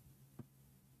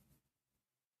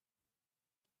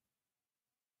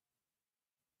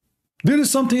 There is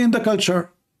something in the culture.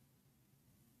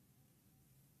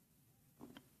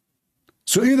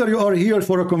 So either you are here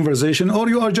for a conversation or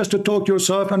you are just to talk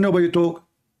yourself and nobody talk.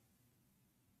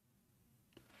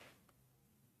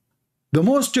 The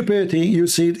most stupidity you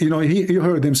see, you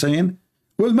heard him saying,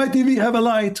 well, my TV have a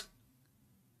light.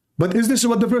 But is this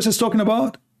what the verse is talking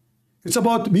about? It's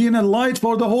about being a light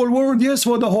for the whole world. Yes,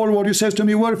 for the whole world. You says to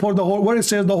me, where it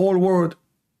says the whole world?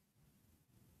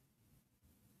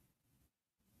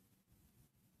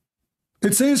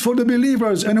 It says for the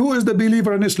believers. And who is the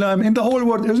believer in Islam? In the whole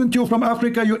world. Isn't you from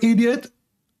Africa, you idiot?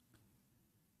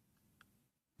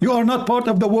 You are not part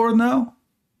of the world now?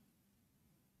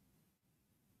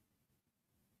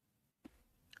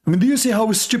 I mean, do you see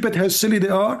how stupid, how silly they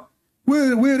are?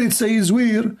 Where it says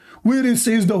where it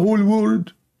says the whole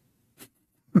world.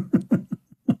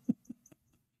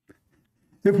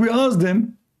 If we ask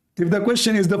them, if the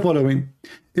question is the following,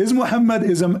 is Muhammad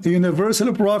is a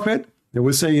universal prophet? They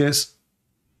will say yes.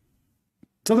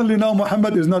 Suddenly now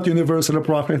Muhammad is not universal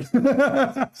prophet.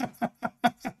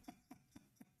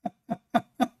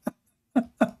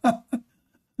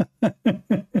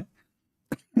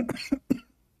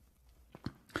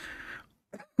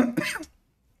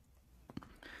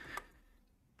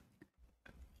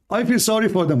 I feel sorry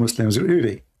for the Muslims,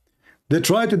 really. They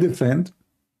try to defend,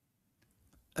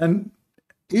 and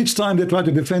each time they try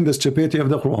to defend the stupidity of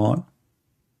the Quran,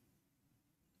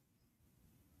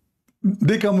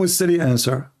 they come with silly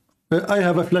answer. I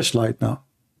have a flashlight now.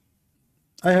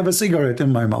 I have a cigarette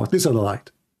in my mouth. This is the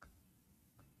light.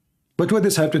 But what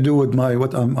does this have to do with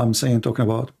what I'm saying, talking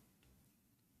about?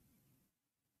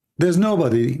 There's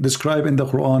nobody described in the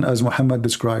Quran as Muhammad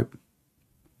described.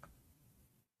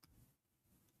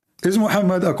 Is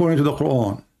Muhammad, according to the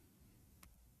Quran,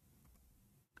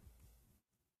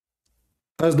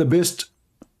 as the best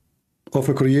of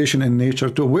a creation in nature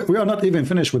too? We are not even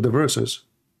finished with the verses.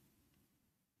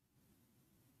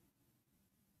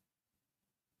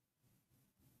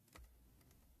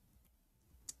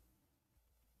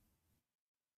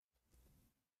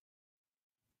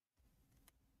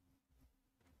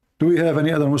 Do we have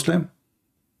any other Muslim?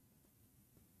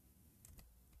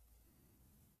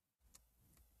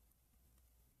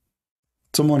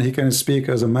 Someone he can speak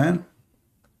as a man?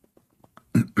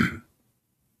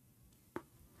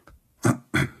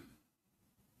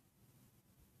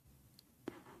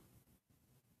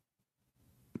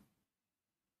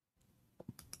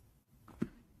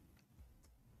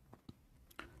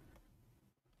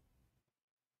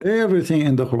 Everything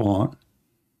in the Quran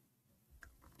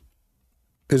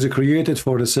is created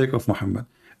for the sake of Muhammad.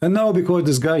 And now because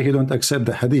this guy, he don't accept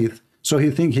the hadith, so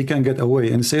he think he can get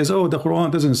away and says, oh, the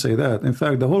Quran doesn't say that. In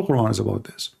fact, the whole Quran is about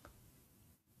this.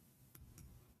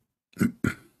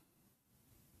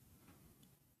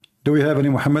 Do we have any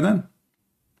Muhammadan?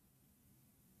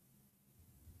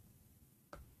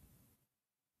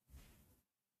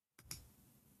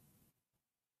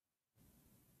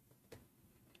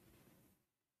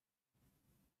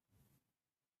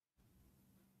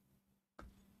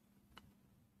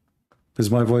 Is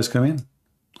my voice coming?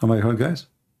 Am I heard, guys?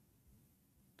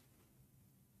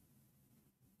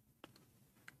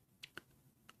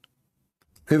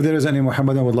 If there is any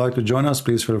Muhammadan would like to join us,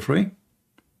 please feel free.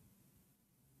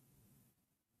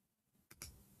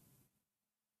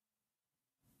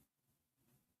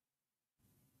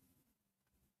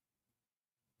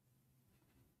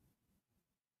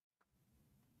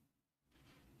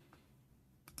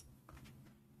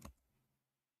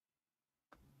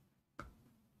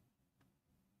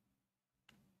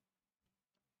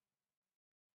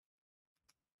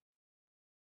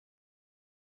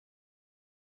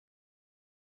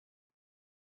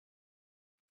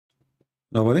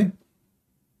 Nobody?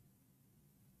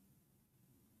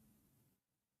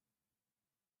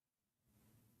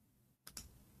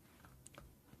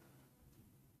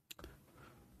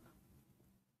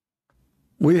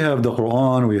 We have the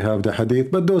Quran, we have the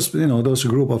Hadith, but those, you know, those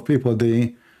group of people,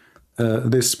 they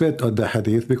spit at the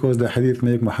Hadith because the Hadith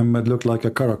make Muhammad look like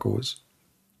a caracos,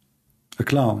 a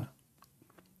clown.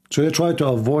 So they try to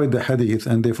avoid the Hadith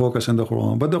and they focus on the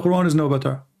Quran, but the Quran is no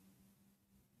better.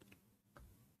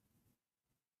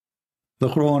 The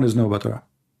Quran is no better.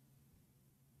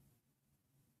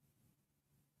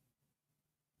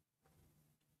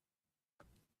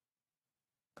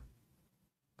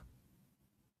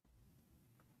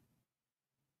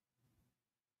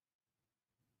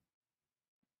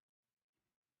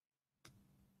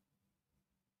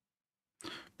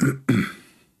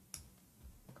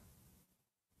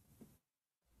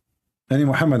 Any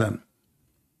Muhammadan?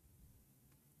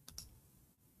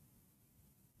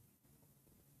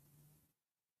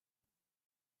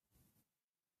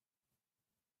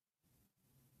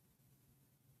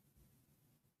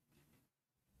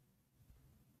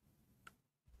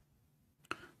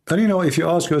 And you know, if you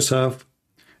ask yourself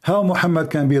how Muhammad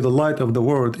can be the light of the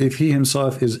world if he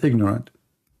himself is ignorant.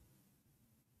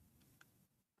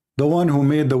 The one who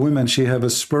made the woman, she have a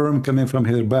sperm coming from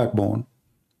her backbone.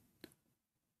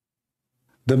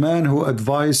 The man who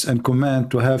advised and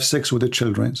command to have sex with the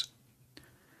children.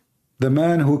 The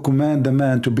man who command the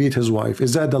man to beat his wife.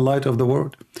 Is that the light of the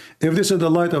world? If this is the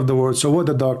light of the world, so what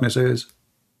the darkness is?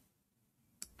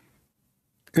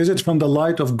 Is it from the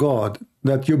light of God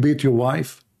that you beat your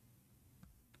wife?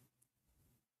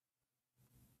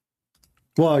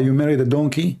 Why, you married a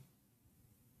donkey?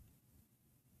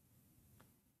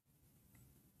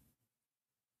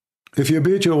 If you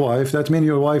beat your wife, that means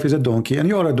your wife is a donkey and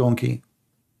you are a donkey.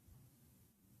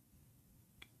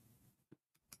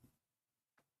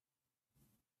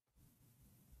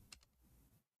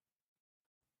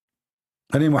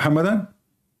 Any Muhammadan?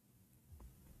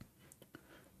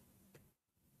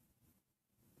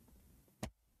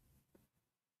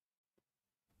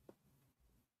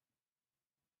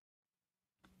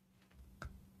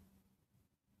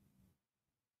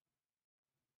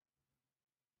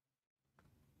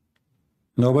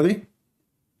 Nobody?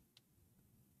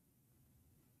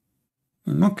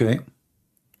 Okay.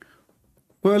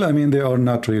 Well, I mean, they are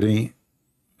not really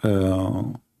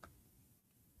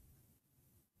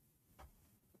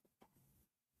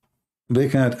they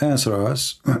cannot answer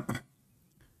us.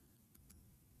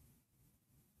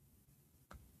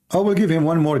 I will give him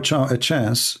one more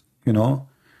chance, you know.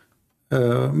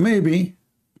 Maybe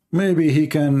he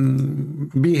can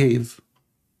behave,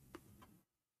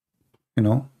 you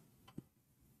know.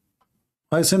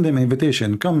 I send him an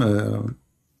invitation. Come,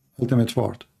 Ultimate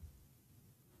Fort.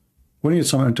 We need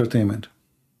some entertainment.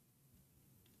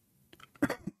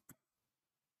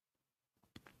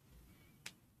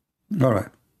 All right.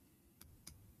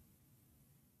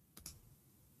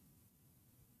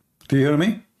 Do you hear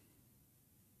me?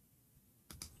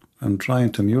 I'm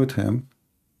trying to mute him,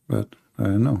 but I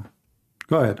don't know.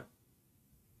 Go ahead.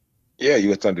 Yeah, you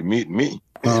were trying to mute me.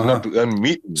 Not to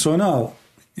unmute me. So now,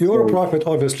 your prophet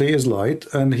obviously is light,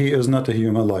 and he is not a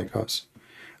human like us.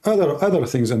 Other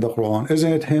things in the Quran,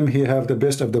 isn't it him? He have the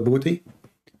best of the booty.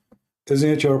 Isn't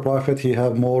it your prophet? He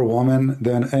have more women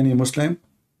than any Muslim.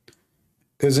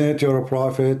 Isn't it your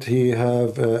prophet? He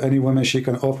have any woman she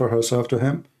can offer herself to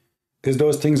him. Is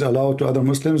those things allowed to other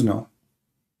Muslims? No.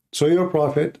 So your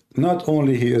prophet, not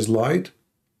only he is light,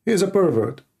 he is a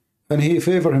pervert. And he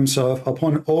favor himself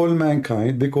upon all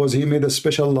mankind because he made a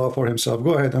special law for himself.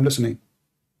 Go ahead, I'm listening.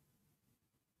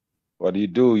 What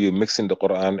do? You're mixing the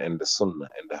Quran and the Sunnah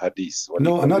and the Hadith.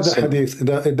 No, not the Hadith.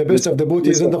 The best of the booty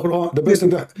is in the Quran. The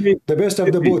best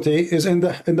of the booty is in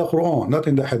the Quran, not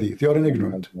in the Hadith. You're an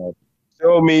ignorant.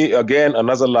 Show me again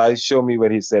another lie. Show me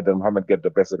where he said that Muhammad get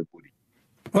the best of the booty.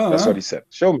 That's what he said.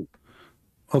 Show me.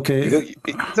 Okay.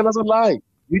 It's another lie.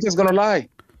 You're just gonna lie.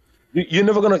 You're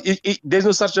never gonna. There's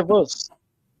no such a verse.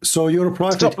 So you're a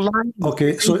prophet. Stop lying.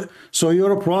 Okay, so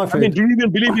you're a prophet. I mean, do you even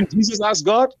believe in Jesus as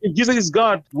God? If Jesus is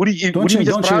God, would he just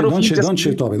proud of you? Don't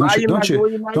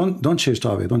chase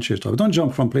Tavi. Don't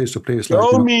jump from place to place.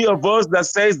 Show me a verse that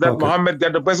says that Muhammad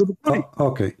got the best of the booty.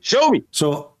 Okay. Show me.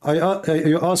 So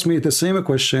you asked me the same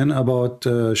question about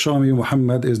show me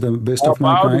Muhammad is the best of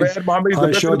mankind. Muhammad is the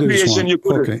best of creation. You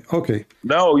couldn't. Okay.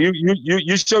 No,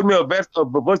 you showed me a verse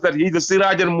that he's the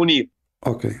Siraj al-Munir.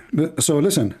 Okay. So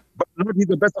listen. But not he's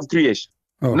the best of creation.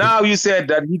 Okay. Now you said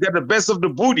that he got the best of the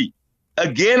booty.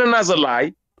 Again, another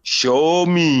lie. Show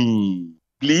me,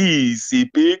 please,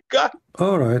 CP.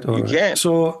 All right. You can't.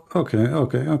 So okay.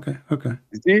 You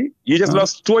see, you just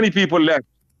lost 20 people left.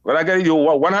 But I got you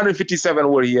 157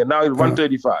 were here. Now it's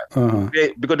 135.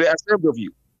 Because they are ashamed of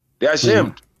you. They are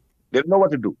ashamed. They don't know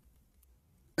what to do.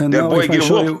 And their now boy if I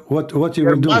show you what you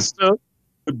will do. Master,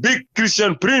 the big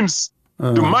Christian prince,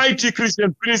 the mighty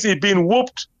Christian prince is being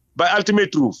whooped by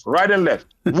ultimate truth, right and left.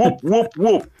 Whoop, whoop,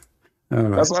 whoop.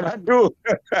 Right. That's what I do.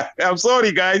 I'm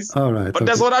sorry, guys. All right. But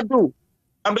that's what I do.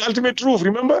 I'm the ultimate truth,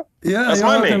 remember? Yeah, that's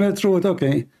my ultimate name. Truth.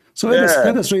 Okay. So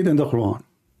let us read in the Quran.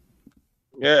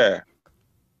 Yeah.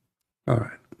 All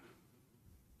right.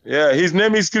 Yeah, his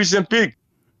name is Christian Pig.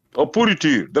 Or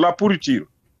Pourriture, de la Pourriture.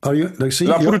 Are you, like, see,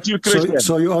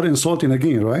 so you are insulting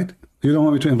again, right? You don't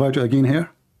want me to invite you again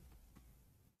here?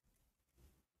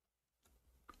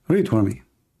 Read for me.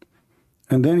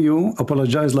 And then you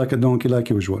apologize like a donkey, like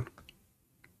usual.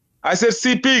 I said,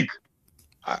 see pig.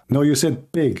 No, you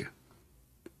said pig.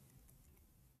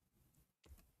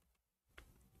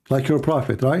 Like your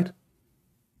prophet, right?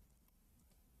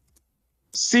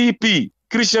 CP,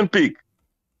 Christian pig.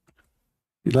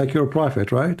 Like your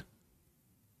prophet, right?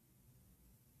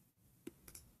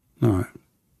 All right.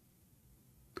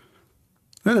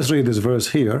 Let us read this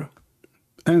verse here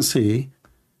and see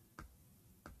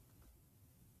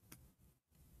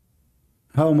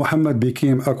how Muhammad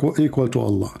became equal to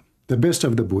Allah, the best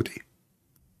of the booty.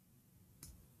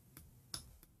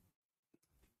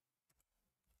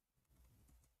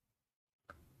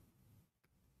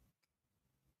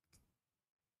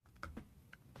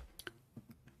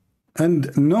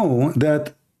 And know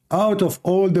that out of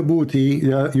all the booty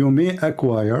you may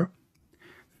acquire,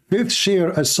 5th share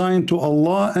assigned to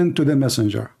Allah and to the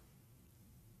messenger.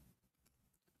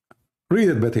 Read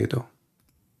it, Potato.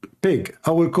 Pig,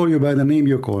 I will call you by the name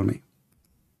you call me.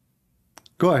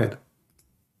 Go ahead.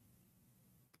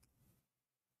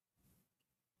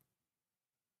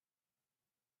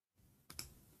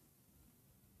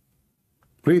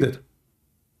 Read it.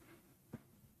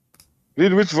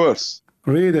 Read which verse?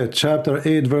 Read it, chapter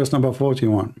 8, verse number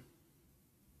 41.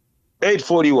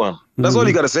 841. That's all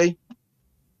you got to say.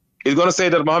 He's going to say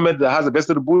that Muhammad has the best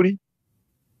of the booty?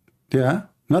 Yeah,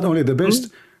 not only the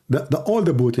best, all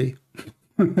the booty.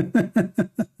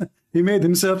 He made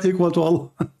himself equal to Allah.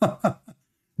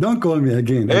 Don't call me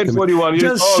again. 841.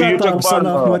 Just shut up, son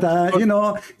of you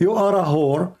know, you are a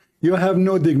whore. You have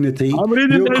no dignity.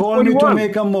 You call me to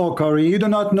make a mockery. You do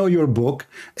not know your book.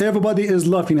 Everybody is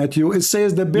laughing at you. It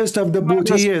says the best of the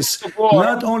booty is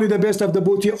not only the best of the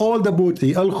booty, all the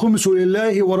booty. Al-khumsu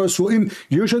lillahi wa rasulin.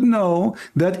 You should know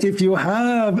that if you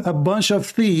have a bunch of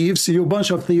thieves,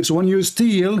 when you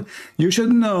steal, you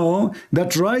should know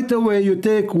that right away you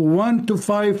take 1 to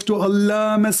 5 to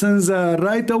Allah Messenger,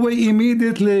 right away,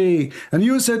 immediately. And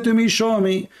you said to me, show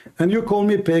me, and you call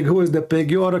me pig. Who is the pig?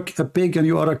 You are a pig and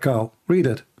you are a cow. Read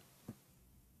it.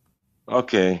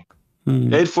 Okay.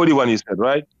 841 you said,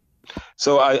 right?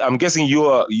 So I'm guessing you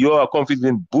are confused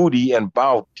in booty and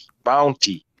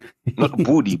bounty. Not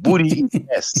booty. Booty is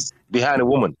S behind a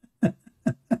woman.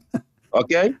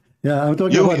 Okay? Yeah, I'm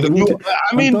talking about the booty.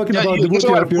 I mean, I'm talking about the booty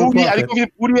of your prophet. Are you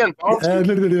confused booty and bounty?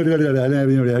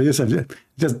 Listen,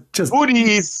 just booty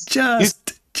is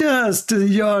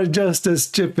you're just a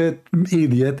stupid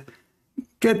idiot.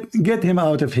 Get him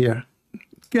out of here.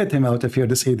 Get him out of here,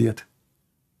 this idiot.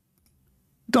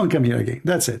 Don't come here again.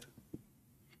 That's it.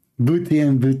 Booty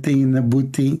and booty and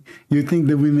booty. You think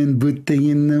the women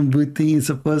booty and booty is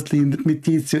supposedly, let me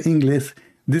teach you English.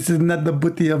 This is not the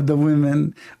booty of the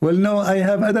women. Well, no, I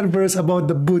have other verse about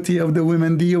the booty of the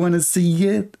women. Do you want to see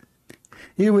it?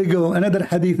 Here we go. Another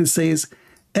hadith says,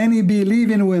 any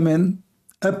believing women,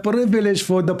 a privilege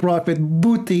for the prophet,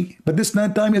 booty. But this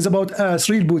time is about us,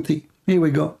 real booty. Here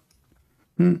we go.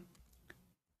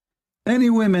 Any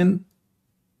women,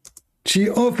 she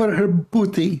offer her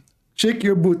booty. Check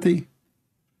your booty.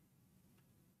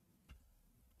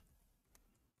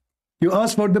 You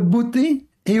ask for the booty?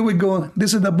 Here we go.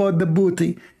 This is about the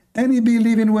booty. Any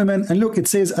believing women, and look, it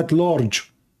says at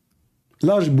large.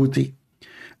 Large booty.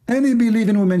 Any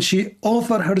believing woman, she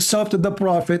offer herself to the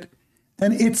prophet,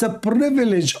 and it's a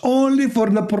privilege only for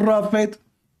the prophet.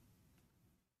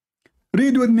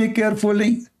 Read with me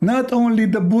carefully. Not only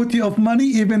the booty of money,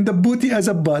 even the booty as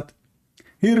a butt.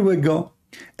 Here we go.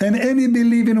 And any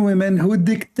believing woman who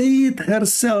dictate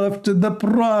herself to the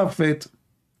prophet,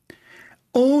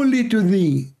 only to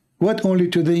thee. What only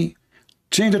to thee?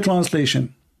 Change the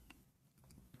translation.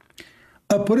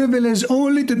 A privilege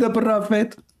only to the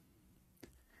prophet.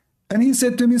 And he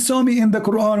said to me, show me in the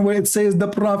Quran where it says the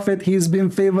prophet, he's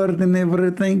been favored in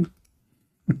everything.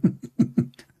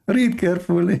 Read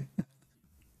carefully.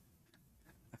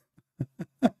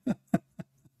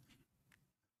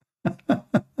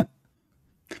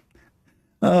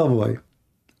 Oh boy.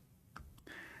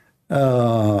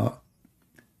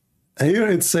 Here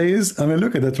it says, I mean,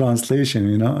 look at the translation,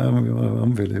 you know,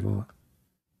 unbelievable.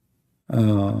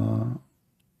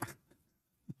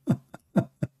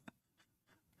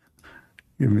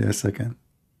 Give me a second.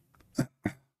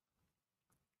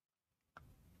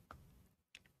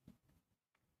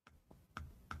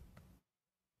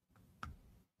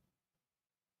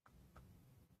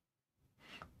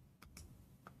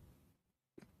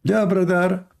 Yeah,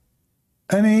 brother.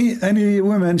 Any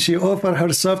woman, she offer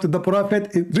herself to the prophet.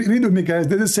 Read with me, guys.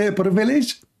 Did it say a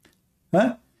privilege?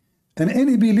 Huh? And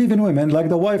any believing woman, like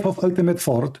the wife of Ultimate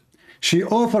Ford, she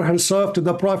offer herself to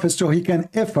the prophet so he can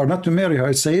F her, not to marry her.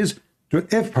 It says to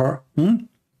F her.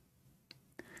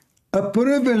 A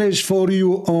privilege for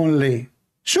you only.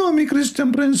 Show me,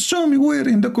 Christian Prince, show me where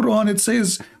in the Quran it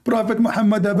says Prophet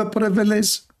Muhammad have a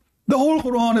privilege. The whole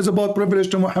Quran is about privilege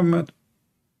to Muhammad.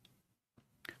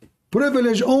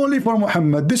 Privilege only for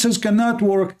Muhammad. This cannot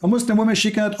work. A Muslim woman, she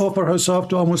cannot offer herself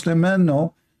to a Muslim man,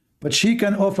 no. But she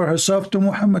can offer herself to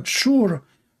Muhammad, sure.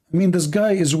 I mean, this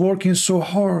guy is working so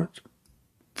hard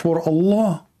for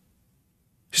Allah.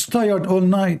 He's tired all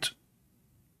night.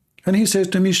 And he says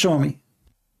to me, show me.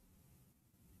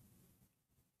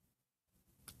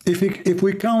 If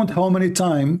we count how many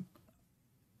times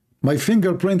my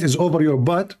fingerprint is over your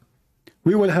butt,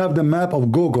 we will have the map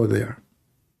of Gogo there.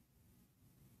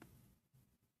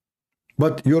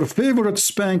 But your favorite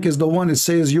spank is the one that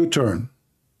says U-turn.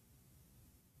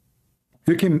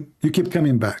 You keep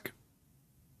coming back.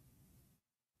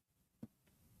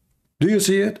 Do you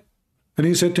see it? And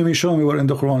he said to me, show me where in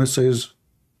the Quran it says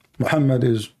Muhammad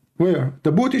is. Where?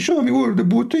 The booty? Show me where the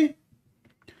booty.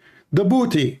 The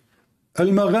booty.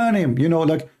 Al-Maghanim. You know,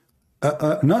 like,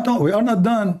 we are not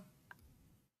done.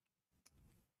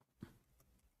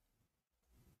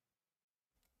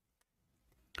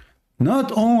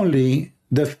 Not only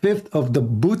the fifth of the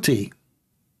booty,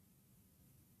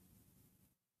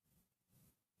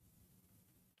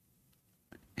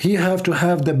 he have to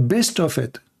have the best of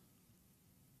it.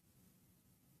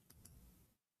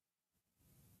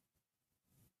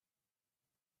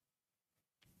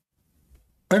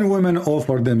 And women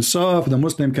offer themselves. The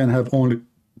Muslim can have only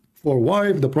 4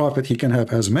 wives. The Prophet, he can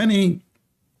have as many.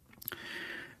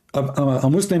 A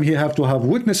Muslim, he have to have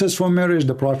witnesses for marriage.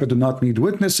 The Prophet do not need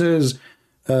witnesses.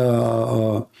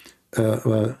 The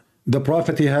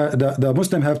Prophet, the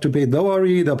Muslim have to pay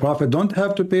dowry. The Prophet don't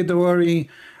have to pay dowry.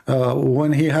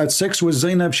 When he had sex with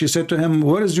Zainab, she said to him,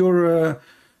 where is your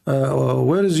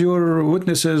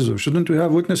witnesses? Shouldn't we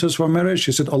have witnesses for marriage?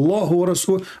 She said, Allah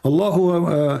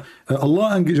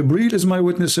and Jibreel is my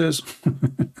witnesses.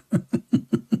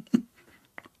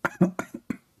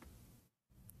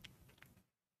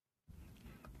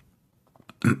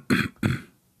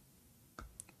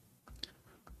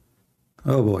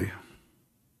 Oh boy.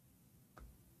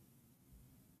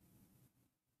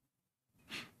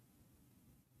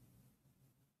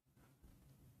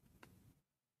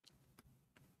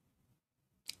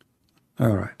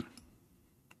 All right.